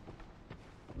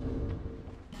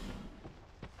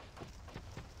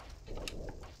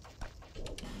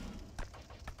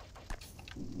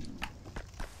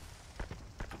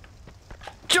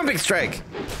 Jumping strike!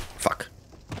 Fuck.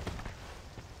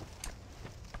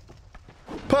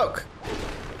 Poke!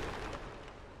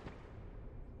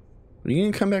 Are you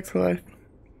gonna come back to life?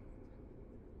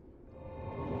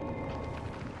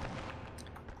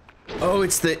 Oh,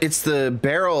 it's the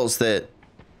barrels that,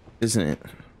 isn't it?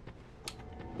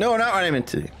 No, not what I meant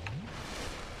to do.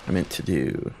 I meant to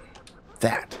do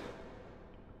that.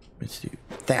 I meant to do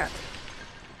that.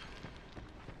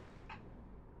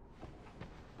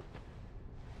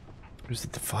 Where's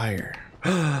the fire?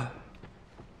 Can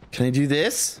I do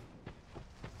this?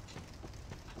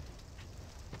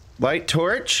 Light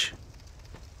torch?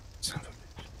 Son of a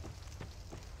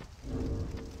bitch.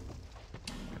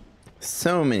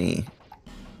 So many.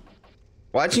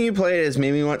 Watching you play it has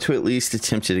made me want to at least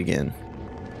attempt it again.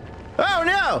 Oh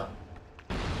no!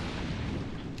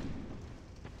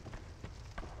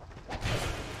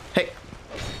 Hey.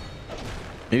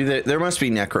 Maybe there must be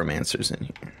necromancers in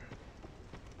here.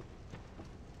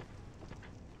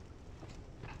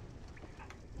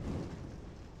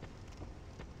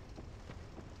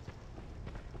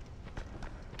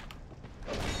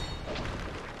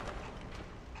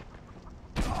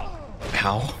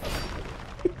 Ow.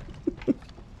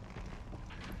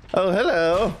 Oh,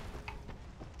 hello.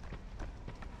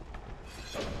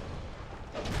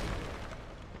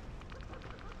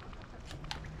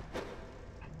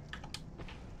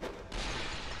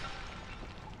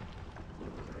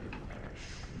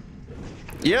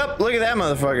 Yep, look at that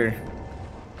motherfucker.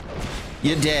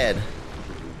 You're dead.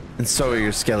 And so are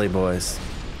your skelly boys.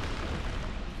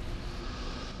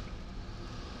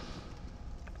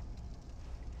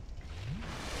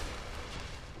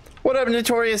 What up,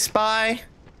 Notorious Spy?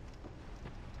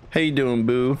 How you doing,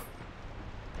 boo?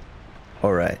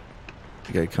 Alright.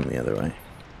 You gotta come the other way.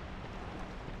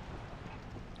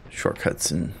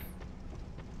 Shortcuts and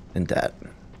that.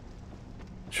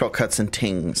 Shortcuts and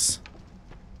tings.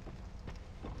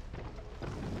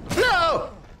 No!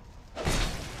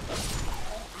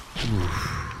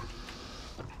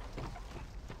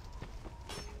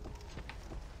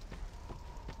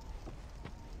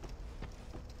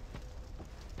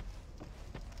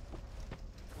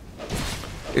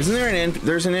 Isn't there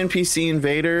there's an NPC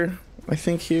invader, I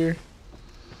think, here?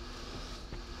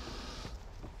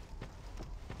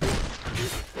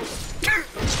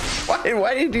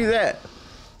 Why did you do that?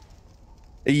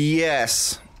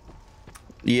 Yes.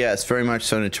 Yes, very much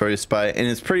so, Notorious Spy. And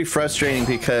it's pretty frustrating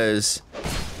because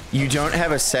you don't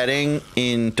have a setting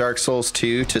in Dark Souls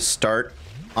 2 to start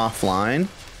offline.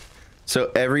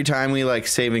 So every time we like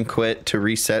save and quit to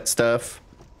reset stuff,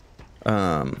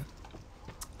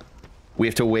 we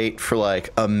have to wait for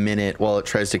like a minute while it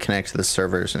tries to connect to the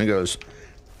servers, and it goes,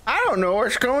 I don't know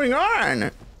what's going on.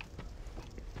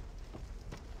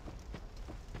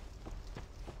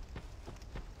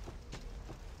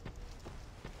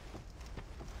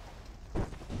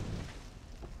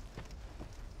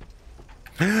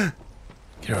 Get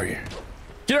over here.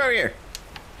 Get over here.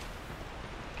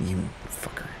 You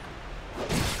fucker.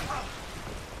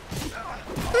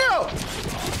 No!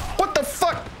 What the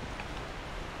fuck?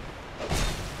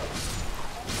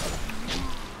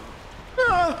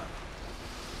 Ah.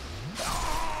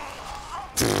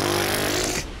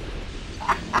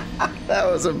 That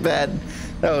was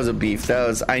a beef.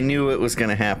 I knew it was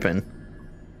gonna happen.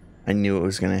 I knew it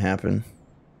was gonna happen.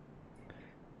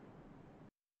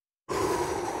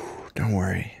 Don't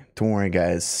worry. Don't worry,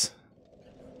 guys.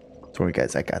 Don't worry,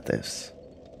 guys. I got this.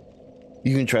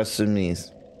 You can trust in me.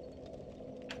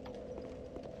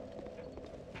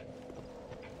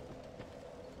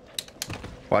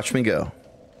 Watch me go.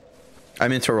 I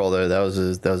meant to roll though. That was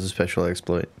a special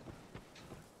exploit.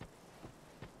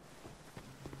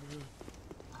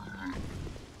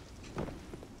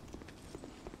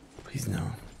 Please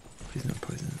no. Please no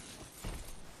poison.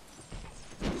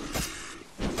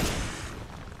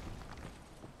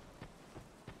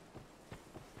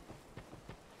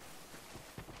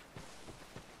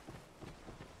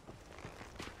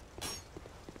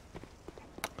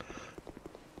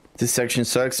 This section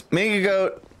sucks. Mega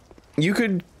Goat, you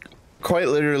could quite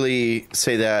literally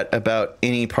say that about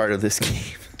any part of this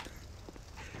game.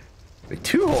 Wait,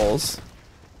 2 holes?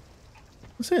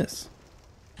 What's this?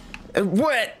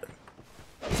 What?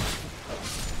 I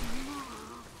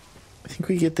think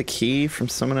we get the key from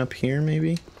someone up here,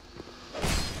 maybe?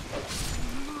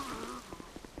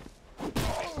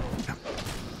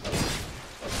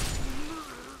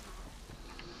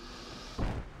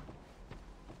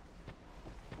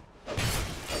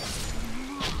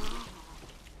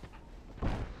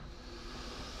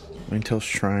 Until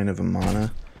Shrine of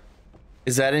Amana.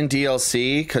 Is that in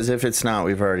DLC? Because if it's not,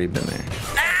 we've already been there.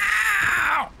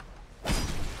 Ow!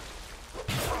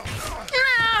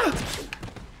 Ah!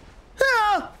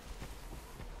 Ah!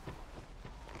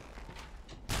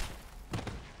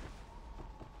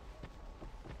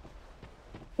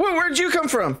 Where'd you come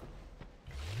from?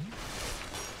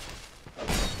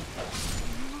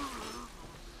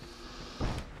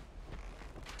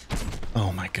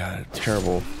 god,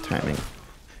 terrible timing.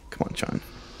 Come on, John.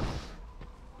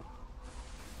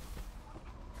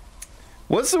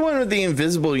 What's the one with the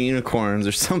invisible unicorns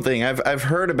or something? I've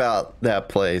heard about that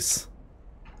place.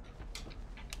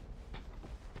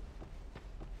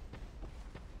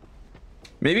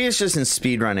 Maybe it's just in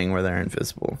speedrunning where they're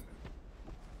invisible.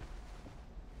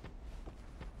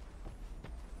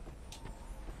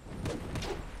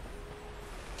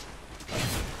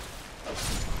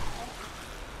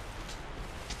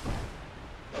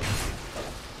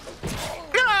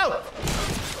 No!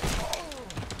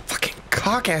 Fucking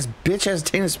cock-ass, bitch-ass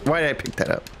tennis. Why did I pick that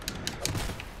up?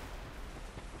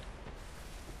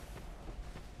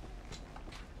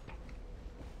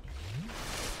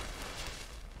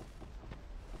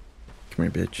 Come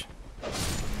here, bitch.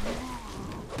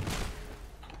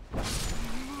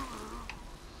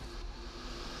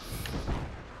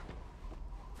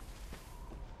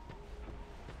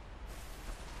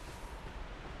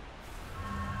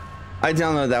 I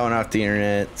downloaded that one off the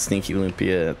internet. Sneaky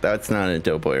Lumpia. That's not a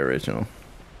Doughboy original.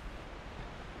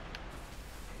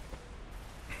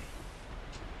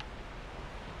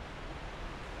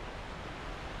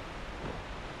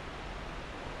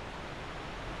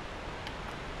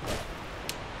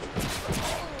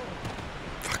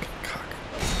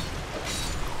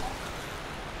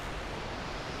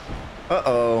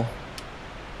 Uh-oh.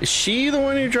 Is she the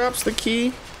one who drops the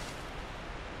key?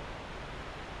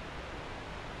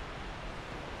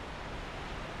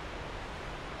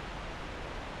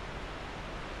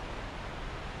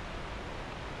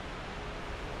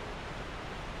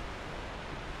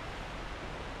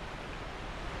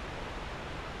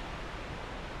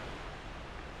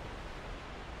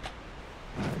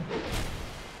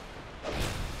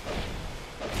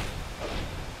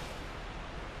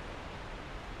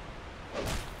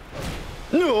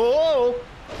 No!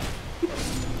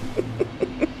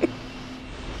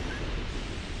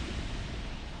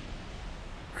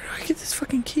 Where do I get this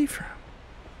fucking key from?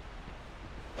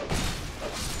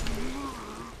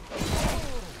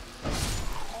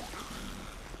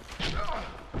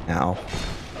 Ow.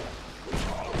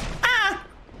 Ah!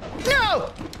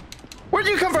 No! Where'd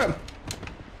you come from?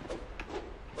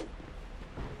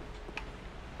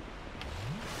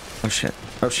 Oh shit.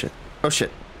 Oh shit. Oh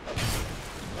shit.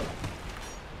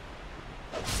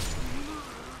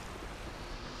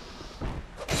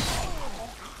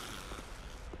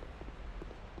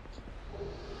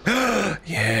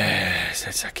 Yes,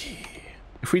 that's a key.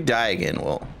 If we die again,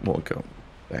 we'll go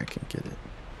back and get it.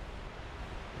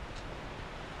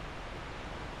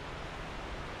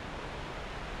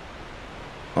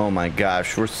 Oh my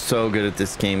gosh, we're so good at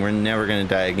this game. We're never gonna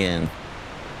die again.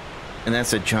 And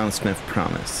that's a John Smith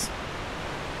promise.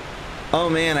 Oh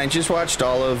man, I just watched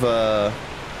all of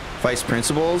Vice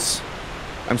Principals.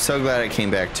 I'm so glad I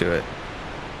came back to it.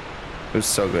 It was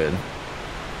so good.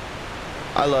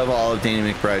 I love all of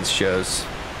Danny McBride's shows.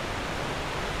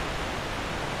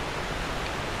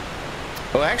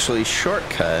 Oh, actually,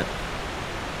 Shortcut.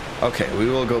 Okay, we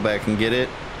will go back and get it.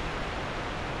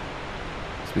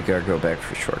 So we gotta go back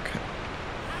for Shortcut.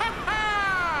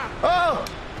 Oh!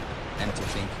 And to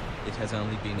think, it has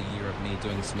only been a year of me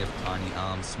doing Smith tiny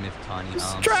arms, Smith tiny arms,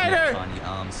 Strider! Smith tiny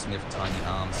arms, Smith tiny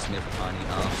arms, Smith tiny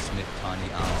arms, Smith tiny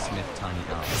arms, Smith tiny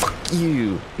arms. Fuck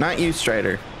you. Not you,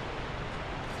 Strider.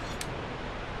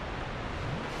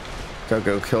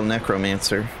 Go kill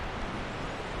Necromancer.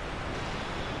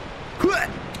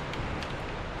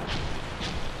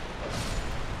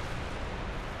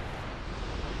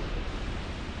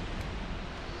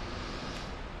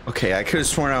 Okay, I could have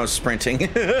sworn I was sprinting.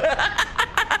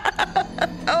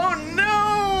 Oh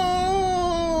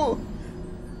no!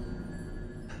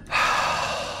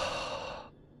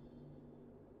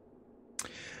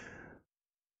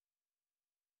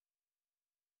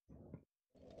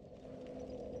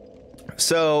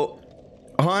 So,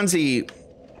 Hansi,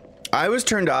 I was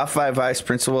turned off by Vice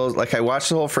Principals. Like, I watched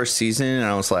the whole first season and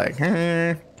I was like,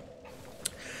 eh.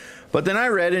 But then I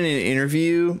read in an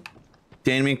interview,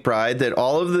 Danny McBride, that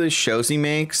all of the shows he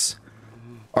makes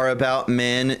are about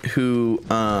men who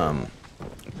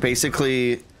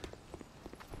basically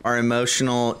are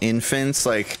emotional infants.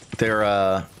 Like, their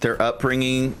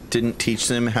upbringing didn't teach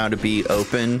them how to be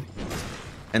open,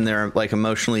 and they're like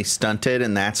emotionally stunted,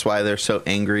 and that's why they're so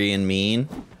angry and mean.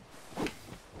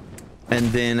 And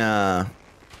then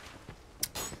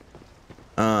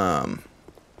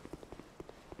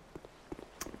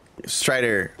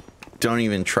Strider, don't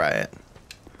even try it.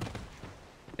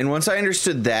 And once I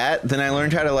understood that, then I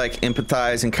learned how to like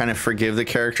empathize and kind of forgive the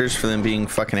characters for them being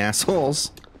fucking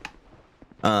assholes.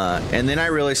 And then I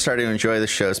really started to enjoy the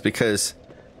shows because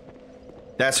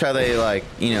That's how they, like,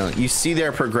 you know, you see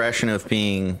their progression of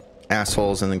being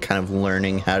assholes and then kind of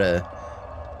learning how to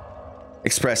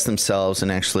express themselves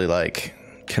and actually, like,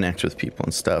 connect with people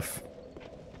and stuff.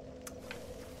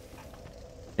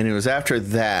 And it was after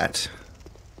that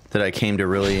that I came to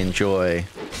really enjoy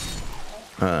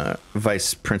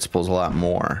Vice Principals a lot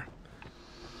more.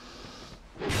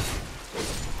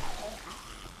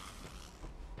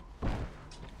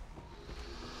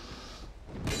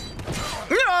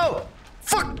 No!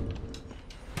 Fuck!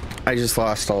 I just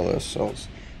lost all those souls.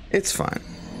 It's fine.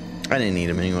 I didn't need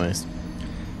them anyways.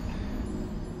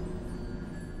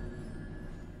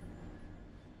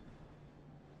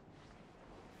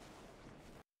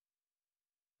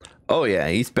 Oh yeah,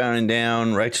 Eastbound and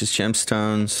Down, Righteous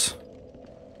Gemstones,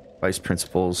 Vice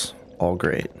Principals, all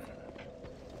great.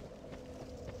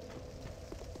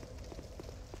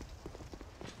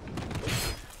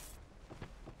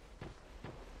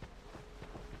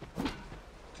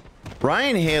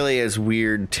 Ryan Haley has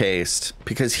weird taste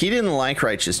because he didn't like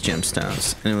Righteous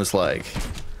Gemstones, and it was like,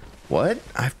 what?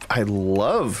 I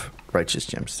love Righteous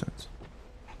Gemstones.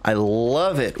 I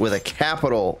love it with a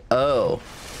capital O.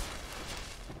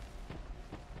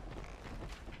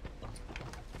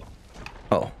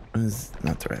 Oh, this is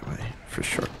not the right way, for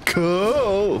sure.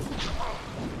 Cool.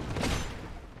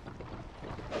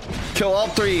 Kill all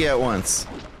three at once.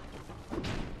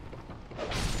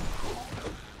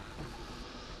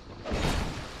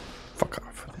 Fuck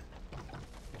off with it.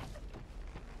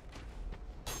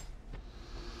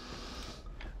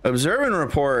 Observe and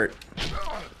Report.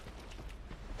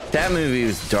 That movie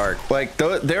was dark. Like,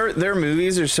 their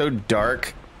movies are so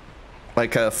dark,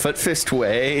 like a Foot Fist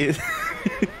way.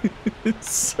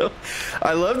 So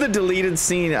I love the deleted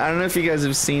scene. I don't know if you guys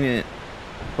have seen it,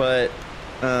 but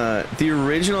the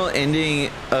original ending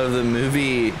of the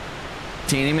movie,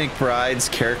 Danny McBride's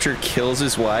character kills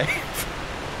his wife.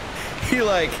 He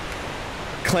like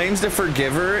claims to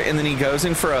forgive her, and then he goes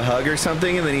in for a hug or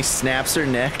something, and then he snaps her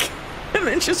neck and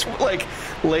then just like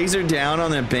lays her down on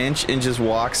the bench and just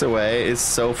walks away. It's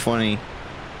so funny.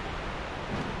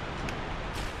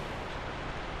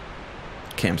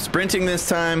 Okay, I'm sprinting this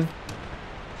time.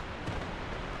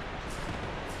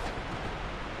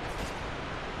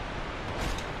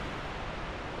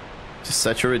 Just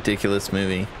such a ridiculous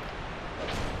movie.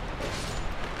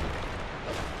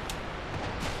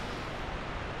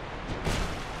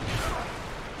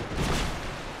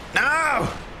 No!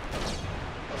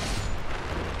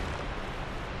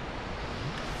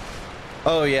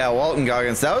 Oh yeah, Walton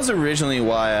Goggins. That was originally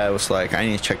why I was like, I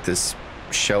need to check this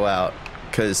show out,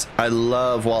 because I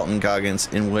love Walton Goggins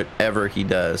in whatever he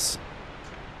does.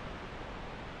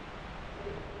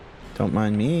 Don't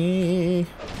mind me.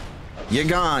 You're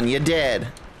gone. You're dead.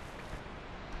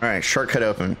 All right, shortcut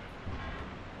open.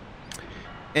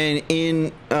 And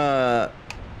in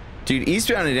dude,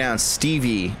 Eastbound and Down,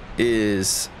 Stevie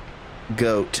is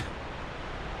goat.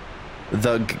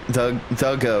 The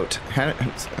goat.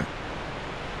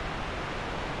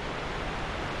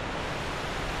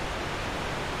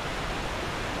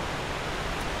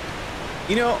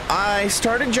 You know, I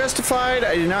started Justified.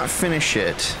 I did not finish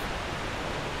it.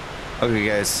 Okay,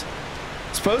 guys.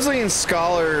 Supposedly in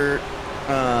Scholar,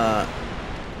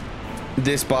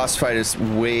 this boss fight is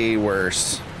way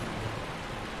worse.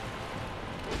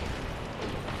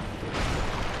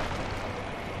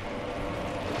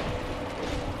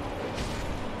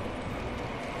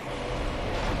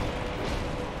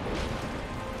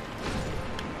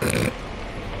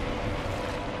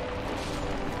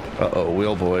 Uh-oh,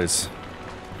 wheel boys.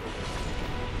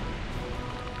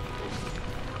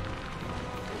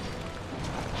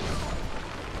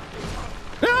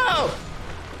 No!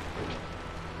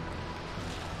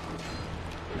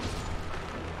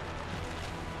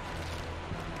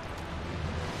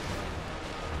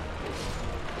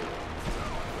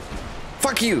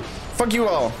 Fuck you! Fuck you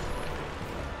all!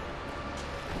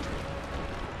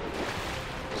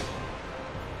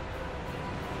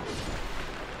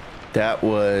 That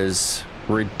was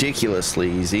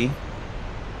ridiculously easy.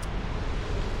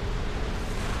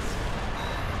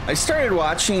 I started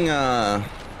watching,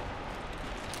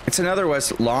 it's another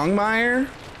West Longmire.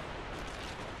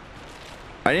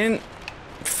 I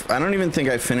don't even think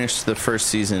I finished the first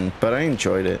season, but I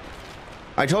enjoyed it.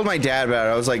 I told my dad about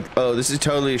it. I was like, oh, this is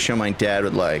totally a show my dad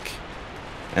would like.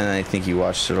 And I think he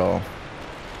watched it all.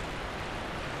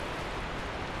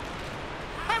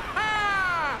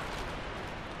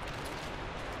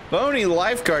 Bony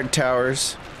lifeguard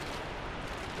towers.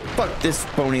 Fuck this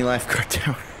bony lifeguard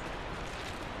tower.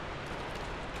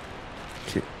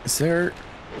 Okay, is there...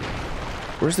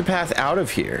 Where's the path out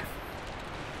of here?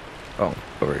 Oh,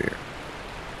 over here.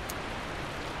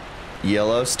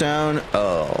 Yellowstone?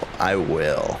 Oh, I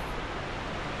will.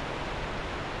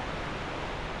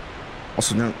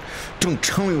 Also, don't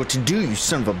tell me what to do, you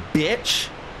son of a bitch.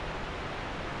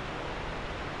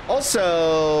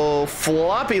 Also,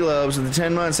 Floppy Lobes with the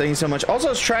 10 months. Thank you so much.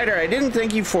 Also, Strider, I didn't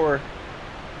thank you for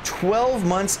 12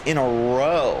 months in a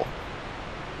row.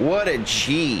 What a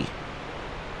G.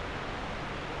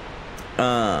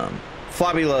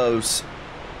 Floppy Lobes,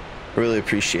 I really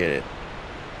appreciate it.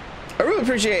 I really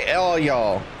appreciate all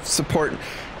y'all supporting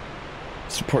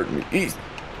me.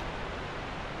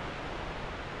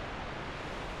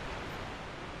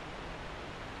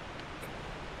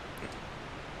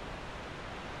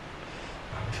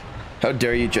 How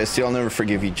dare you, Jesse? I'll never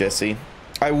forgive you, Jesse.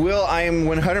 I will. I am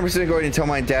 100% going to tell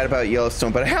my dad about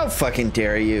Yellowstone, but how fucking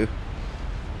dare you?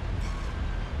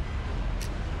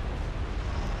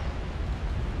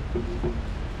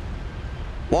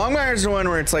 Longmire's the one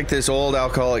where it's like this old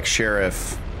alcoholic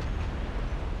sheriff.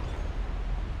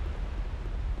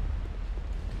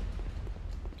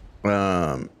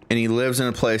 And he lives in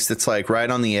a place that's like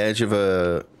right on the edge of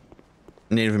a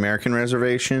Native American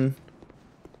reservation.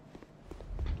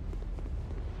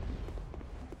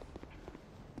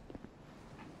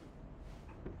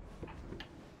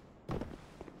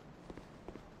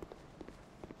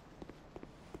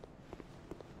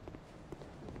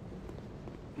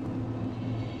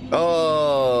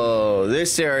 Oh,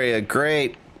 this area,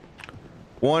 great.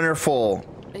 Wonderful.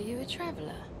 Are you a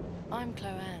traveler? I'm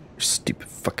Chloanne. Stupid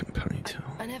fucking ponytail.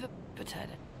 I never put her.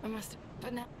 I must have.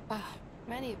 But now. Oh,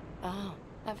 many. Oh,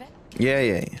 have it?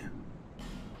 Yeah.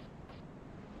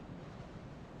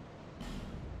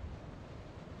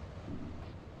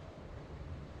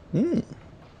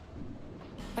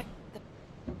 Like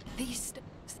these.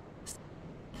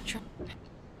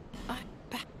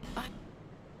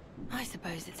 I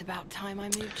suppose it's about time I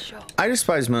moved shop. I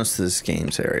despise most of this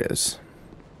game's areas.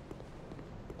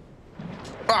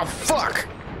 Oh, fuck!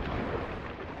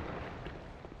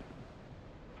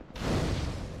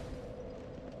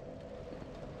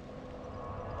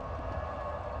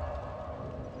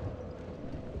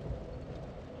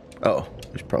 Oh,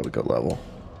 we should probably go level.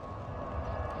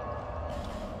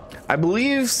 I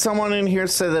believe someone in here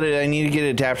said that I need to get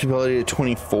adaptability to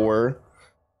 24.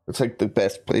 It's like the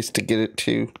best place to get it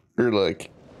to, or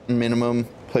like minimum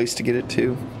place to get it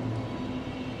to.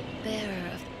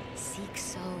 Bearer of seek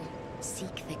soul,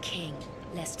 seek the king,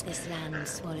 lest this land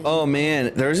swallow. Oh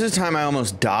man, there was this time I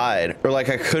almost died, or like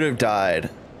I could have died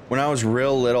when I was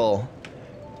real little.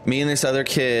 Me and this other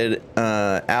kid,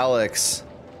 Alex,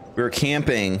 we were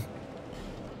camping,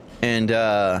 and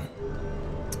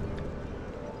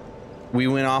we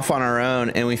went off on our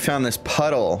own, and we found this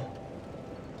puddle.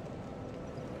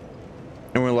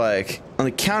 And we're like, on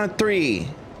the count of 3,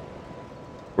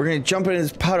 we're gonna jump into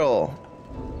this puddle.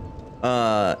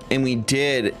 And we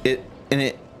did it,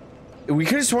 and we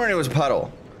could have sworn it was a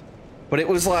puddle, but it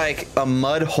was like a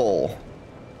mud hole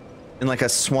in like a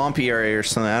swampy area or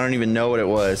something. I don't even know what it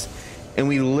was. And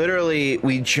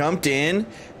we jumped in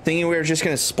thinking we were just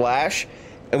gonna splash,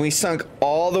 and we sunk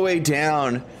all the way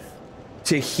down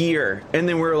to here. And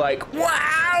then we were like,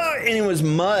 wow! And it was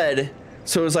mud.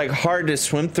 So it was like hard to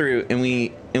swim through, and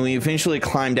we eventually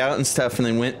climbed out and stuff, and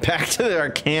then went back to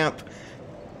our camp.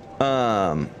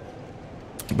 But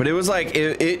it was like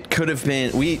it could have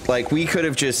been we could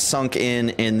have just sunk in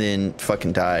and then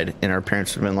fucking died, and our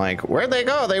parents would have been like, "Where'd they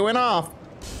go? They went off."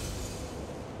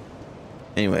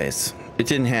 Anyways, it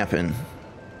didn't happen.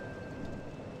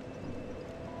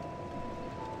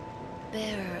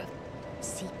 Bearer of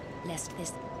seek, lest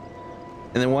this.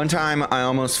 And then one time I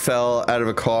almost fell out of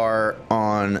a car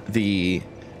on the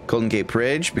Golden Gate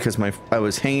Bridge because I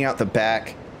was hanging out the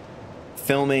back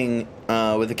filming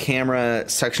with a camera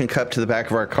suction cup to the back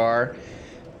of our car,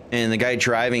 and the guy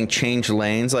driving changed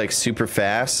lanes like super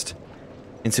fast.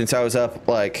 And since I was up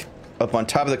on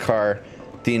top of the car,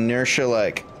 the inertia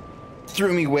like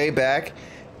threw me way back,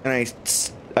 and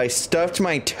I stuffed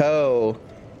my toe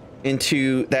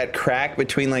into that crack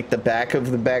between like the back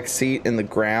of the back seat and the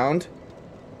ground.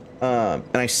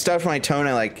 And I stuffed my toe, and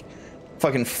I like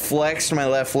fucking flexed my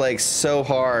left leg so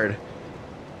hard,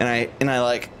 and I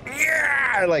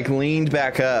like leaned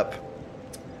back up,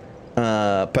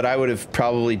 but I would have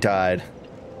probably died,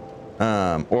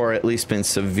 or at least been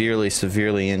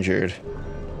severely injured.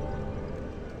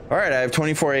 All right, I have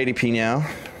 24 ADP now.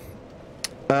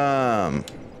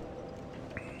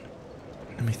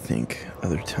 Let me think.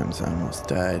 Other times I almost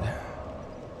died.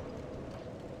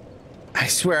 I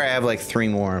swear I have like 3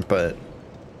 more, but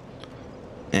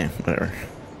whatever.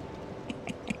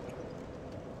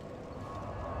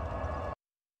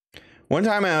 One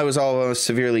time I was almost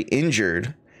severely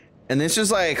injured, And this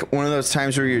is like one of those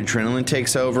times where your adrenaline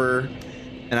takes over,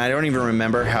 and I don't even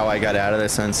remember how I got out of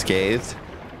this unscathed.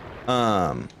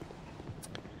 I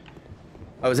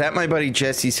was at my buddy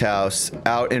Jesse's house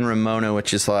out in Ramona,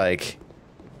 which is like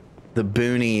the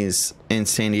boonies in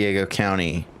San Diego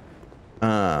County.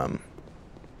 And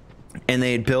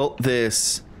they had built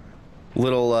this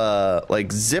little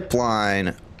like zip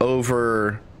line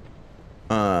over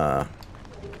where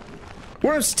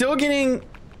I'm still getting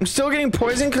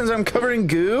poisoned because I'm covered in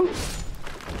goo.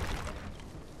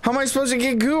 How am I supposed to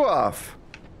get goo off?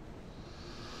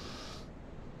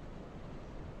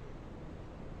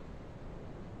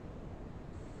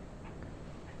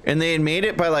 And they had made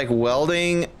it by like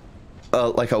welding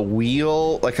like a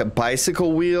wheel, like a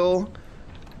bicycle wheel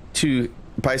to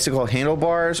bicycle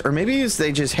handlebars, or maybe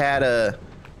they just had a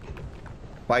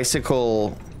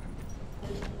bicycle.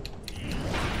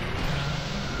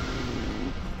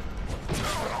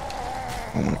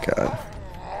 Oh my god.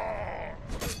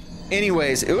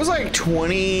 Anyways, it was like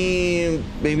 20,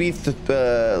 maybe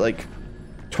like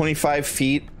 25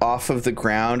 feet off of the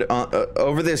ground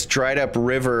over this dried up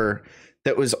river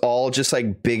that was all just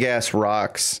like big ass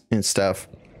rocks and stuff.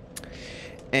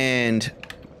 And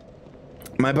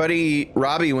my buddy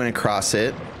Robbie went across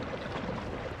it.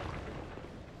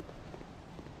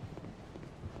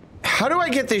 How do I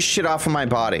get this shit off of my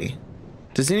body?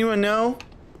 Does anyone know?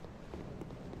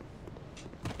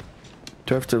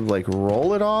 Do I have to like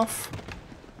roll it off?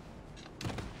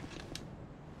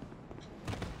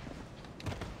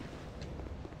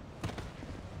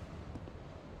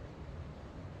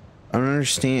 I don't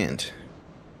understand.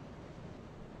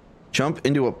 Jump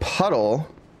into a puddle?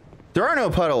 There are no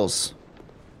puddles.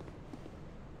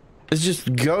 It's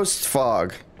just ghost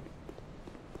fog.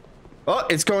 Oh,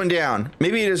 it's going down.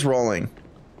 Maybe it is rolling.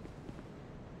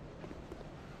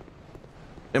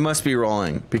 It must be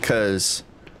rolling because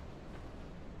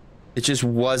it just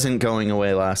wasn't going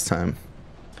away last time.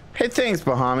 Hey, thanks,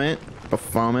 Bahamut.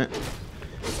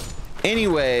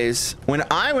 Anyways, when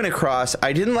I went across,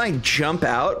 I didn't like jump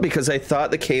out because I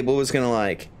thought the cable was gonna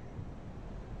like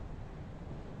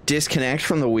disconnect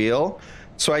from the wheel.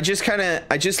 So I just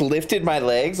lifted my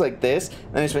legs like this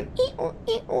and I just went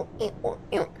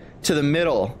to the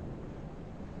middle.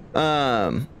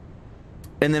 And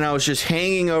then I was just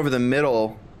hanging over the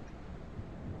middle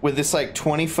with this like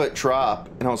 20-foot drop,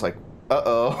 and I was like,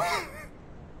 uh-oh.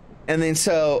 And then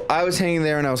so I was hanging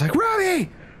there and I was like,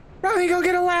 Robbie, go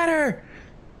get a ladder.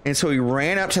 And so he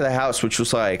ran up to the house, which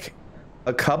was like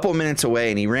a couple minutes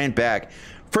away, and he ran back.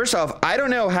 First off, I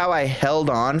don't know how I held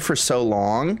on for so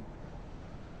long.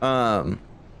 But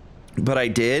I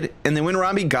did. And then when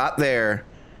Robbie got there,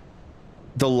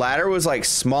 the ladder was like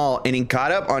small, and he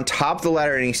got up on top of the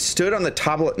ladder and he stood on the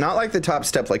top, not like the top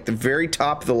step, like the very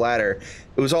top of the ladder.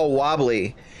 It was all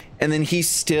wobbly. And then he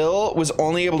still was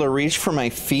only able to reach for my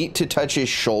feet to touch his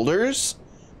shoulders.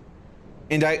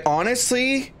 And I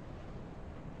honestly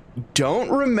don't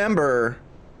remember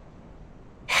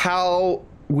how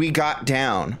we got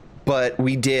down, but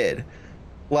we did.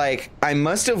 Like, I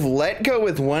must have let go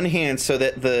with one hand so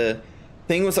that the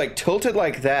thing was like tilted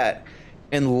like that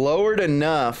and lowered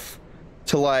enough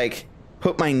to like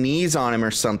put my knees on him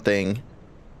or something.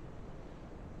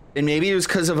 And maybe it was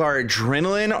because of our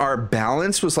adrenaline, our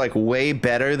balance was like way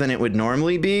better than it would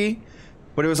normally be.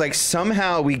 But it was like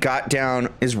somehow we got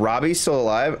down. Is Robbie still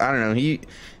alive? I don't know.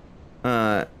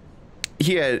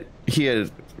 He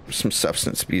had some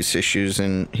substance abuse issues,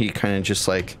 and he kind of just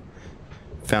like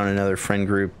found another friend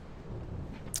group.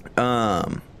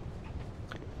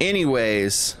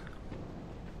 Anyways,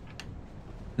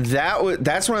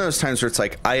 that's one of those times where it's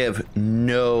like I have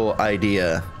no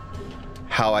idea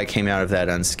how I came out of that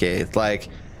unscathed. Like,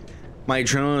 my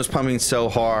adrenaline was pumping so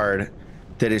hard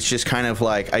that it's just kind of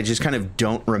like I just kind of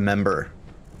don't remember.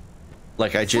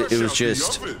 Like it was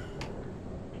just,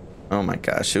 oh my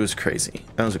gosh, it was crazy.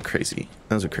 That was a crazy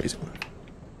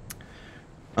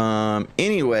one.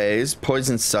 Anyways,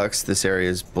 poison sucks. This area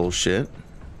is bullshit.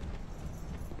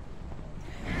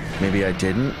 Maybe I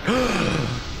didn't.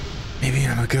 Maybe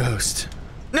I'm a ghost.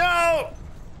 No!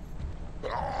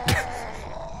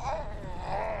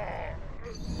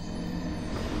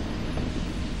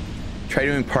 Try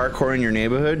doing parkour in your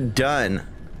neighborhood? Done.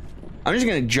 I'm just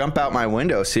gonna jump out my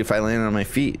window, see if I land on my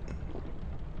feet.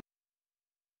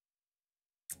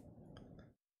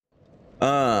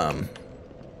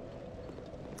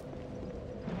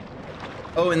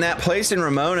 Oh, and that place in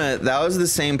Ramona, that was the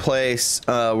same place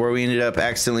where we ended up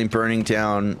accidentally burning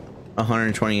down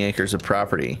 120 acres of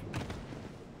property.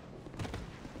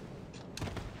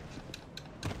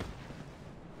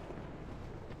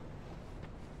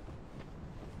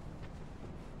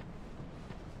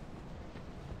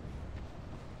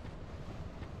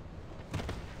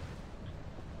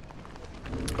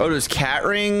 Oh, does cat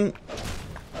ring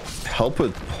help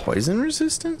with poison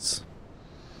resistance?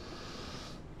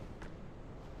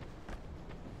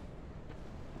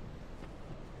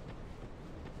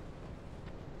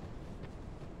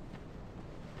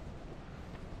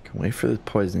 Can wait for the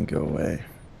poison to go away.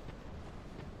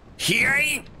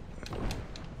 Here.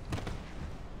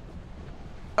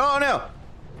 Oh no.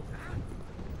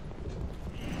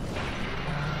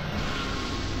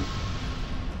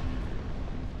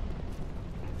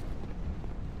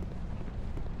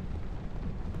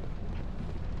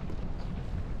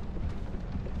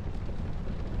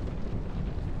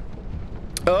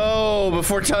 Oh,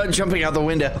 before jumping out the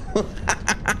window.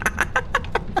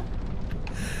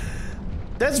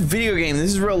 That's video game.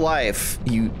 This is real life,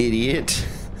 you idiot.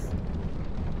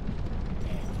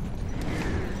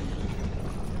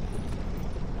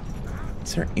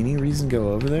 Is there any reason to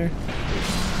go over there?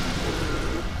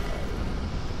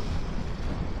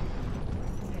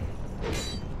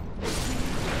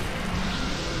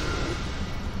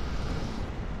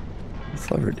 What's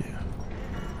Flubber do?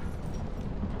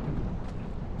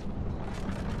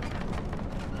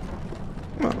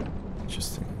 Oh,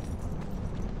 interesting.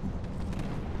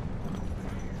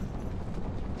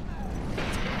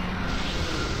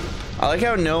 I like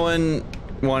how no one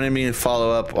wanted me to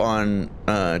follow up on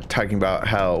talking about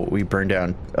how we burned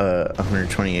down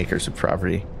 120 acres of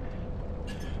property.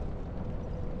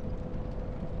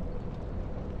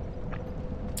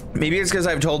 Maybe it's because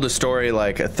I've told the story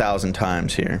like 1,000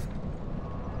 times here.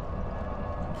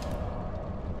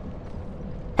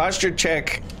 Posture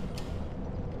check.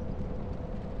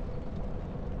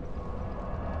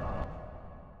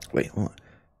 Wait, hold on.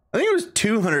 I think it was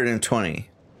 220.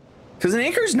 Because an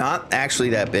acre's not actually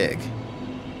that big.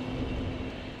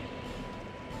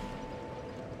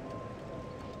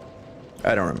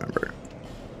 I don't remember.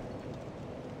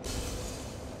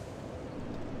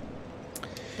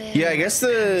 Yeah, I guess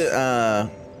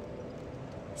the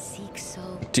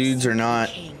dudes are not.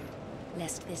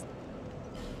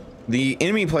 The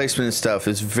enemy placement and stuff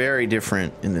is very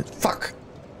different in the fuck.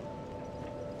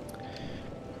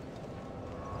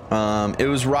 It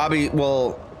was Robbie.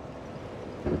 Well,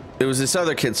 it was this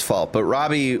other kid's fault, but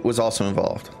Robbie was also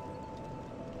involved.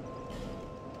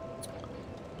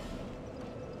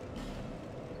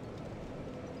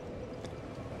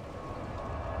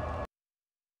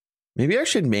 Maybe I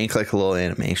should make like a little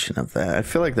animation of that. I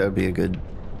feel like that would be a good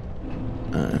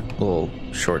little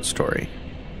short story.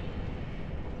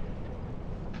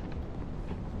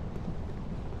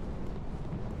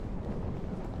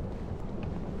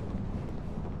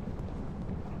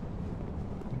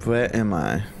 Where am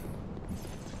I?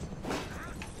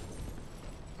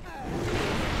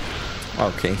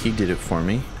 Okay, he did it for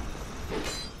me.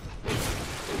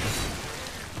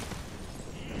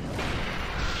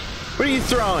 What are you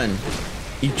throwing,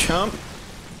 you chump?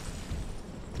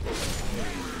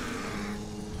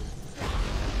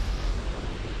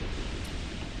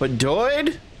 But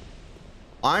Doid,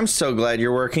 I'm so glad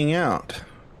you're working out.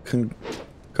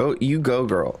 You go,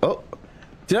 girl. Oh,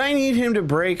 did I need him to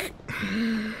break?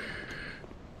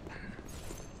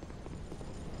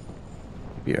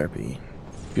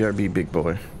 BRB, big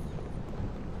boy.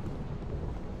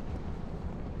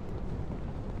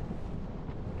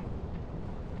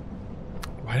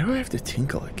 Why do I have to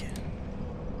tinkle again?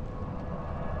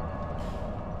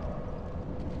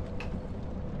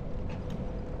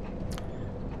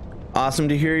 Awesome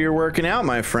to hear you're working out,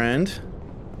 my friend.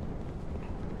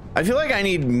 I feel like I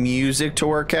need music to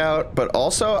work out, but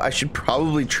also I should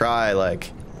probably try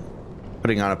like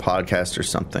putting on a podcast or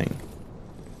something.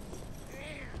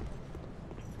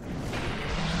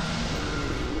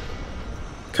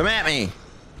 Come at me.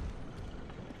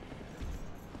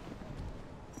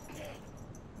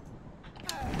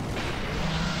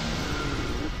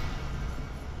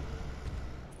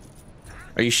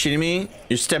 Are you shitting me?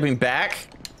 You're stepping back?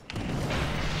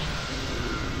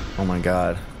 Oh my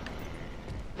god.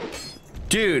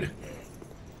 Dude.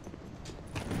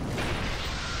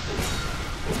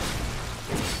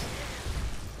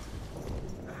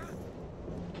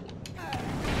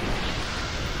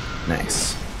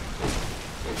 Nice.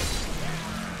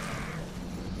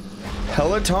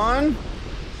 Peloton?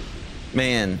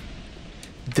 Man.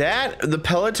 The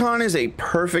Peloton is a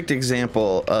perfect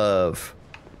example of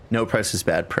no press is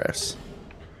bad press.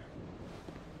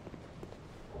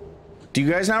 Do you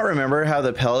guys not remember how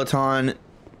the Peloton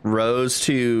rose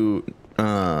to,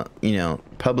 you know,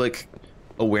 public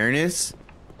awareness? It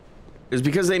was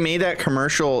because they made that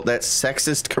commercial, that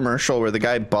sexist commercial where the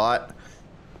guy bought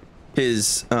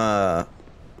his, oh,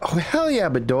 hell yeah,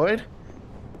 Bedoid.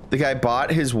 The guy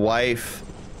bought his wife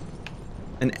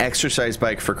an exercise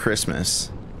bike for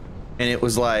Christmas, and it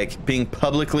was like being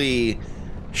publicly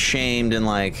shamed and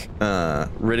like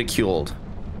ridiculed.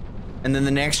 And then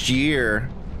the next year,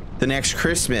 the next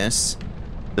Christmas,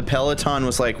 the Peloton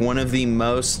was like one of the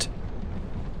most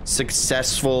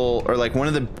successful, or like one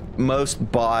of the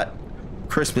most bought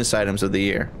Christmas items of the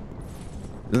year.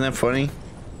 Isn't that funny?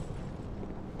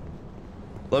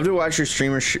 Love to watch your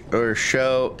streamer or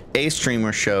show, a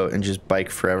streamer show, and just bike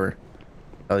forever.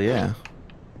 Oh yeah.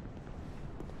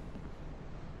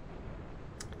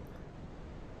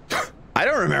 I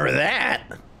don't remember that.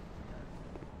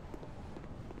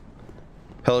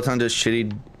 Peloton does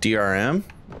shitty DRM?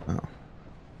 Oh.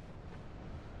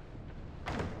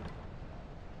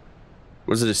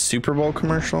 Was it a Super Bowl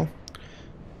commercial?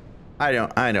 I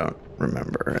don't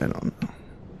remember. I don't know.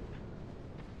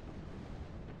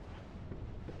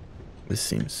 This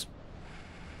seems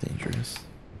dangerous.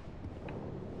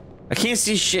 I can't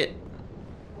see shit.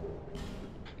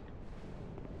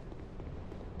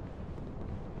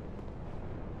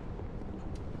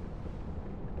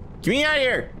 Get me out of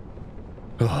here.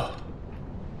 Oh.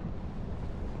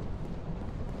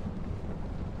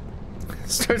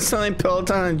 Start selling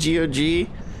Peloton on GOG.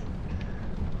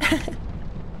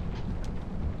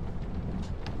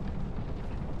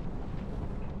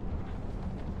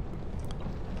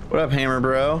 What up, Hammer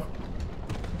Bro?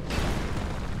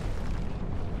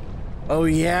 Oh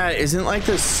yeah, isn't like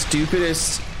the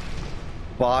stupidest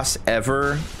boss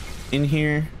ever in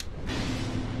here?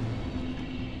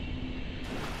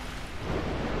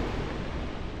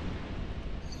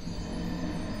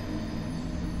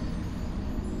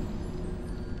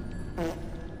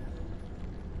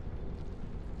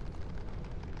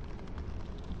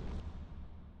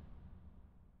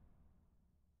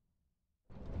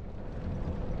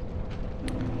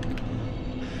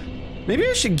 Maybe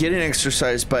I should get an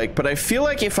exercise bike, but I feel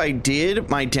like if I did,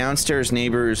 my downstairs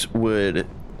neighbors would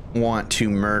want to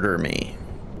murder me.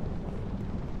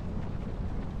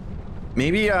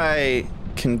 Maybe I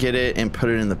can get it and put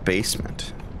it in the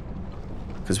basement,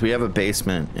 because we have a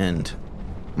basement and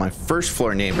my first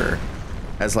floor neighbor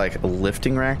has like a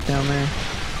lifting rack down there,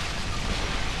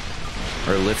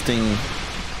 or lifting,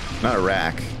 not a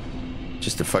rack,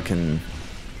 just a fucking,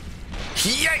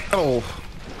 oh,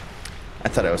 I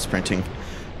thought I was sprinting.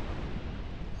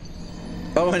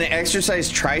 Oh, an exercise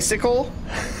tricycle?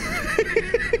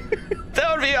 That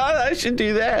would be awesome. I should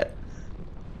do that.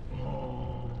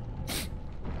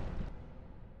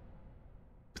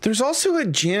 But there's also a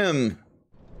gym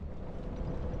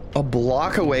a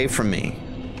block away from me.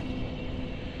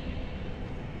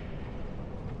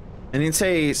 And it's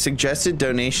a suggested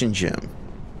donation gym.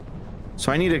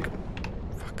 So I need to...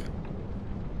 Fuck.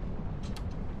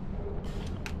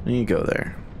 I need to go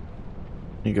there.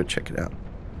 I need to go check it out.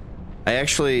 I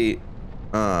actually...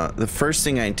 the first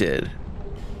thing I did,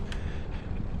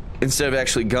 instead of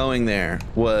actually going there,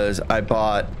 was I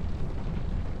bought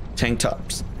tank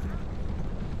tops.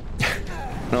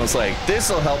 And I was like, this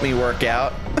will help me work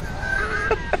out.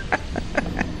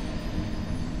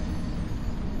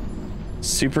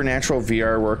 Supernatural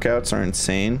VR workouts are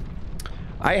insane.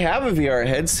 I have a VR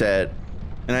headset,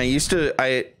 and I used to,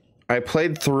 I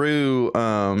played through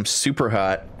Super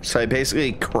Hot, so I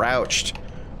basically crouched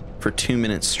for 2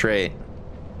 minutes straight.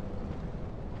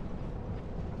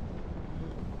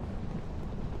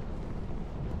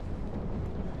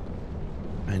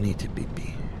 I need to be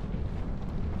pee,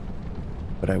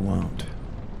 but I won't.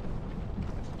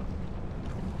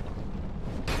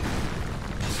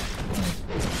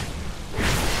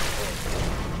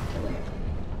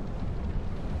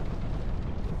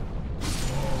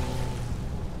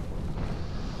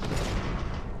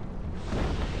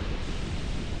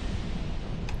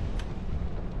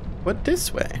 What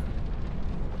this way?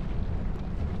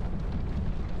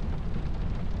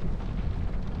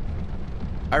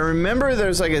 I remember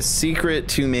there's like a secret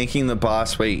to making the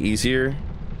boss way easier.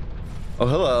 Oh,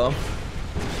 hello.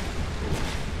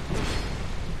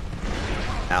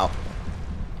 Ow.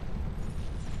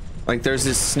 Like there's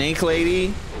this snake lady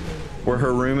where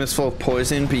her room is full of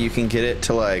poison, but you can get it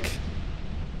to like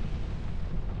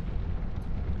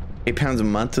 £8 a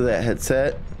month to that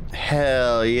headset.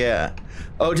 Hell yeah.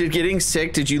 Oh, did getting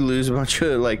sick, did you lose a bunch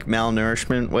of like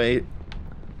malnourishment weight?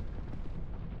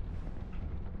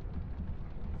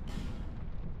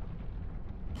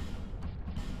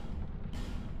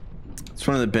 It's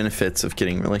one of the benefits of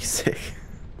getting really sick.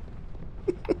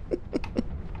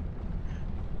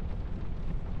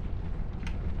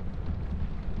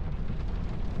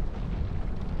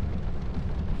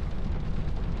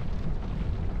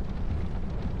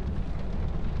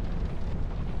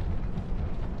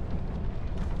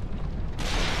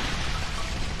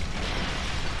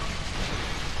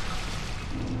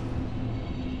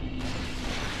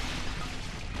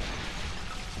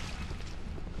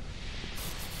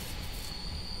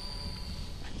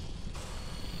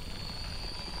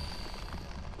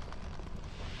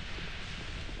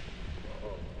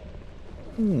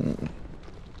 Oh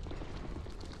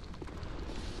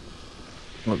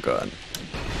god.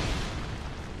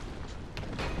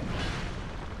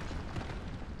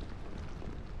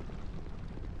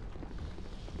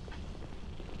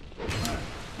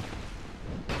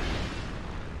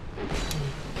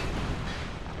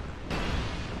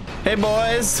 Hey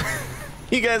boys,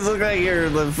 you guys look like you're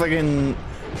the fucking,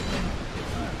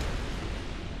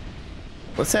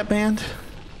 what's that band?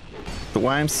 The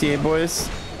YMCA boys?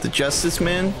 The Justice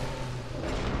Men?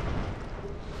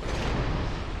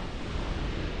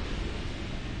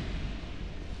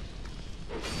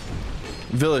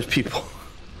 Village People.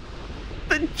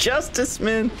 The Justice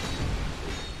Men.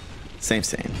 Same.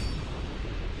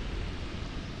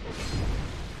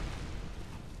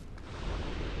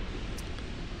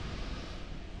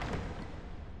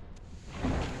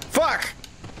 Fuck!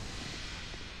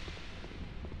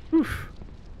 Oof.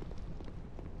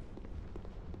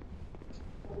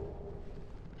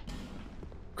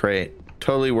 Great.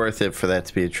 Totally worth it for that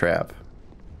to be a trap.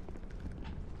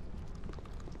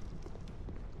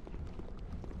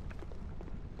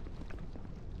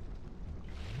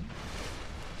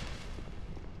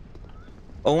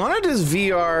 Alana does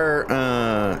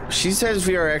VR, she says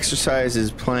VR exercise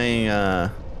is playing,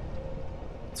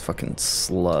 it's fucking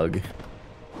slug.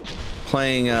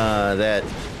 Playing, that,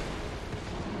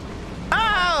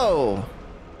 ow!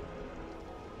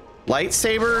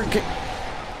 Lightsaber?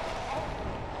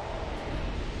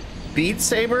 Beat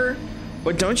Saber?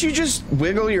 But don't you just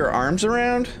wiggle your arms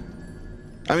around?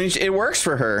 I mean, it works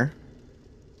for her.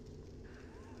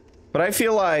 But I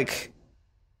feel like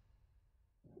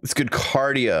it's good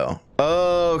cardio.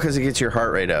 Oh, because it gets your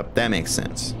heart rate up. That makes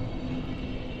sense.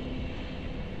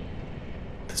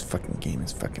 This fucking game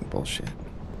is fucking bullshit.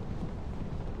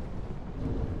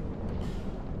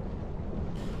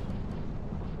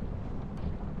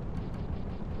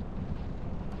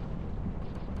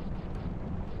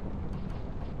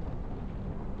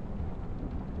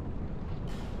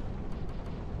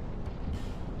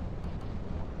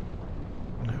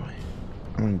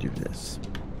 I'm gonna do this.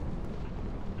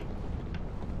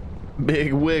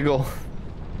 Big wiggle.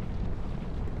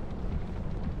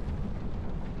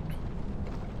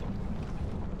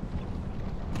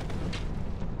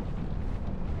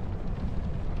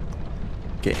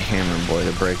 Get Hammer Boy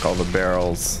to break all the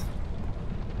barrels.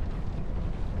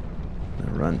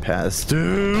 Run past.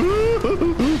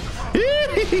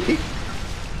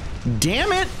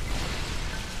 Damn it!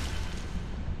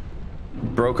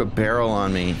 Broke a barrel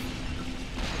on me.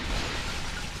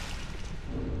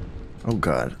 Oh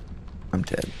god, I'm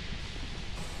dead.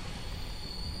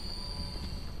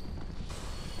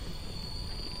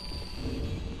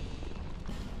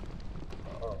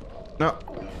 No.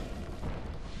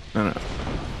 No.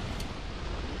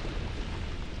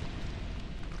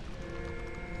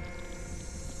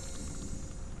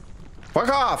 Fuck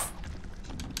off!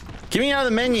 Get me out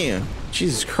of the menu.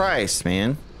 Jesus Christ,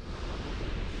 man.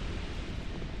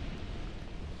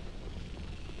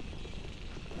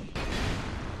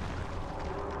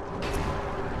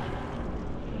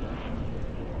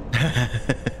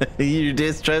 Your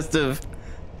distrust of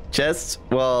chests?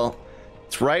 Well,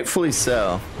 it's rightfully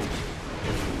so.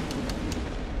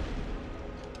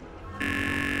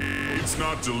 It's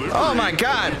not delivery. Oh my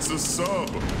god! It's a sub.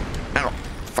 Ow.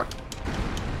 Fuck.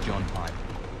 John Hype.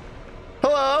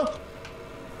 Hello?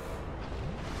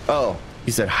 Oh,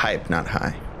 you said hype, not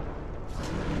high.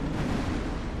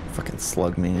 Fucking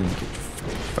slug man. Get your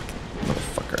fucking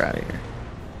motherfucker out of here.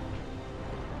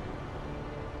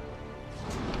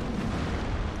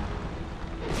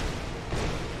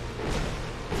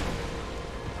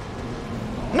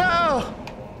 No!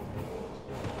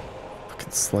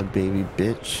 Fucking slug baby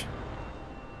bitch.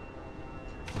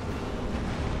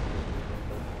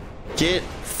 Get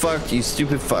fucked, you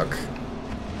stupid fuck.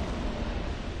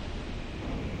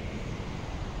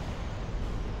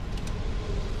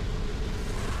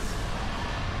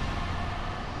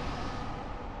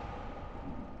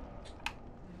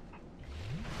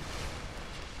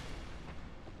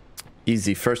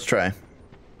 Easy, first try.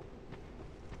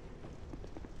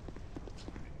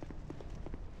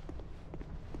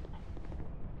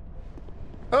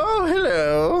 Oh,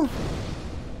 hello.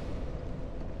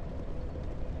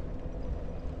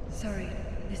 Sorry,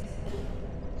 this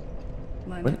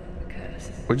my What? curse.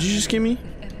 What'd you just give me?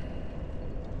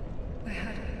 I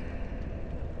had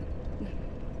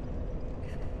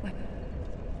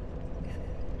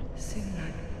soon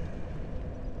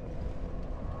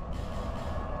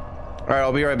All right,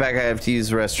 I'll be right back. I have to use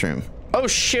the restroom. Oh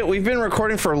shit, we've been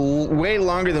recording for way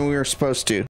longer than we were supposed to.